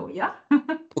opinion, though. Yeah.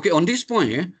 Okay, on this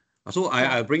point, so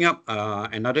I bring up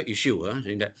another issue,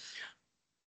 saying that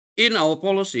in our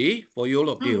policy, for your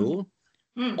of you,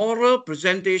 oral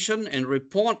presentation and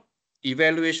report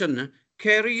evaluation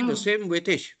carry the same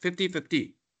weightage,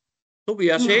 50-50. So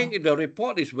we are saying if the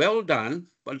report is well done,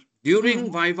 but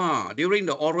during Viva, during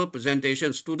the oral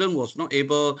presentation, student was not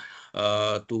able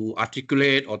to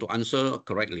articulate or to answer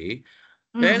correctly,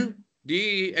 then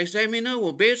the examiner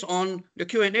will base on the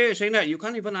Q&A saying that you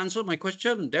can't even answer my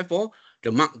question, therefore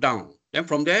the mark down. Then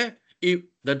from there, if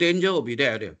the danger will be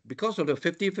there because of the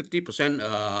 50%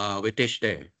 weightage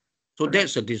there. So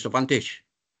that's a disadvantage.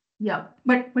 Yeah,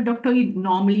 but Doctor,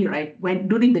 normally, right, when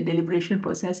during the deliberation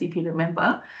process, if you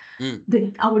remember,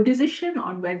 our decision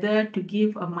on whether to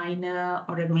give a minor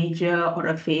or a major or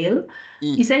a fail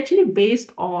is actually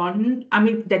based on, I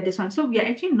mean, that this one. So we are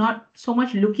actually not so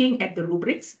much looking at the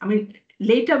rubrics. I mean,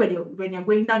 later when you're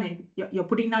going down and you're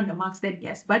putting down the marks, then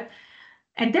yes. But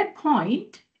at that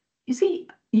point, you see,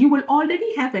 you will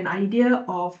already have an idea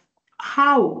of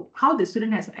how the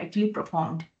student has actually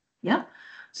performed. Yeah.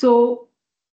 So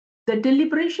the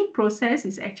deliberation process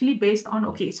is actually based on,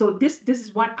 okay, so this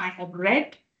is what I have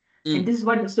read, and this is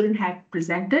what the student have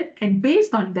presented. And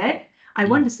based on that, I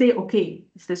want to say, okay,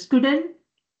 is the student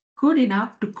good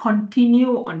enough to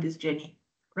continue on this journey,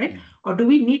 right? Or do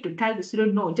we need to tell the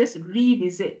student, no, just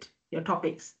revisit your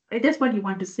topics, right? That's what you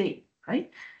want to say,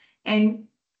 right? And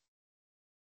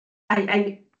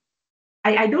I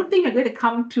don't think we're going to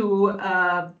come to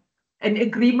an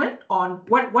agreement on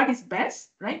what is best,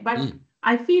 right? But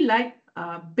I feel like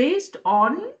based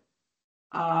on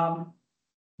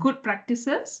good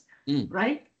practices,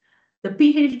 right? The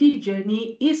PhD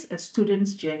journey is a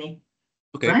student's journey,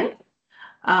 right?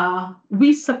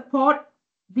 We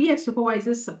as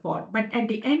supervisors support, but at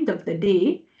the end of the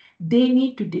day, they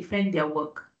need to defend their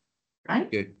work,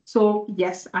 right? So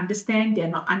yes, understand they're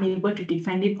not unable to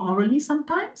defend it orally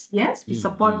sometimes. Yes, we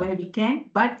support where we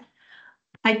can, but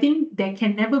I think there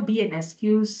can never be an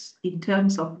excuse in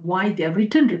terms of why their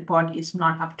written report is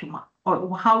not up to mark, or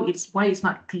why it's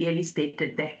not clearly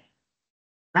stated there,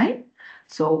 right?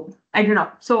 So I don't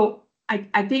know. So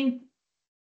I think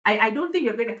I don't think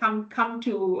you're going to come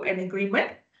to an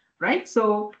agreement, right?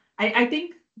 So I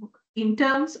think in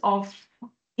terms of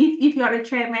if you are a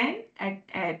chairman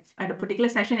at a particular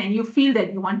session and you feel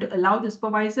that you want to allow the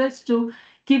supervisors to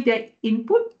give their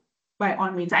input, by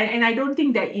all means. And I don't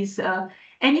think there is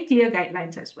any clear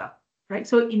guidelines as well, right?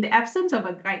 So in the absence of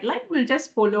a guideline, we'll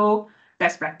just follow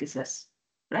best practices,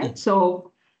 right?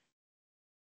 So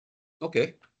I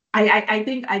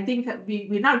think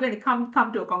we're not going to come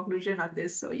to a conclusion on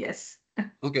this. So yes.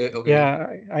 Okay. Yeah,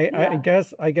 I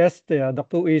guess the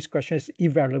Dr. Ui's question is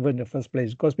irrelevant in the first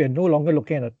place because we are no longer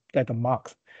looking at the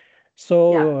marks.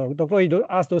 So Dr. Ui, don't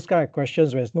ask those kind of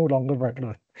questions where it's no longer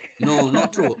regular. No,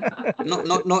 not true.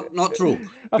 Not true.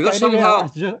 Because anyway, somehow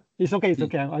it's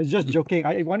okay. I was just joking.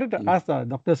 I wanted to ask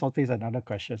Dr. Sothees another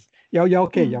question. Yeah,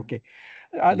 okay.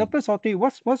 Dr. Sothees,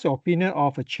 what's your opinion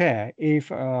of a chair if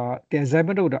the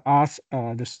examiner would ask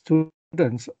the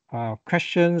students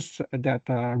questions that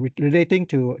relating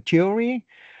to theory,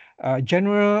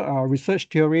 general research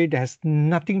theory that has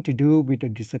nothing to do with the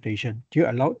dissertation? Do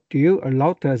you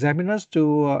allow the examiners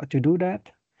to do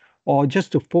that, or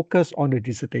just to focus on the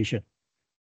dissertation?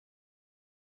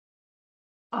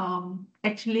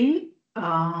 Actually,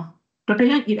 Dr.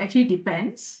 Yang, it actually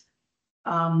depends.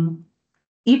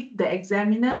 If the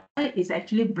examiner is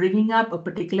actually bringing up a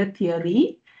particular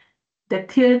theory, the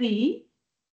theory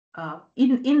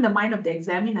in the mind of the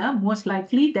examiner, most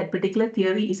likely that particular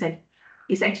theory is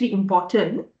actually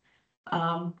important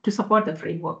to support the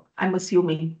framework, I'm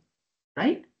assuming,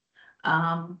 right?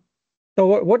 So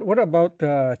what about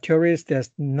theories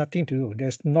that's nothing to do,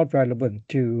 that's not relevant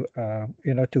to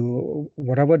to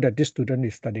whatever that this student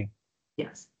is studying?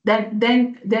 Yes,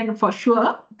 then for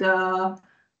sure the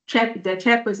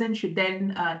chairperson should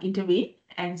then intervene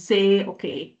and say,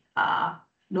 okay,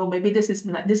 no, maybe this is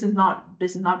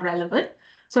not relevant.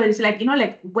 So it's like,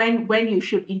 like when you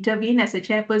should intervene as a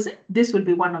chairperson, this will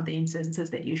be one of the instances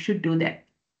that you should do that,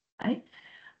 right?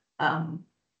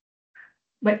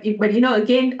 But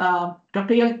again,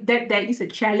 Dr. Young, there is a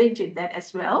challenge in that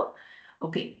as well.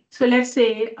 Okay, so let's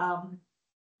say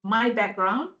my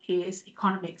background is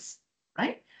economics,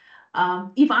 right?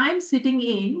 If I'm sitting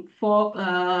in for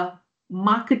a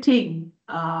marketing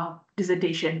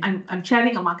dissertation, I'm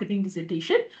chairing a marketing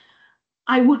dissertation,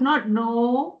 I would not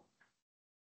know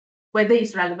whether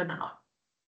it's relevant or not.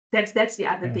 That's the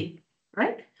other thing,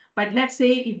 right? But let's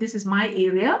say if this is my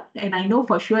area and I know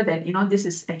for sure that this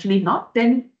is actually not,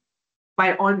 then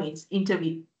by all means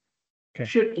intervene.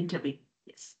 Should intervene.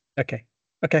 Yes. Okay,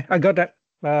 I got that.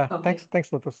 Thanks,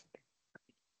 Dr.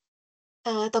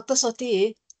 Dr.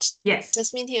 Sothees, Yes.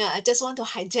 Jasmine here. I just want to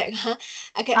hijack. Huh?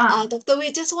 Okay, Ah. Dr.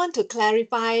 We just want to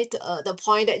clarify the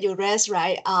point that you raised,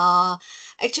 right?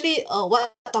 Actually,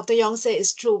 what Dr. Yong said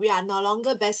is true. We are no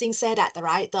longer basing say that,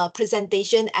 right? The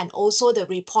presentation and also the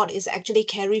report is actually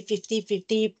carry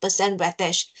 50%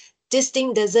 weightage. This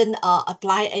thing doesn't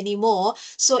apply anymore.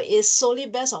 So it's solely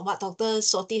based on what Dr.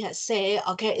 Soti has said.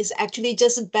 Okay, it's actually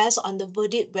just based on the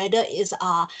verdict, whether it's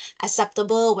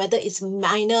acceptable, whether it's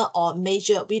minor or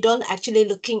major. We don't actually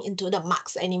looking into the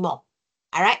marks anymore.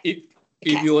 All right.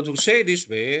 If you were to say this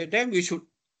way, then we should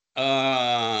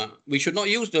not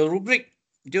use the rubric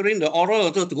during the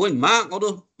oral to go and mark.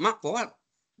 Although mark for what?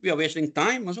 We are wasting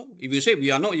time also. If you say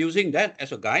we are not using that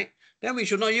as a guide, then we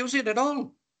should not use it at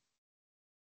all.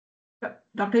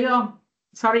 Dr. Yong,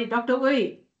 sorry, Dr.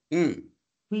 Wei. Mm.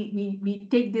 We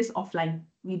take this offline.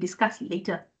 We discuss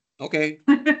later. Okay.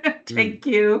 Thank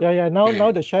you. Yeah. Now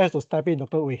Yeah. the chair has to step in,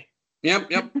 Dr. Wei. Yep.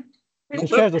 The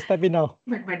chair has to step in now.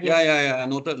 But yes. Yeah.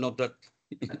 Noted.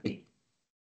 Okay.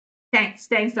 Thanks,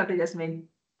 Dr. Jasmine.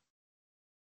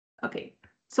 Okay,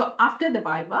 so after the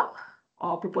Viva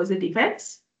or proposal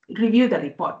defense, review the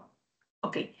report.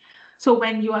 Okay, so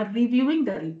when you are reviewing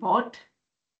the report,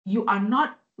 you are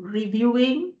not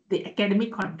reviewing the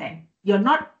academic content. You're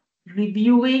not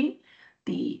reviewing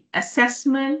the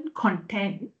assessment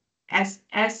content as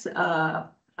a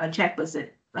chairperson,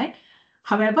 right?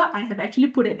 However, I have actually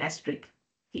put an asterisk.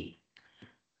 Okay.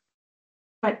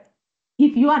 But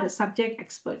if you are the subject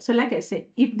expert, so like I said,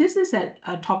 if this is a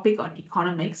topic on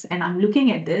economics and I'm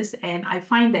looking at this and I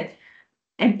find that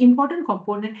an important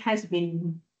component has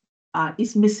been,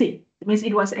 is missing, it means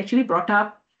it was actually brought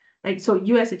up, right? So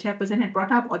you as a chairperson had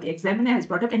brought up or the examiner has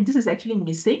brought up and this is actually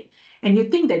missing and you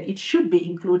think that it should be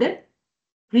included,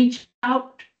 reach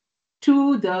out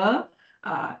to the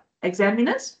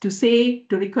examiners to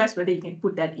request whether you can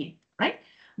put that in, right?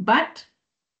 But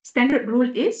standard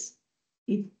rule is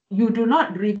if you do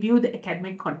not review the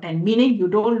academic content, meaning you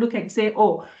don't look and say,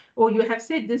 oh, you have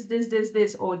said this,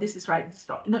 or this is right, this is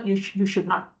wrong. No, you should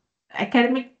not.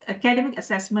 Academic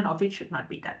assessment of it should not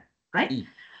be done, right?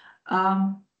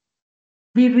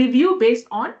 We review based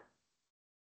on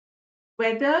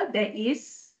whether there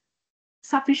is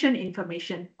sufficient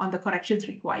information on the corrections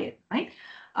required, right?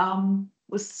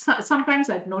 Sometimes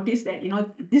I've noticed that,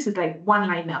 this is like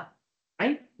one-liner,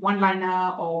 right?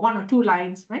 One-liner or one or two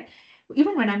lines, right?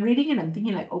 Even when I'm reading it, I'm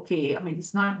thinking like, okay, I mean,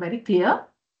 it's not very clear,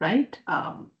 right?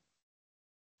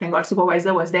 Thank God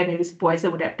supervisor was there, maybe supervisor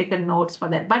would have taken notes for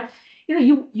that. But,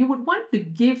 you would want to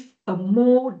give a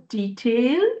more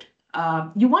detailed,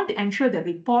 you want to ensure the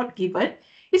report given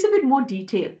is a bit more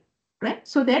detailed, right?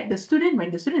 So that the student,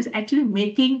 when the student is actually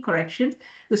making corrections,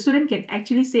 the student can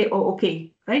actually say, oh,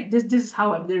 okay, right, this is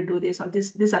how I'm going to do this, or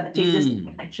these are the changes that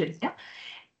you mentioned, yeah?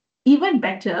 Even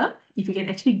better, if you can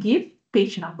actually give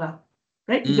page number,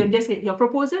 right? You can just say your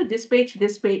proposal, this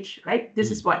page, right?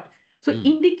 This is what. So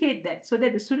indicate that so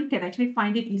that the student can actually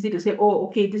find it easy to say, oh,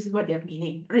 okay, this is what they're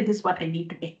meaning, right? This is what I need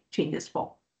to make changes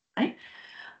for, right?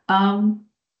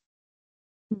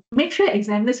 Make sure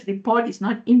examiner's report is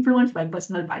not influenced by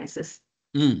personal biases,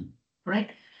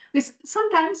 right? Because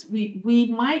sometimes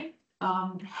we might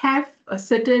have a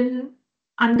certain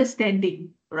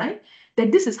understanding, right?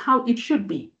 That this is how it should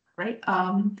be, right?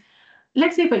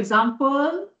 Let's say, for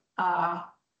example,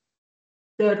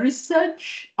 the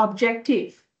research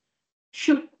objective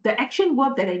the action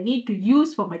verb that I need to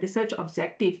use for my research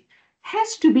objective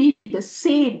has to be the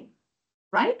same,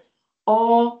 right?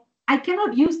 Or I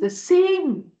cannot use the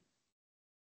same,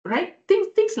 right?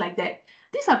 Things like that.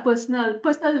 These are personal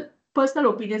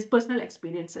opinions, personal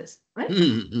experiences, right?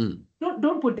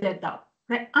 Don't put that down,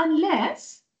 right?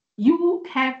 Unless you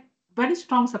have very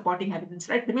strong supporting evidence,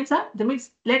 right? That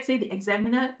means let's say the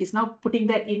examiner is now putting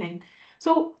that in, and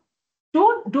so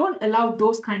don't allow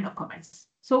those kind of comments.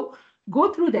 So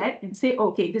go through that and say,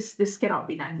 okay, this cannot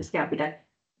be done, this cannot be done.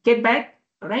 Get back,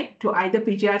 right, to either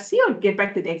PGRC or get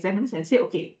back to the examiners and say,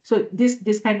 okay, so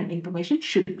this kind of information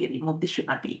should be removed. This should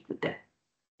not be included.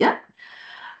 Yeah.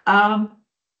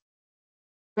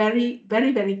 Very,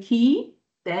 very, very key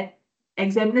that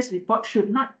examiner's report should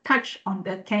not touch on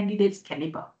the candidate's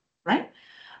caliber, right?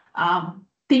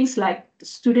 Things like the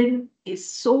student is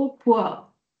so poor,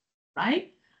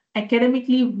 right?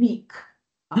 Academically weak.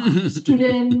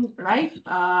 Student, right,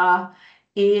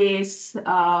 is,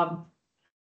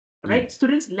 right,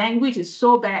 student's language is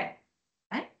so bad,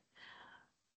 right?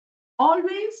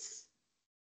 Always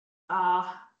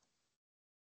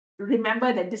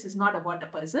remember that this is not about the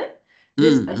person.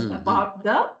 This is about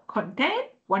the content,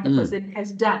 what the person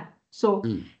has done. So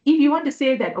if you want to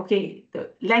say that, okay, the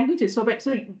language is so bad,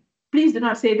 so please do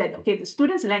not say that, okay, the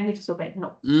student's language is so bad.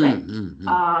 No, right?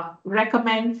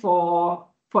 Recommend for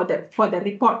the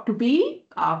report to be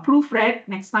proofread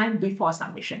next time before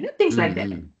submission. Things like that.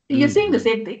 You're saying the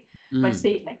same thing, but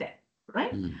say it like that,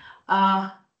 right?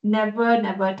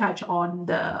 Never touch on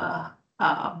the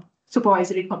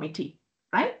supervisory committee,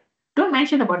 right? Don't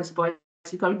mention about the supervisory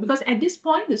committee, because at this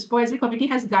point, the supervisory committee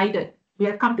has guided. We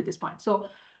have come to this point. So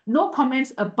no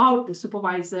comments about the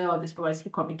supervisor or the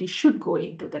supervisory committee should go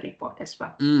into the report as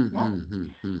well.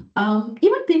 Even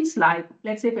things like,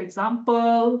 let's say, for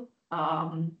example,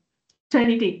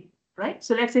 Trinity, right?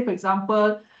 So let's say, for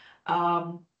example,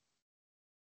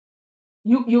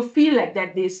 you feel like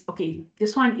that this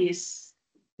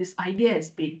idea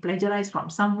has been plagiarized from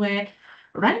somewhere,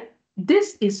 right?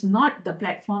 This is not the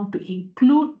platform to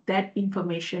include that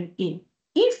information in.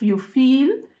 If you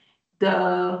feel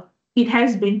it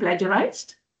has been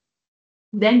plagiarized,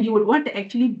 then you would want to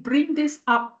actually bring this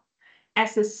up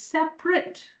as a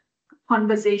separate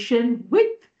conversation with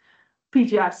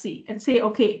PGRC and say,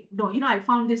 okay, no, I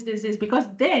found this, because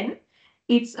then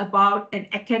it's about an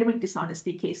academic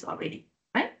dishonesty case already,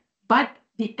 right? But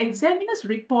the examiner's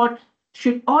report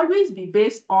should always be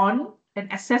based on an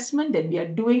assessment that we are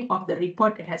doing of the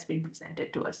report that has been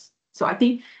presented to us. So I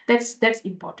think that's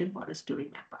important for us to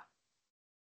remember.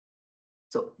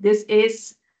 So this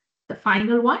is the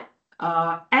final one.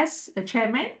 As a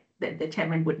chairman, that the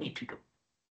chairman would need to do.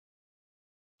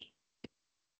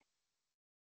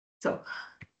 So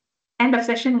end of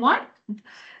session 1.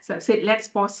 So I said, let's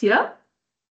pause here.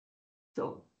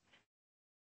 So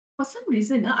for some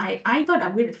reason, I thought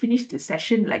I'm going to finish the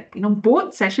session, like,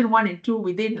 both session 1 and 2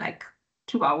 within like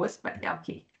 2 hours, but yeah,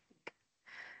 okay.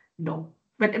 No,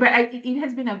 but it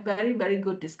has been a very, very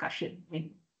good discussion. I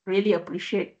mean, really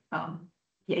appreciate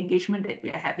the engagement that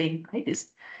we are having, right?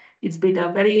 It's been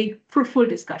a very fruitful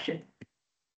discussion.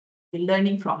 We're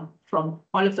learning from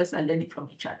all of us are learning from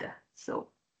each other. So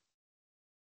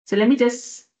I'm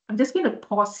just going to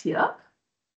pause here.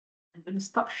 I'm going to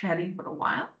stop sharing for a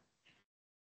while.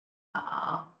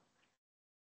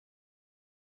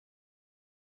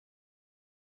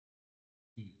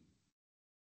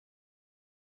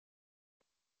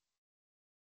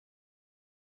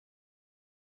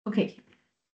 Okay.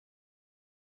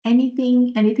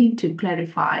 Anything to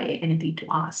clarify? Anything to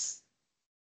ask?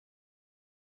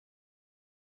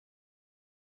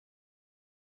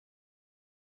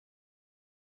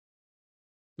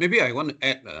 Maybe I want to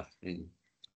add,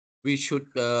 we should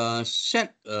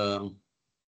set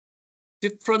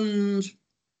different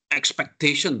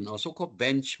expectation or so-called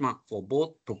benchmark for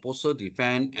both proposal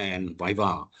defense and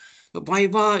Viva. The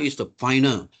Viva is the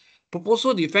final.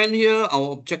 Proposal defense here,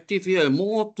 our objective here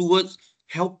more towards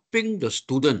helping the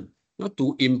student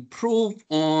to improve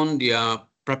on their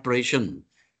preparation.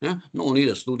 Not only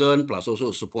the student plus also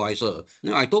the supervisor.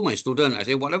 I told my student, I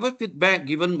say, whatever feedback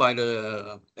given by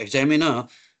the examiner,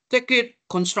 take it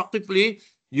constructively.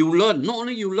 You learn. Not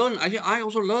only you learn, I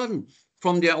also learn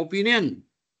from their opinion.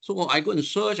 So I go and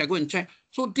search, I go and check.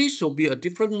 So this will be a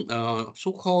different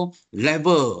so-called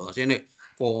level, isn't it?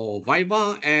 For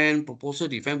Viva and proposal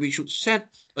defense, we should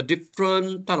set a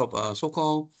different type of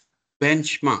so-called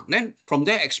benchmark. Then from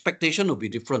there, expectation will be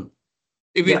different.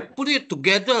 If we put it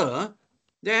together,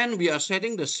 then we are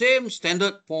setting the same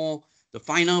standard for the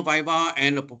final Viva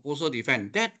and the proposal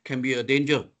defense. That can be a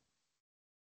danger.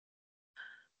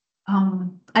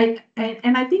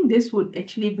 I think this would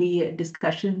actually be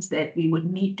discussions that we would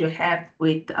need to have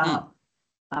with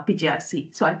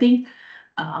PGRC. So I think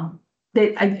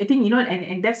I think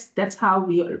and that's how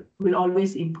we will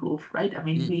always improve, right? I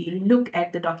mean, we look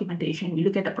at the documentation, we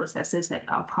look at the processes and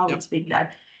of how it's being done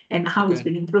and how it's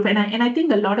been improved. And I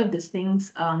think a lot of these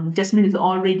things Jasmine is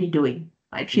already doing,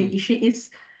 right?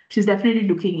 She's definitely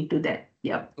looking into that.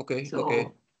 Yeah. Okay. So,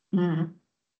 okay.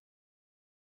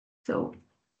 So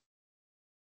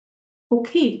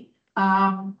okay.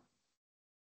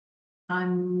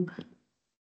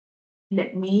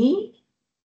 Let me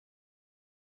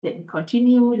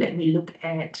continue. Let me look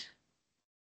at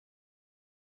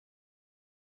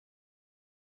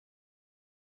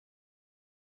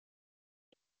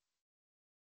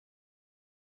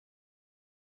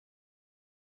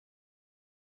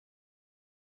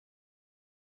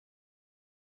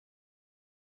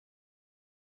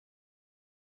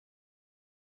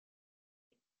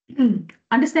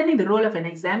understanding the role of an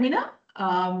examiner.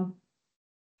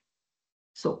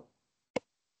 So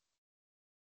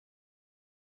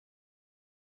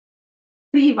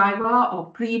pre-Viva or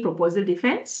pre-proposal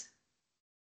defense,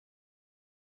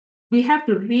 we have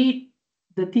to read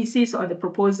the thesis or the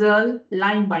proposal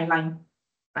line by line,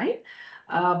 right?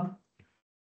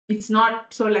 It's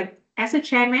not so like as a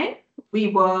chairman, we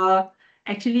were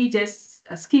actually just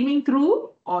skimming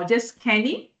through or just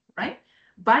scanning, right?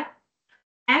 But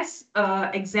as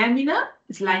an examiner,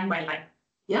 it's line by line,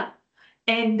 yeah?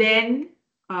 And then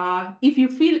if you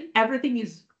feel everything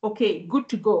is okay, good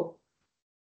to go,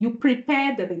 you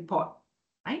prepare the report,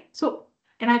 right? So,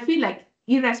 and I feel like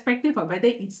irrespective of whether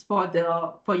it's for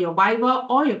your Viva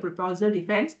or your proposal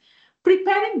defense,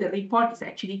 preparing the report is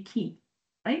actually key,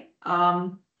 right?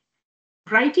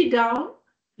 Write it down.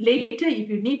 Later, if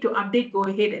you need to update, go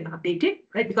ahead and update it,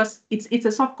 right? Because it's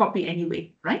a soft copy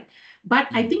anyway, right? But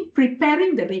I think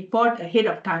preparing the report ahead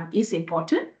of time is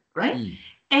important, right?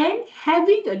 And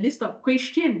having a list of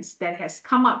questions that has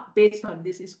come up based on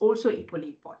this is also equally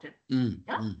important.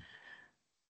 Yeah?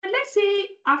 And let's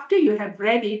say after you have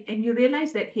read it and you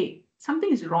realize that, hey,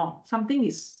 something is wrong, something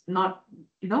is not,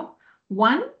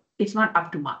 one, it's not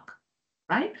up to mark,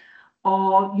 right?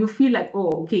 Or you feel like,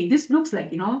 oh, okay, this looks like,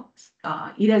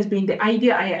 it has been the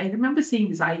idea. I remember seeing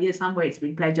this idea somewhere, it's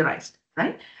been plagiarized,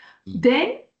 right?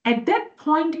 Then at that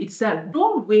point itself,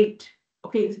 don't wait.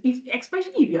 Okay,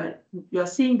 especially if you're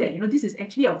seeing that, this is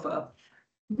actually of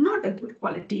not a good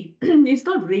quality. It's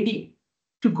not ready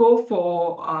to go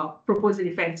for proposal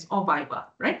defense or Viva,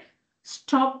 right?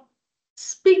 Stop,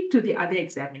 speak to the other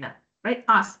examiner, right?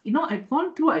 Ask, I've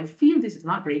gone through, I feel this is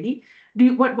not ready.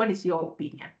 What is your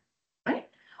opinion, right?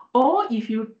 Or if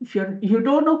you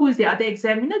don't know who is the other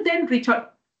examiner, then reach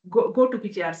out, go to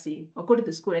PJRC or go to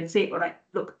the school and say, all right,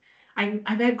 look, I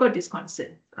have got this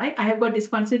concern, right? I have got this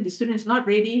concern. The student is not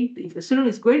ready. If the student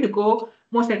is going to go,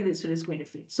 most likely the student is going to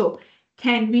fail. So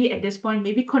can we at this point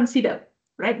maybe consider,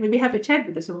 right? Maybe have a chat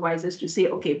with the supervisors to say,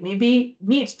 okay, maybe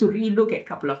needs to relook at a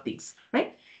couple of things,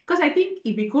 right? Because I think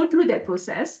if we go through that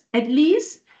process, at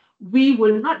least we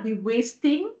will not be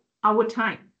wasting our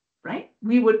time, right?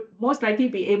 We would most likely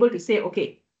be able to say,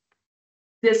 okay,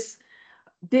 this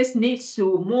needs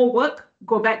to more work,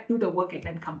 go back, do the work, and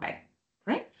then come back,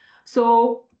 right?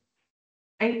 So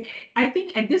I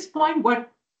think at this point,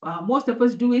 what most of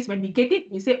us do is when we get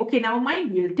it, we say, okay, never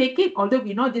mind, we'll take it, although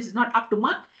we know this is not up to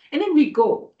mark, and then we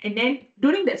go. And then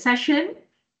during that session,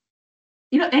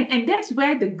 and that's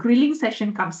where the grilling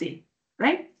session comes in,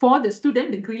 right? For the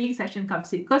student, the grilling session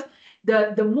comes in because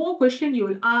the more question you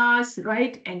will ask,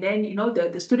 right? And then,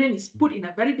 the student is put in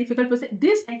a very difficult position.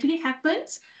 This actually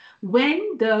happens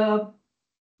when the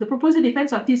proposal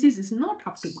defense or thesis is not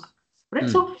up to mark, right?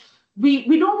 So we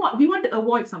want to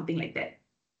avoid something like that.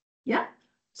 Yeah.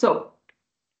 So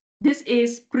this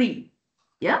is pre.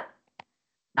 Yeah.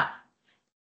 Now,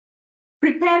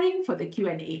 preparing for the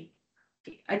Q&A.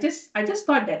 Okay. I just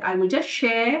thought that I will just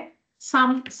share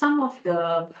some of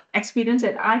the experience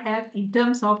that I have in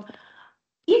terms of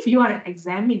if you are an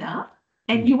examiner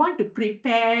and you want to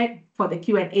prepare for the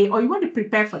Q&A or you want to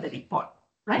prepare for the report,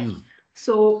 right?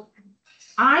 So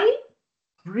I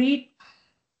read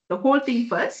the whole thing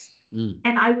first,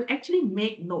 and I will actually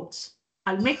make notes.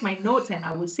 I'll make my notes and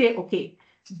I will say, okay,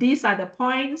 these are the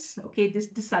points. Okay,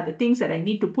 these are the things that I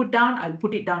need to put down. I'll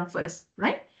put it down first,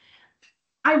 right?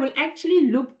 I will actually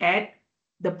look at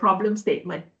the problem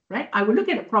statement, right? I will look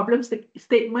at the problem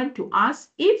statement to ask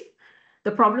if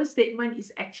the problem statement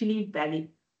is actually valid,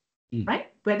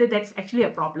 right? Whether that's actually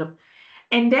a problem.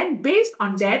 And then based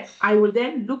on that, I will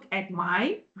then look at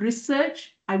my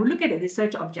research. I will look at the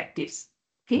research objectives,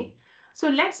 okay? So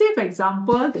let's say, for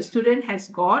example, the student has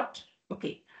got,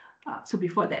 okay, so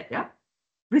before that, yeah,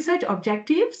 research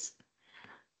objectives.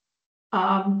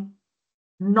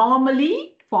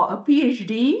 Normally, for a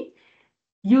PhD,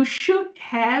 you should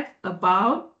have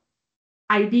about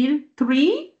ideal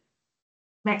 3,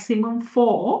 maximum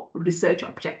 4 research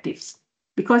objectives.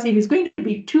 Because if it's going to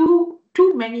be too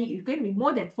many, it's going to be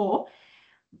more than 4,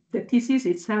 the thesis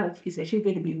itself is actually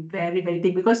going to be very, very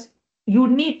big because you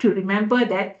need to remember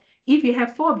that if you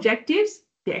have 4 objectives,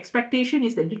 the expectation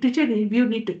is the literature review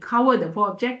need to cover the 4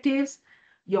 objectives.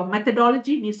 Your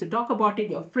methodology needs to talk about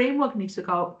it. Your framework needs to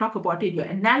talk about it. Your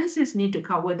analysis need to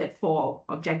cover that 4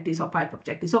 objectives or 5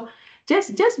 objectives. So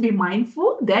just be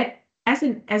mindful that as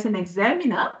an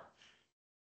examiner,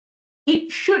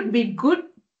 it should be good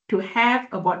to have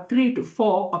about 3 to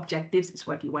 4 objectives is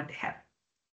what you want to have,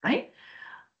 right?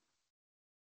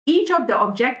 Each of the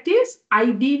objectives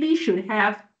ideally should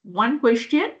have 1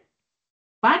 question,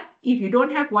 but if you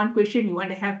don't have 1 question, you want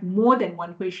to have more than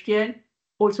 1 question,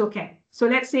 also can. So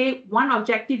let's say 1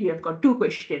 objective, you have got 2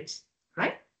 questions,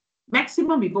 right?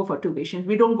 Maximum we go for 2 questions.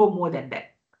 We don't go more than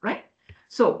that, right?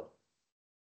 So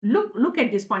look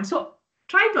at this point. So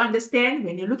try to understand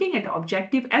when you're looking at the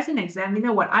objective as an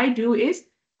examiner, what I do is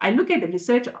I look at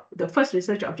the first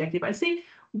research objective. I say,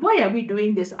 why are we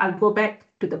doing this? I'll go back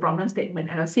to the problem statement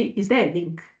and I'll say, is there a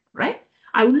link, right?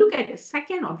 I will look at the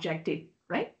second objective,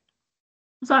 right?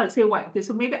 So I'll say why. Okay,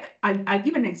 so maybe I'll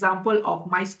give an example of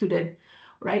my student,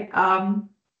 right?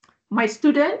 My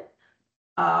student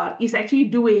is actually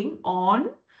doing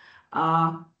on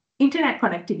internet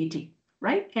connectivity,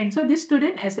 right? And so this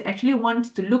student actually wants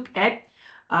to look at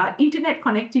internet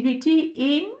connectivity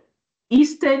in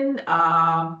Western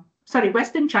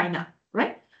China,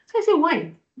 right? So I say,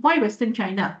 why? Why Western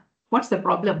China? What's the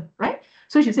problem, right?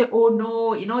 So she said, oh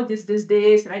no,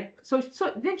 this, right? So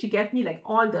then she gave me like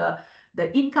all the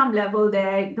income level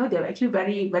there, they're actually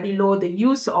very, very low. The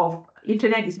use of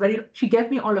internet is she gave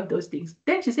me all of those things.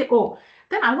 Then she said, oh,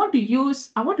 then I want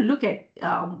to look at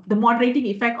the moderating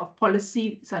effect of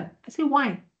policy. I say,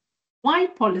 why? Why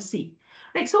policy?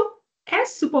 Right. So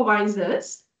as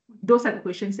supervisors, those are the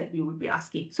questions that we would be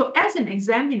asking. So as an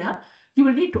examiner, you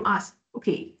will need to ask,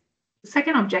 okay,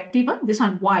 second objective, this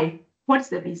one, why? What's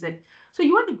the reason? So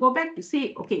you want to go back to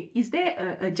say, okay, is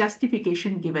there a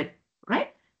justification given,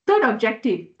 right? Third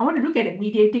objective, I want to look at a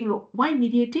mediating role. Why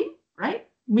mediating, right?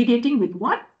 Mediating with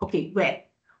what? Okay, where?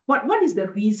 What is the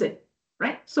reason,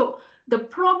 right? So the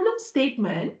problem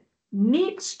statement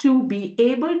needs to be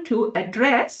able to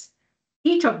address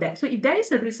each of them. So if there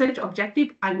is a research objective,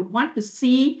 I would want to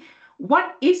see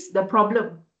what is the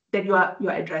problem that you are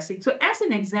addressing. So as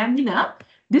an examiner,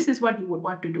 this is what you would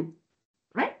want to do,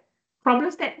 right?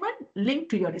 Problem statement linked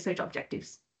to your research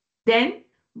objectives. Then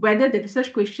whether the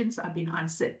research questions are being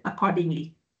answered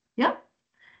accordingly. Yeah.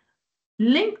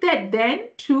 Link that then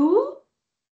to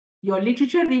your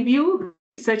literature review,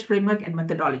 research framework, and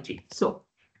methodology. So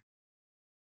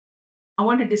I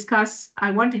want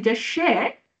to just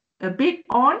share a bit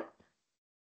on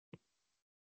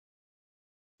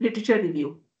literature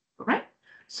review, right?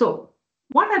 So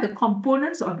what are the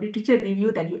components of literature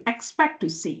review that you expect to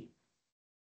see?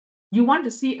 You want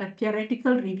to see a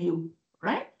theoretical review,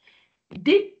 right?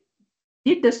 Did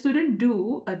the student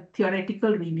do a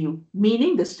theoretical review?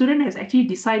 Meaning the student has actually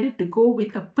decided to go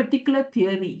with a particular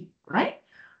theory, right?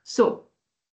 So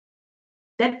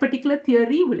that particular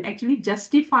theory will actually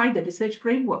justify the research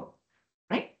framework,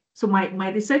 right? So my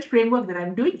research framework that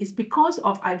I'm doing is because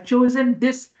of I've chosen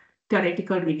this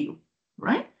theoretical review,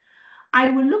 right? I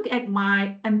will look at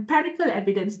my empirical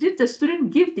evidence. Did the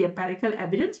student give the empirical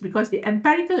evidence? Because the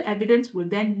empirical evidence will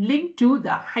then link to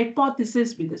the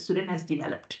hypothesis which the student has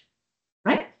developed,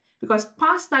 right? Because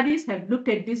past studies have looked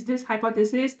at this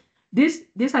hypothesis. These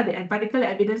are the empirical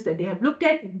evidence that they have looked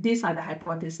at. And these are the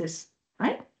hypotheses,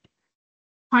 right?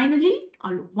 Finally,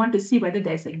 I'll want to see whether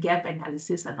there's a gap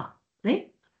analysis or not,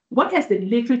 right? What has the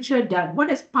literature done? What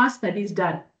has past studies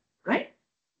done, right?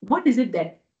 What is it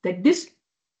that this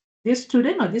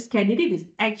student or this candidate is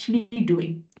actually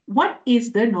doing? What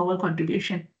is the novel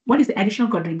contribution? What is the additional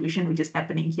contribution which is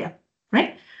happening here,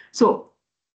 right? So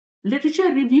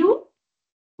literature review,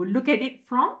 we'll look at it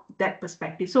from that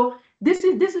perspective. So this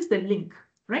is the link,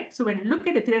 right? So when I look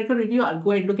at a theoretical review, I'll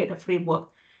go and look at a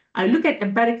framework. I look at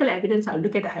empirical evidence, I'll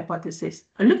look at a hypothesis.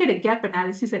 I'll look at a gap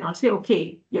analysis and I'll say,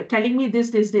 okay, you're telling me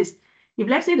this. If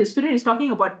let's say the student is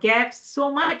talking about gaps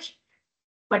so much,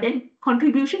 but then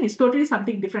contribution is totally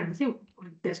something different. See,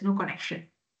 there's no connection,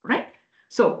 right?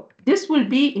 So this will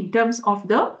be in terms of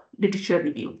the literature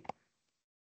review.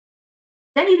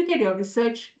 Then you look at your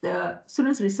research, the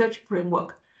student's research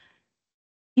framework.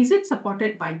 Is it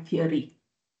supported by theory,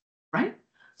 right?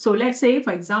 So let's say,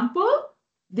 for example,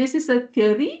 this is a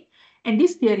theory, and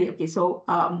this theory, okay, so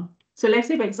let's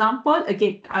say, for example,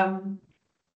 again,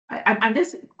 I'm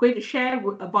just going to share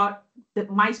about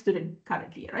my student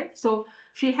currently, right? So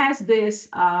she has this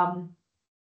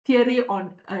theory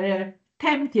on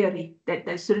TEM theory that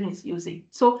the student is using.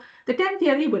 So the TEM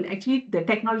theory will actually, the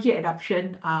technology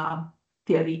adoption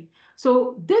theory.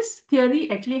 So this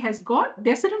theory actually has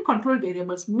there are certain control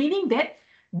variables, meaning that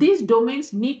these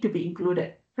domains need to be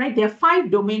included, right? There are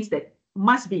 5 domains that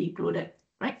must be included,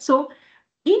 right? So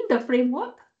in the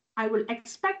framework, I will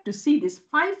expect to see this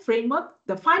 5 framework,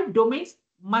 the 5 domains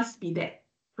must be there,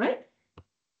 right?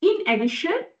 In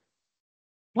addition,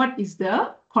 what is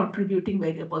the contributing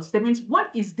variables? That means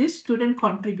what is this student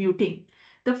contributing?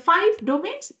 The 5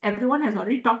 domains, everyone has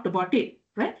already talked about it,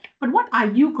 right? But what are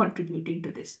you contributing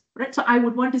to this, right? So I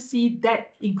would want to see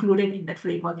that included in that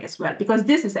framework as well, because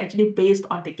this is actually based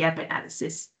on the gap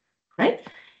analysis, right?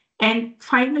 And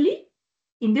finally,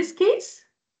 in this case,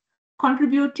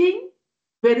 contributing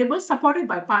variables supported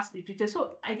by past literature.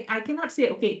 So I cannot say,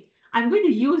 okay, I'm going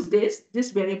to use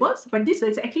these variables, but this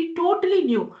is actually totally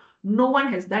new. No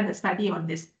one has done a study on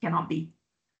this. Cannot be,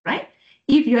 right?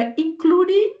 If you're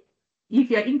including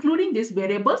these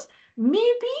variables,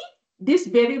 Maybe these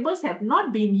variables have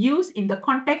not been used in the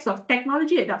context of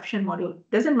technology adoption module.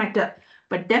 Doesn't matter,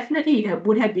 but definitely it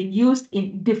would have been used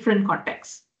in different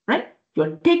contexts, right?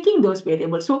 You're taking those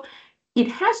variables. So it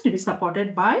has to be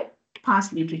supported by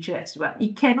past literature as well.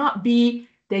 It cannot be,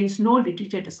 there is no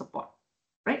literature to support,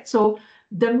 right? So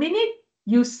the minute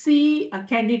you see a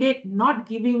candidate not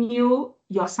giving you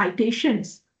your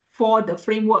citations for the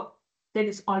framework, that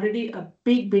is already a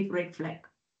big, big red flag,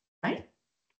 right?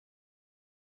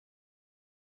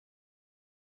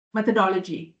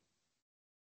 Methodology.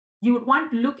 You would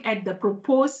want to look at the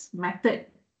proposed method.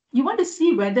 You want to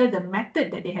see whether the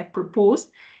method that they have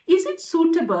proposed, is it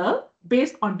suitable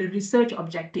based on the research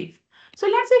objective? So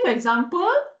let's say, for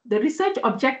example, the research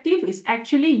objective is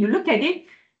actually, you look at it,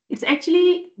 it's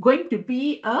actually going to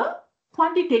be a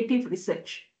quantitative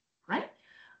research, right?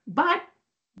 But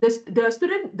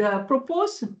the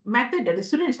proposed method that the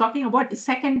student is talking about is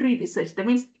secondary research. That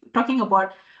means talking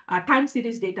about time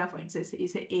series data, for instance,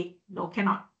 is a no,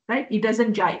 cannot, right? It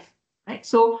doesn't jive, right?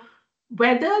 So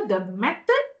whether the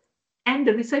method and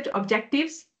the research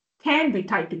objectives can be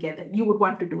tied together, you would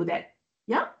want to do that,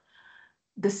 yeah?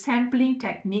 The sampling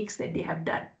techniques that they have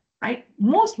done, right?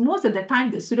 Most of the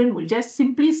time, the student will just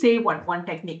simply say one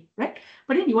technique, right?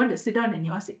 But then you want to sit down and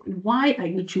you ask, why are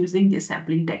you choosing this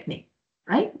sampling technique,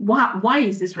 right? Why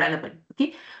is this relevant?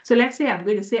 Okay, so let's say I'm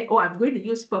going to say, oh, I'm going to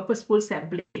use purposeful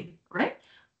sampling, right?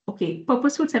 Okay,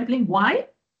 purposeful sampling, why,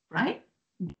 right?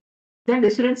 Then the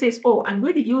student says, oh, I'm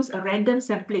going to use a random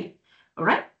sampling, all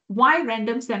right? Why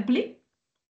random sampling?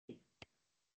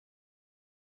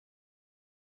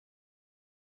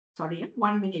 Sorry,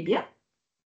 1 minute, yeah?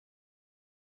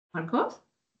 Marcos?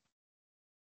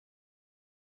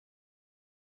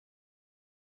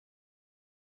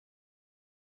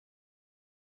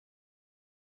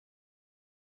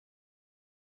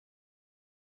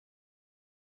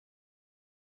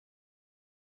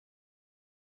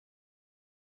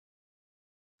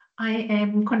 I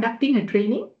am conducting a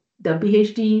training, the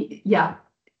PhD, yeah,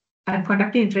 I'm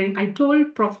conducting a training. I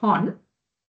told Prof. Hon,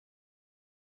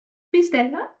 please tell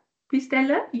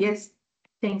her, yes,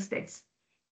 thanks.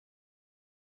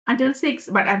 Until 6,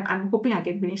 but I'm hoping I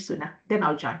can finish sooner, then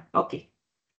I'll join, okay.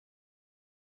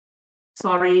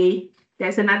 Sorry,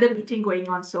 there's another meeting going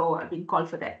on, so I've been called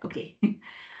for that, okay.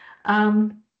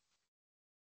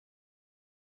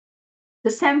 The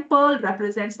sample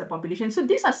represents the population. So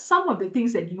these are some of the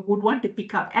things that you would want to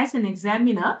pick up. As an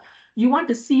examiner, you want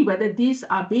to see whether these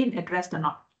are being addressed or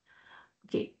not.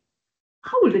 Okay,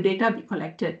 how will the data be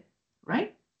collected,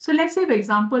 right? So let's say, for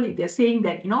example, if they're saying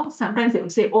that, sometimes they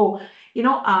will say, oh,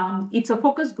 it's a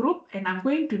focus group and I'm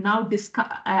going to now discuss,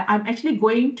 I'm actually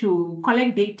going to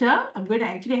collect data. I'm going to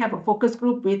actually have a focus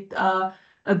group with a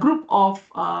group of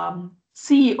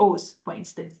CEOs, for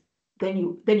instance. Then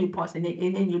you pause and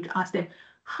then you ask them,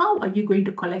 how are you going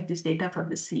to collect this data from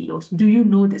the CEOs? Do you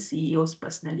know the CEOs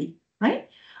personally, right?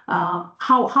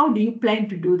 How do you plan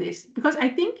to do this? Because I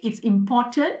think it's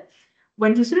important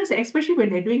when the students, especially when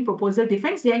they're doing proposal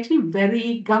defense, they're actually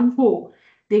very gung-ho.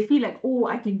 They feel like, oh,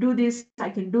 I can do this,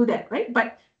 I can do that, right?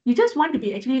 But you just want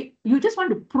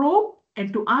to probe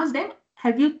and to ask them,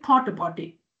 have you thought about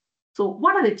it? So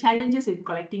what are the challenges in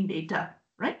collecting data,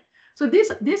 right? So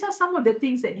these are some of the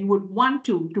things that you would want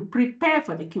to prepare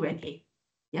for the Q&A,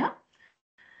 yeah?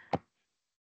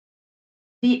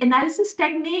 The analysis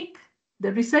technique,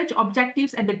 the research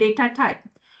objectives, and the data type.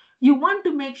 You want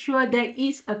to make sure there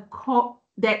is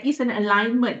an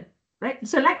alignment, right?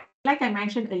 So like I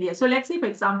mentioned earlier, so let's say, for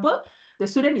example, the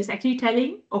student is actually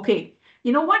telling, okay,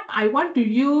 you know what, I want to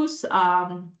use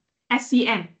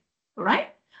SCM,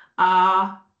 right?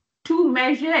 To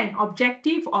measure an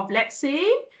objective of, let's say,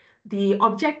 the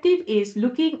objective is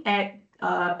looking at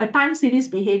a time series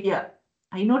behavior.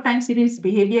 I know time series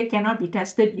behavior cannot be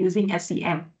tested using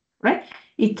SCM, right?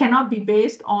 It cannot be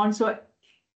based on, so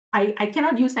I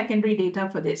cannot use secondary data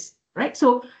for this, right?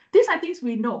 So these are things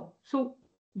we know. So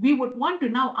we would want to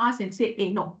now ask and say, hey,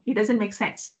 no, it doesn't make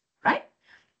sense, right?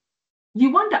 You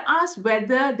want to ask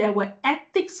whether there were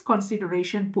ethics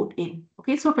consideration put in.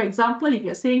 Okay, so for example, if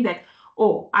you're saying that,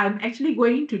 oh, I'm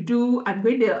going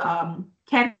to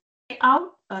carry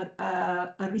out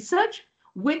a research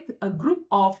with a group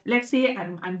of, let's say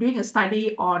I'm doing a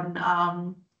study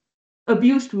on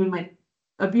abused women,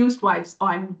 abused wives, or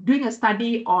I'm doing a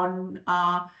study on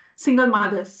single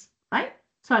mothers, right?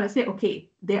 So I'll say, okay,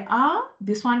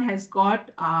 this one has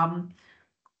got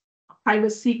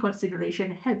privacy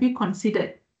consideration. Have you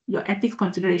considered your ethics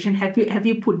consideration? Have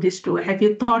you put this through? Have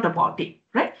you thought about it,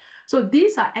 right? So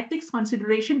these are ethics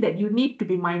consideration that you need to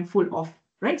be mindful of,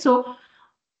 right? So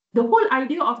the whole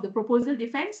idea of the proposal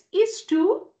defense is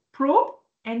to probe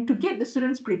and to get the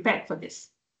students prepared for this.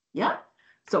 Yeah.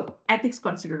 So ethics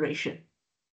consideration.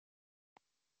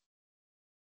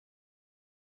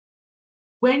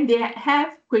 When they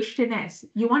have questionnaires,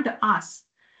 you want to ask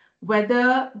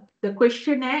whether the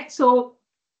questionnaire, so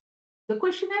the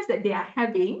questionnaires that they are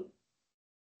having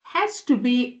has to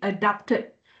be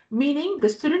adapted, meaning the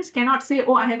students cannot say,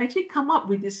 oh, I have actually come up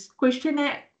with this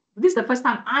questionnaire. This is the first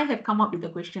time I have come up with the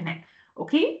questionnaire.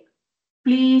 Okay,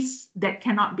 please, that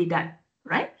cannot be done,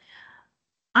 right?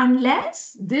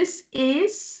 Unless this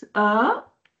is a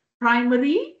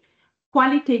primary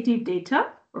qualitative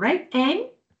data, right? And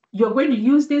you're going to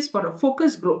use this for a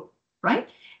focus group, right?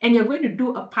 And you're going to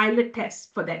do a pilot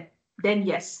test for that, then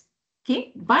yes,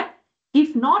 okay? But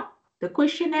if not, the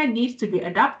questionnaire needs to be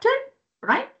adapted,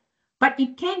 right? But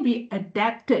it can be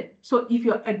adapted. So if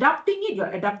you're adapting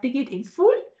it in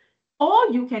full, or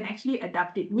you can actually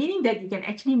adapt it, meaning that you can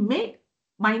actually make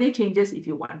minor changes if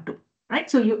you want to, right?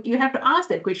 So you have to ask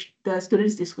that question, the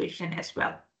students this question as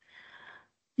well.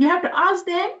 You have to ask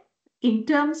them in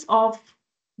terms of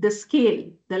the scale,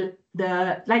 the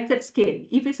Likert scale.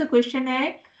 If it's a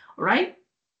questionnaire, right,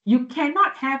 you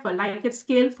cannot have a Likert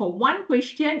scale for one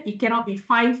question. It cannot be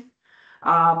 5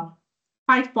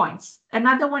 points.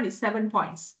 Another one is 7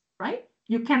 points, right?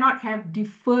 You cannot have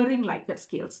differing Likert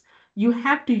scales. You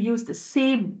have to use the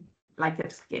same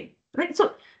Likert scale, right?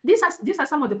 So these are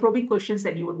some of the probing questions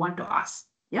that you would want to ask.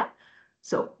 Yeah.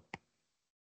 So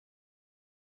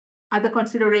other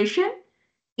consideration,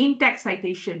 in-text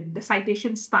citation, the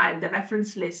citation style, the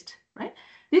reference list, right?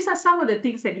 These are some of the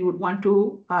things that you would want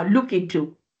to look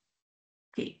into.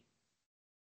 Okay.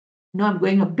 Now I'm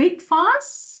going a bit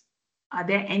fast. Are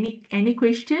there any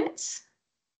questions?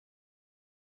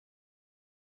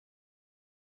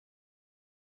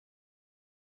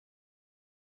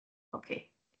 Okay.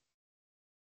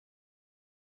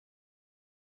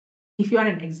 If you are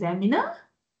an examiner,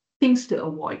 things to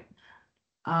avoid.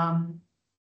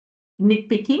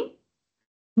 Nitpicking.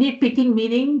 Nitpicking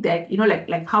meaning that,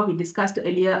 like how we discussed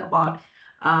earlier about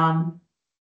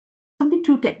something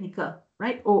too technical,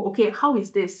 right? Oh, okay, how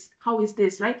is this? How is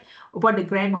this, right? About the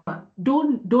grammar.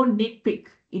 Don't nitpick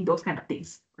in those kind of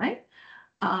things, right?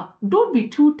 Don't be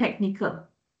too technical,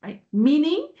 right?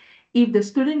 Meaning, if the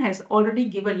student has already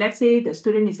given, let's say the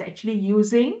student is actually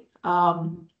using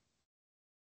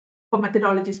for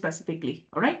methodology specifically,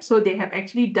 all right? So they have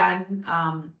actually done,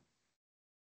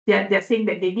 they're saying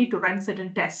that they need to run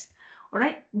certain tests, all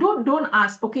right? Don't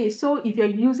ask, okay, so if you're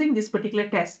using this particular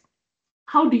test,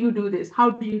 how do you do this? How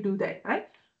do you do that, right?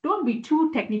 Don't be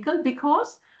too technical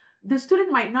because the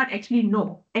student might not actually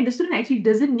know, and the student actually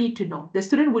doesn't need to know. The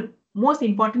student would most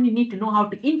importantly need to know how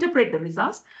to interpret the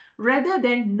results rather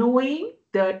than knowing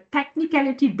the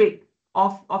technicality bit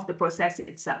of the process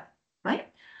itself, right?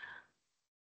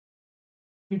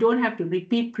 You don't have to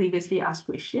repeat previously asked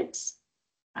questions,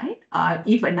 right?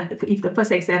 If the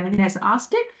first examiner has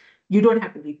asked it, you don't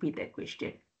have to repeat that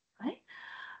question, right?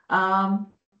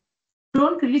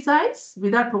 Don't criticize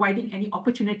without providing any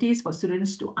opportunities for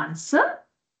students to answer.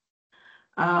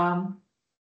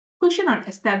 Question on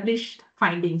established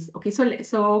findings. Okay, so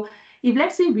if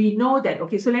let's say we know that,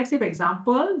 okay, so let's say, for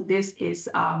example, this is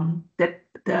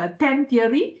the 10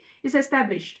 theory is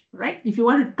established, right? If you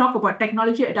want to talk about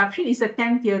technology adoption, it's a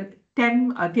 10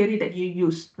 theory that you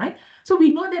use, right? So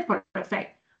we know that for a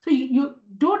fact. So you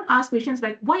don't ask questions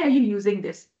like, why are you using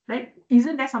this, right?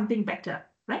 Isn't there something better,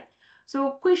 right?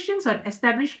 So questions on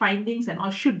established findings and all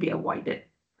should be avoided,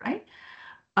 right?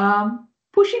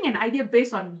 Pushing an idea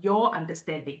based on your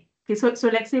understanding. Okay, so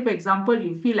let's say, for example,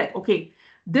 you feel like, okay,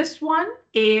 this one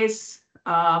is,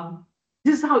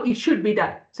 this is how it should be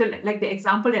done. So like the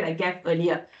example that I gave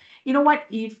earlier, you know what,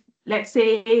 if let's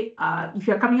say, if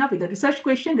you're coming up with a research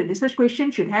question, the research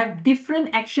question should have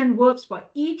different action verbs for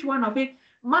each one of it,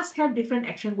 must have different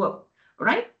action verb,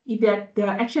 right? If the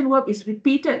action verb is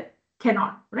repeated,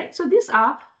 cannot, right? So these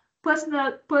are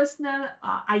personal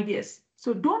ideas.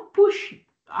 So don't push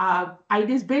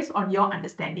ideas based on your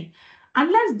understanding.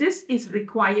 Unless this is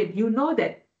required, you know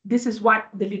that this is what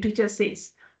the literature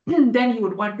says, then you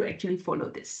would want to actually follow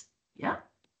this. Yeah.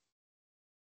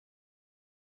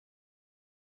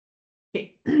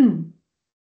 Okay.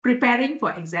 Preparing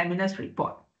for examiner's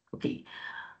report. Okay.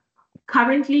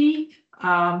 Currently,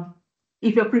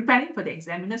 if you're preparing for the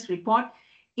examiner's report,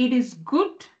 it is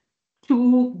good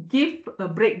to give a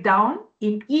breakdown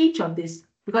in each of these,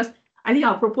 because I think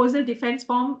our proposal defense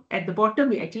form at the bottom,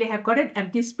 we actually have got an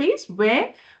empty space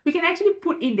where we can actually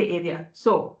put in the area.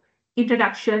 So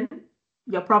introduction,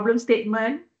 your problem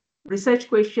statement, research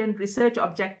question, research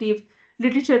objective,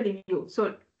 literature review.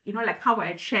 So, like how I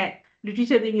had shared,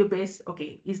 literature review based,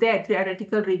 okay, is there a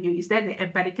theoretical review? Is there the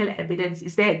empirical evidence?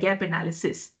 Is there a gap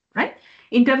analysis, right?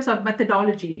 In terms of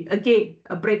methodology, again,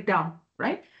 a breakdown,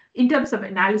 right? In terms of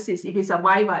analysis, if it's a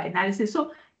Viva analysis,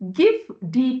 so give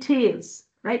details,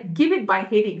 right? Give it by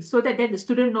heading so that then the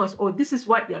student knows, oh, this is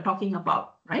what you're talking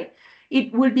about, right?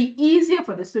 It will be easier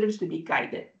for the students to be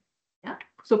guided. Yeah.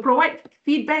 So provide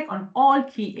feedback on all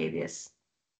key areas.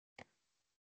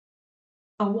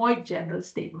 Avoid general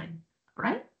statement,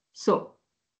 right? So,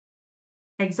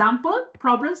 example,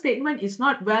 problem statement is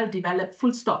not well developed,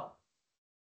 full stop.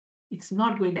 It's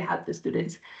not going to help the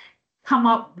students come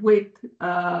up with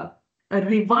a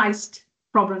revised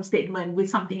problem statement with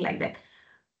something like that.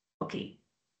 Okay,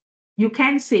 you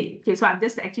can say, okay, so I'm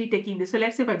just actually taking this. So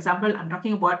let's say, for example, I'm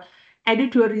talking about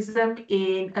edutourism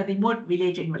in a remote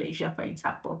village in Malaysia, for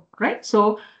example, right?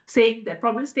 So saying the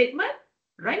problem statement,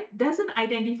 right, doesn't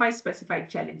identify specific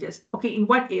challenges. Okay, in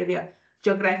what area?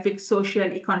 Geographic, social,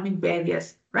 economic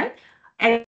barriers, right?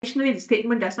 Additionally, the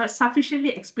statement does not sufficiently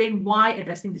explain why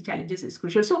addressing the challenges is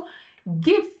crucial. So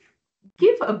give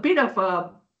a bit of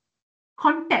a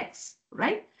context,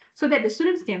 right? So that the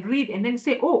students can read and then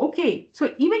say, oh, okay.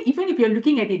 So even if you're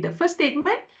looking at it, the first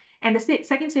statement and the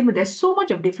second statement, there's so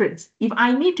much of difference. If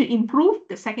I need to improve,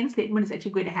 the second statement is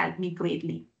actually going to help me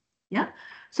greatly. Yeah.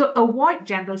 So avoid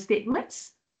general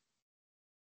statements.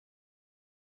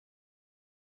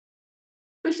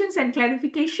 Questions and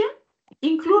clarification.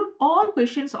 Include all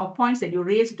questions or points that you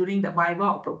raised during the Viva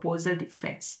or proposal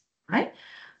defense, right?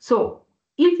 So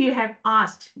if you have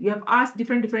asked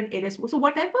different areas. So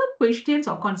whatever questions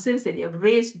or concerns that you have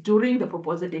raised during the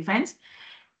proposal defense,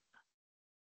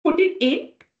 put it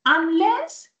in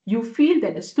unless you feel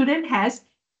that the student has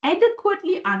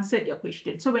adequately answered your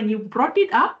question. So when you brought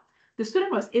it up, the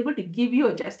student was able to give you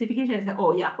a justification and say,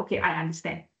 oh yeah, okay, I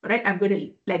understand, right? I'm going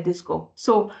to let this go.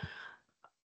 So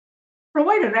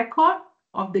provide a record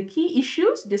of the key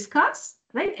issues discussed,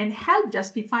 right? And help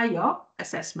justify your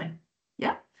assessment,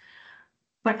 yeah?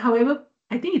 But however,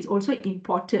 I think it's also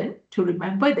important to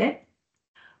remember that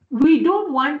we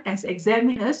don't want, as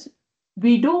examiners,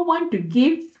 we don't want to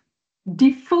give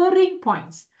differing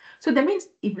points. So that means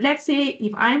if, let's say,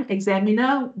 if I'm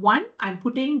examiner 1, I'm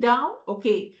putting down,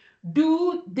 okay,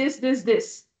 do this.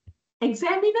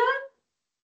 Examiner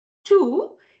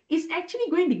 2 is actually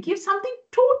going to give something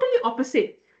totally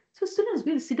opposite. So students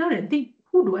will sit down and think,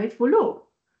 who do I follow?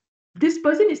 This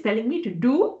person is telling me to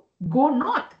do, go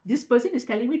north. This person is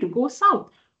telling me to go south.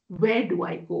 Where do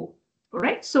I go? All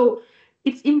right. So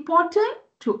it's important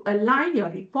to align your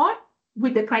report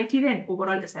with the criteria and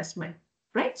overall assessment,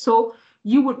 right? So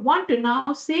you would want to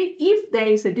now say, if there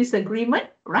is a disagreement,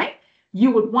 right,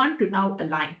 you would want to now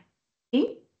align.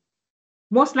 Okay?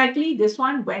 Most likely this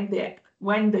one, when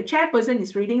the chairperson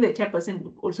is reading, the chairperson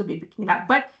will also be picking up.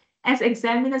 But as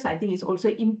examiners, I think it's also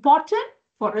important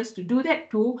for us to do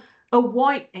that to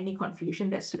avoid any confusion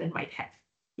that student might have.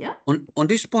 Yeah. On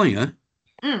this point,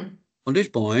 on this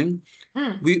point,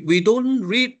 we don't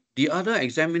read the other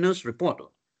examiner's report.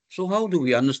 So how do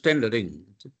we understand the thing?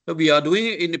 So we are doing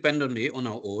it independently on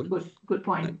our own. Good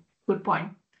point. Good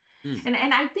point.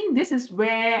 And I think this is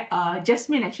where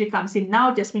Jasmine actually comes in.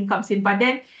 Now Jasmine comes in, but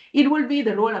then it will be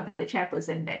the role of the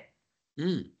chairperson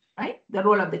then, right? The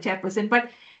role of the chairperson.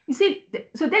 But you see,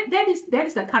 so that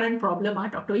is the current problem,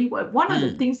 Dr. Yi. One of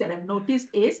the things that I've noticed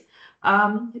is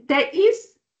there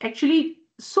is actually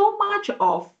so much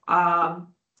of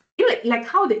like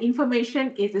how the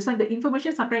information is. The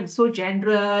information sometimes is so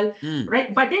general,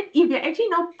 right? But then if you're actually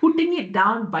now putting it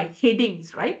down by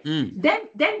headings, right?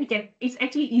 Then we can. It's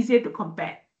actually easier to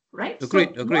compare, right?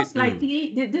 Agreed. Most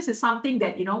likely, this is something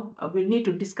that we'll need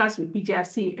to discuss with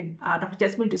PJRC and Dr.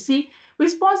 Jasmine to see if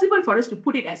it's possible for us to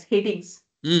put it as headings,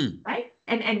 right?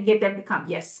 And get them to come.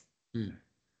 Yes.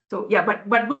 So yeah, but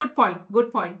good point.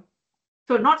 Good point.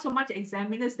 So not so much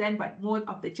examiners then, but more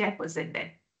of the chairperson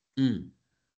then.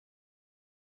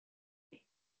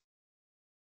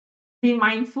 Be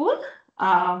mindful,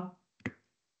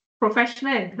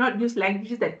 professional, and not use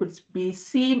languages that could be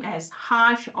seen as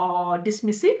harsh or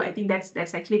dismissive. I think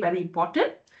that's actually very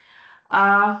important.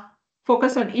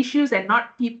 Focus on issues and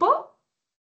not people.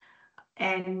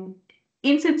 And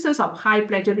instances of high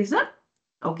plagiarism.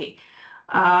 Okay.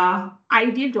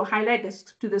 Ideal to highlight this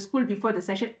to the school before the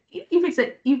session. If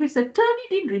it's a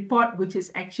Turnitin report, which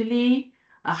is actually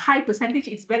a high percentage,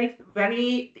 it's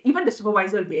very, even the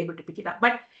supervisor will be able to pick it up.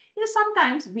 But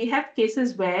sometimes we have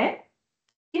cases where,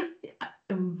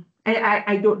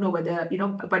 I don't know whether,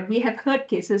 but we have heard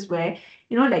cases where,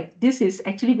 like this is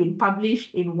actually been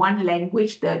published in one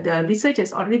language. The research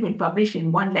has already been published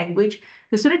in one language.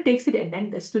 The student takes it and then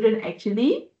the student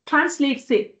actually translates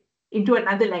it into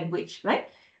another language, right?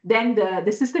 Then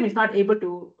the system is not able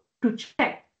to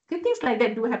check. Okay, things like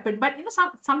that do happen. But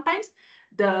sometimes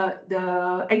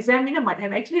the examiner might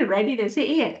have actually read it and say,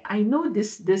 hey, I know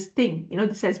this thing,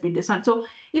 this has been done. So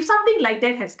if something like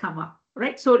that has come up,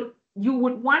 right? So you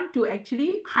would want to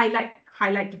actually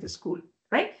highlight to the school,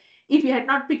 right? If you had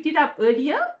not picked it up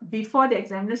earlier, before the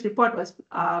examiner's report was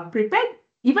prepared,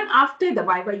 even after the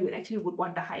Viva, you actually would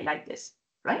want to highlight this,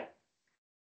 right?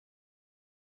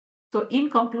 So in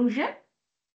conclusion,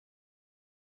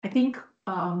 I think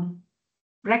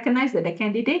recognize that the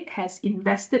candidate has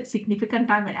invested significant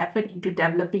time and effort into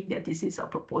developing their thesis or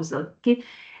proposal. Okay,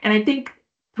 and I think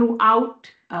throughout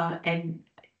and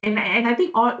I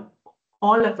think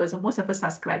all of us, or most of us,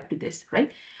 subscribe to this,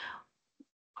 right?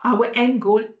 Our end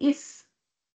goal is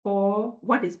for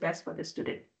what is best for the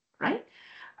student, right?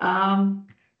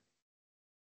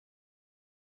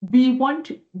 We want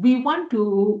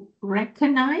to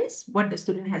recognize what the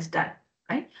student has done,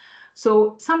 right?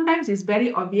 So sometimes it's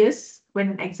very obvious when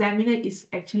an examiner is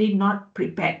actually not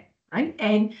prepared, right?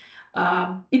 And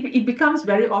it becomes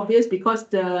very obvious because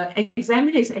the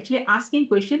examiner is actually asking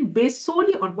questions based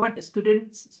solely on what the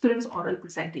student's oral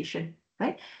presentation,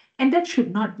 right? And that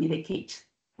should not be the case,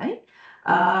 right?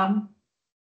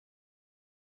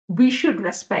 We should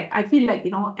respect. I feel like,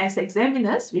 as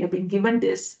examiners, we have been given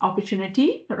this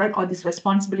opportunity, right, or this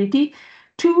responsibility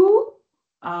to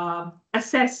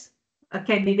assess a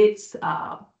candidate's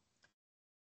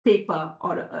paper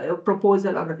or a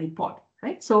proposal or a report,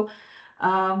 right? So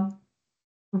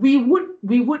we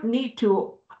would need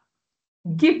to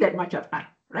give that much of time,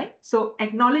 right? So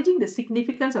acknowledging the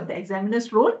significance of the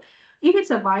examiner's role, if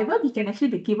it's a Viva, we can actually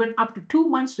be given up to 2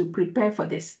 months to prepare for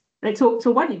this. Right. So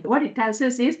what it tells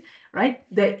us is, right,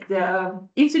 that the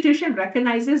institution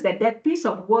recognizes that piece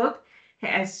of work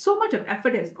has so much of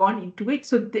effort has gone into it.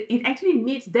 So it actually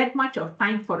needs that much of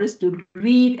time for us to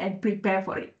read and prepare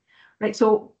for it. Right.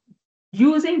 So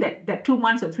using that 2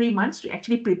 months or 3 months to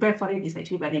actually prepare for it is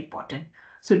actually very important.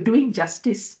 So doing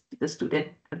justice to the student,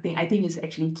 I think is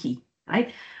actually key.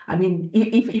 Right. I mean,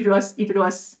 if it was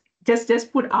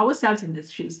just put ourselves in the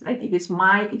shoes, right? If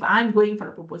I'm going for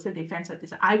a proposal defense of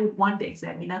this, I would want the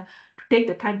examiner to take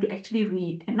the time to actually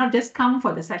read and not just come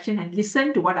for the session and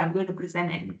listen to what I'm going to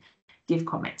present and give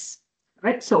comments,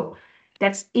 right? So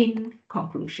that's in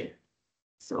conclusion.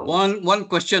 So one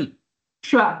question.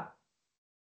 Sure.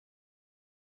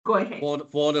 Go ahead.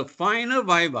 For the final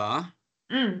Viva,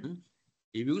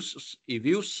 if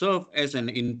you serve as an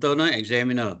internal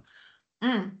examiner,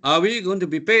 are we going to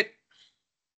be paid?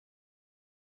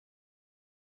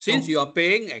 Since you are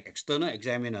paying an external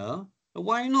examiner,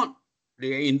 why not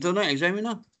the internal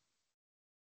examiner?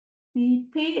 We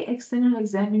pay external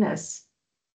examiners.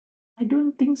 I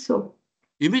don't think so.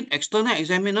 You mean external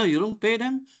examiner, you don't pay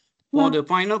them for the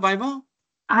final Viva?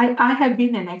 I have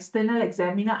been an external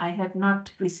examiner. I have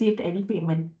not received any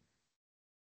payment.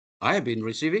 I have been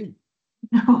receiving.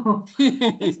 No.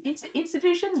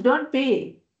 Institutions don't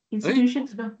pay.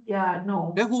 Institutions don't. Yeah,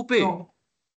 no. Then who pay? No.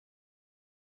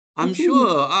 I'm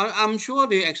sure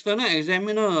the external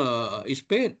examiner is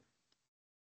paid.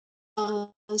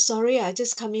 Sorry, I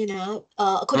just come in now.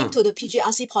 According to the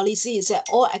PGRC policy, is that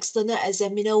all external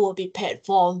examiner will be paid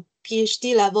for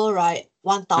PhD level, right?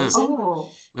 1,000,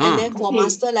 and then for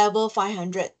master level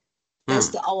 500.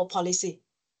 That's our policy.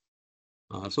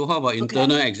 So how about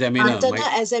internal examiner? Internal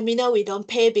examiner, we don't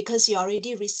pay because you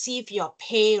already receive your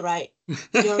pay, right?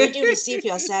 You already receive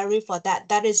your salary for that.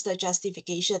 That is the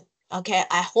justification. Okay,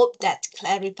 I hope that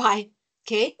clarify.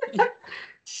 Okay.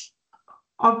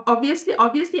 Obviously,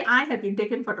 I have been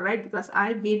taken for the ride because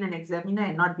I've been an examiner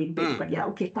and not been paid. But yeah,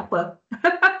 okay, Papa.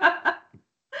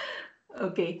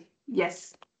 Okay,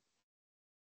 yes.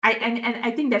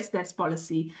 I think that's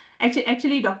policy.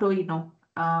 Actually, doctor,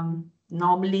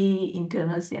 normally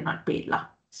internals they're not paid lah.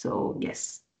 So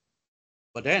yes.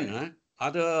 But then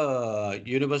other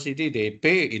university they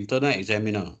pay internal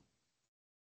examiner.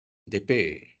 They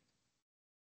pay.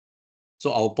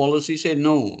 So our policy say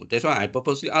no. That's why I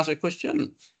purposely ask a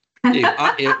question.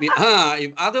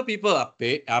 If other people are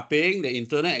paying the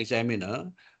internal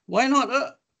examiner, why not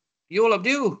you all of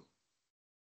you?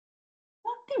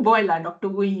 Naughty boy lah, Dr.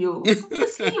 Wu, you.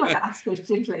 Obviously, you want to ask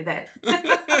questions like that.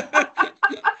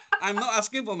 I'm not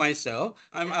asking for myself.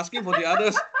 I'm asking for the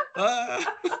others. Well,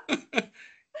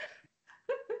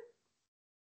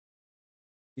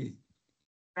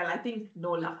 I think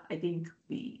no lah. I think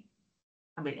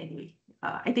anyway.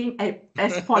 I think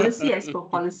as per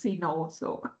policy, no.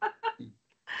 So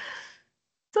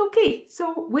it's okay.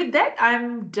 So with that,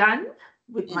 I'm done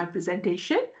with my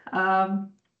presentation.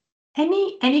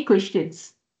 Any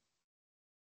questions?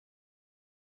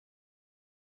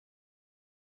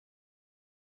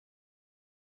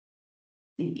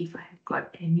 see if I've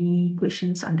got any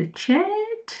questions on the chat.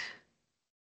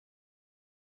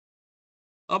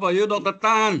 How about you, Dr.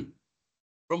 Tan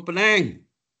from Penang?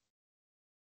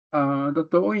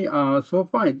 Dr. Oi, so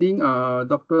far I think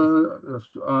Prof.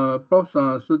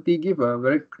 Suti give a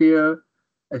very clear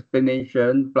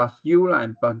explanation, plus you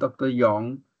and plus Dr.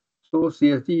 Yong. So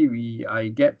seriously, I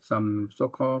get some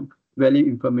so-called value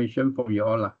information from you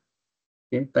all.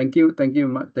 Okay, thank you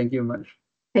much. Thank you much.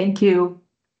 Thank you.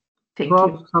 Thank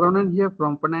Prof. you. Saranan here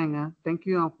from Penang. Thank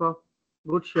you, Prof.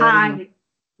 Good sharing.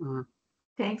 Hi.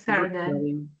 Thanks, Good Saranan.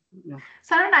 sharing. Yeah.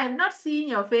 Saran, I'm not seeing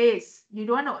your face. You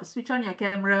don't want to switch on your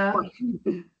camera.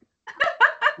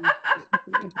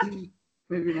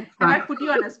 Maybe next Have I time. put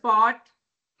you on a spot?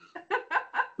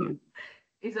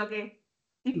 It's okay.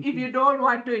 If you don't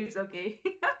want to, it's okay.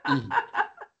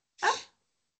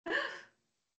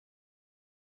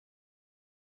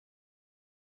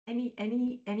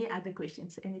 Any other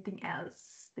questions? Anything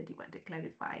else that you want to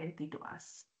clarify? Anything to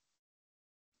ask?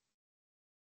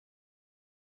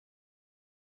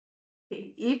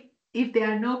 Okay. If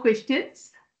there are no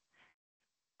questions,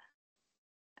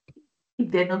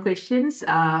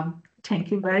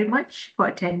 thank you very much for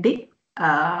attending.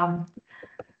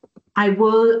 I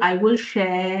will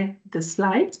share the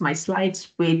slides, my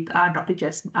slides with Dr.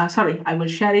 Jasmine. I will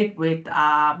share it with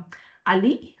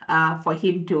Ali for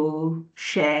him to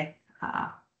share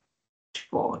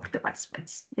for the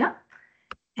participants. Yeah.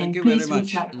 Thank And you very please much.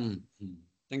 reach out.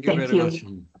 Thank you very much.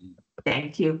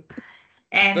 Thank you.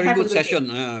 And Very have a good day. session.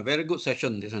 Very good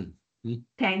session, this one.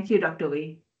 Thank you, Dr.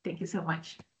 Wei. Thank you so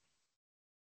much.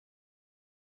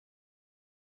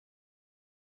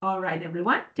 All right,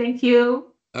 everyone. Thank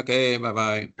you. Okay,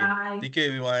 bye-bye. Bye. Thank you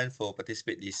everyone for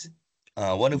participating this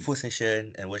wonderful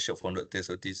session and workshop from Dr.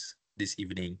 Sotis this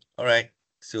evening. All right.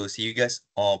 So see you guys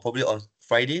probably on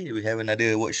Friday. We have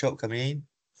another workshop coming in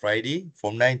Friday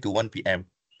from 9 to 1 p.m.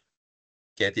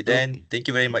 Okay, until then, thank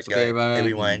you very much, Okay, guys, bye.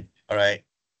 everyone. All right.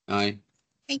 Bye.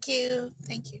 Thank you.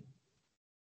 Thank you.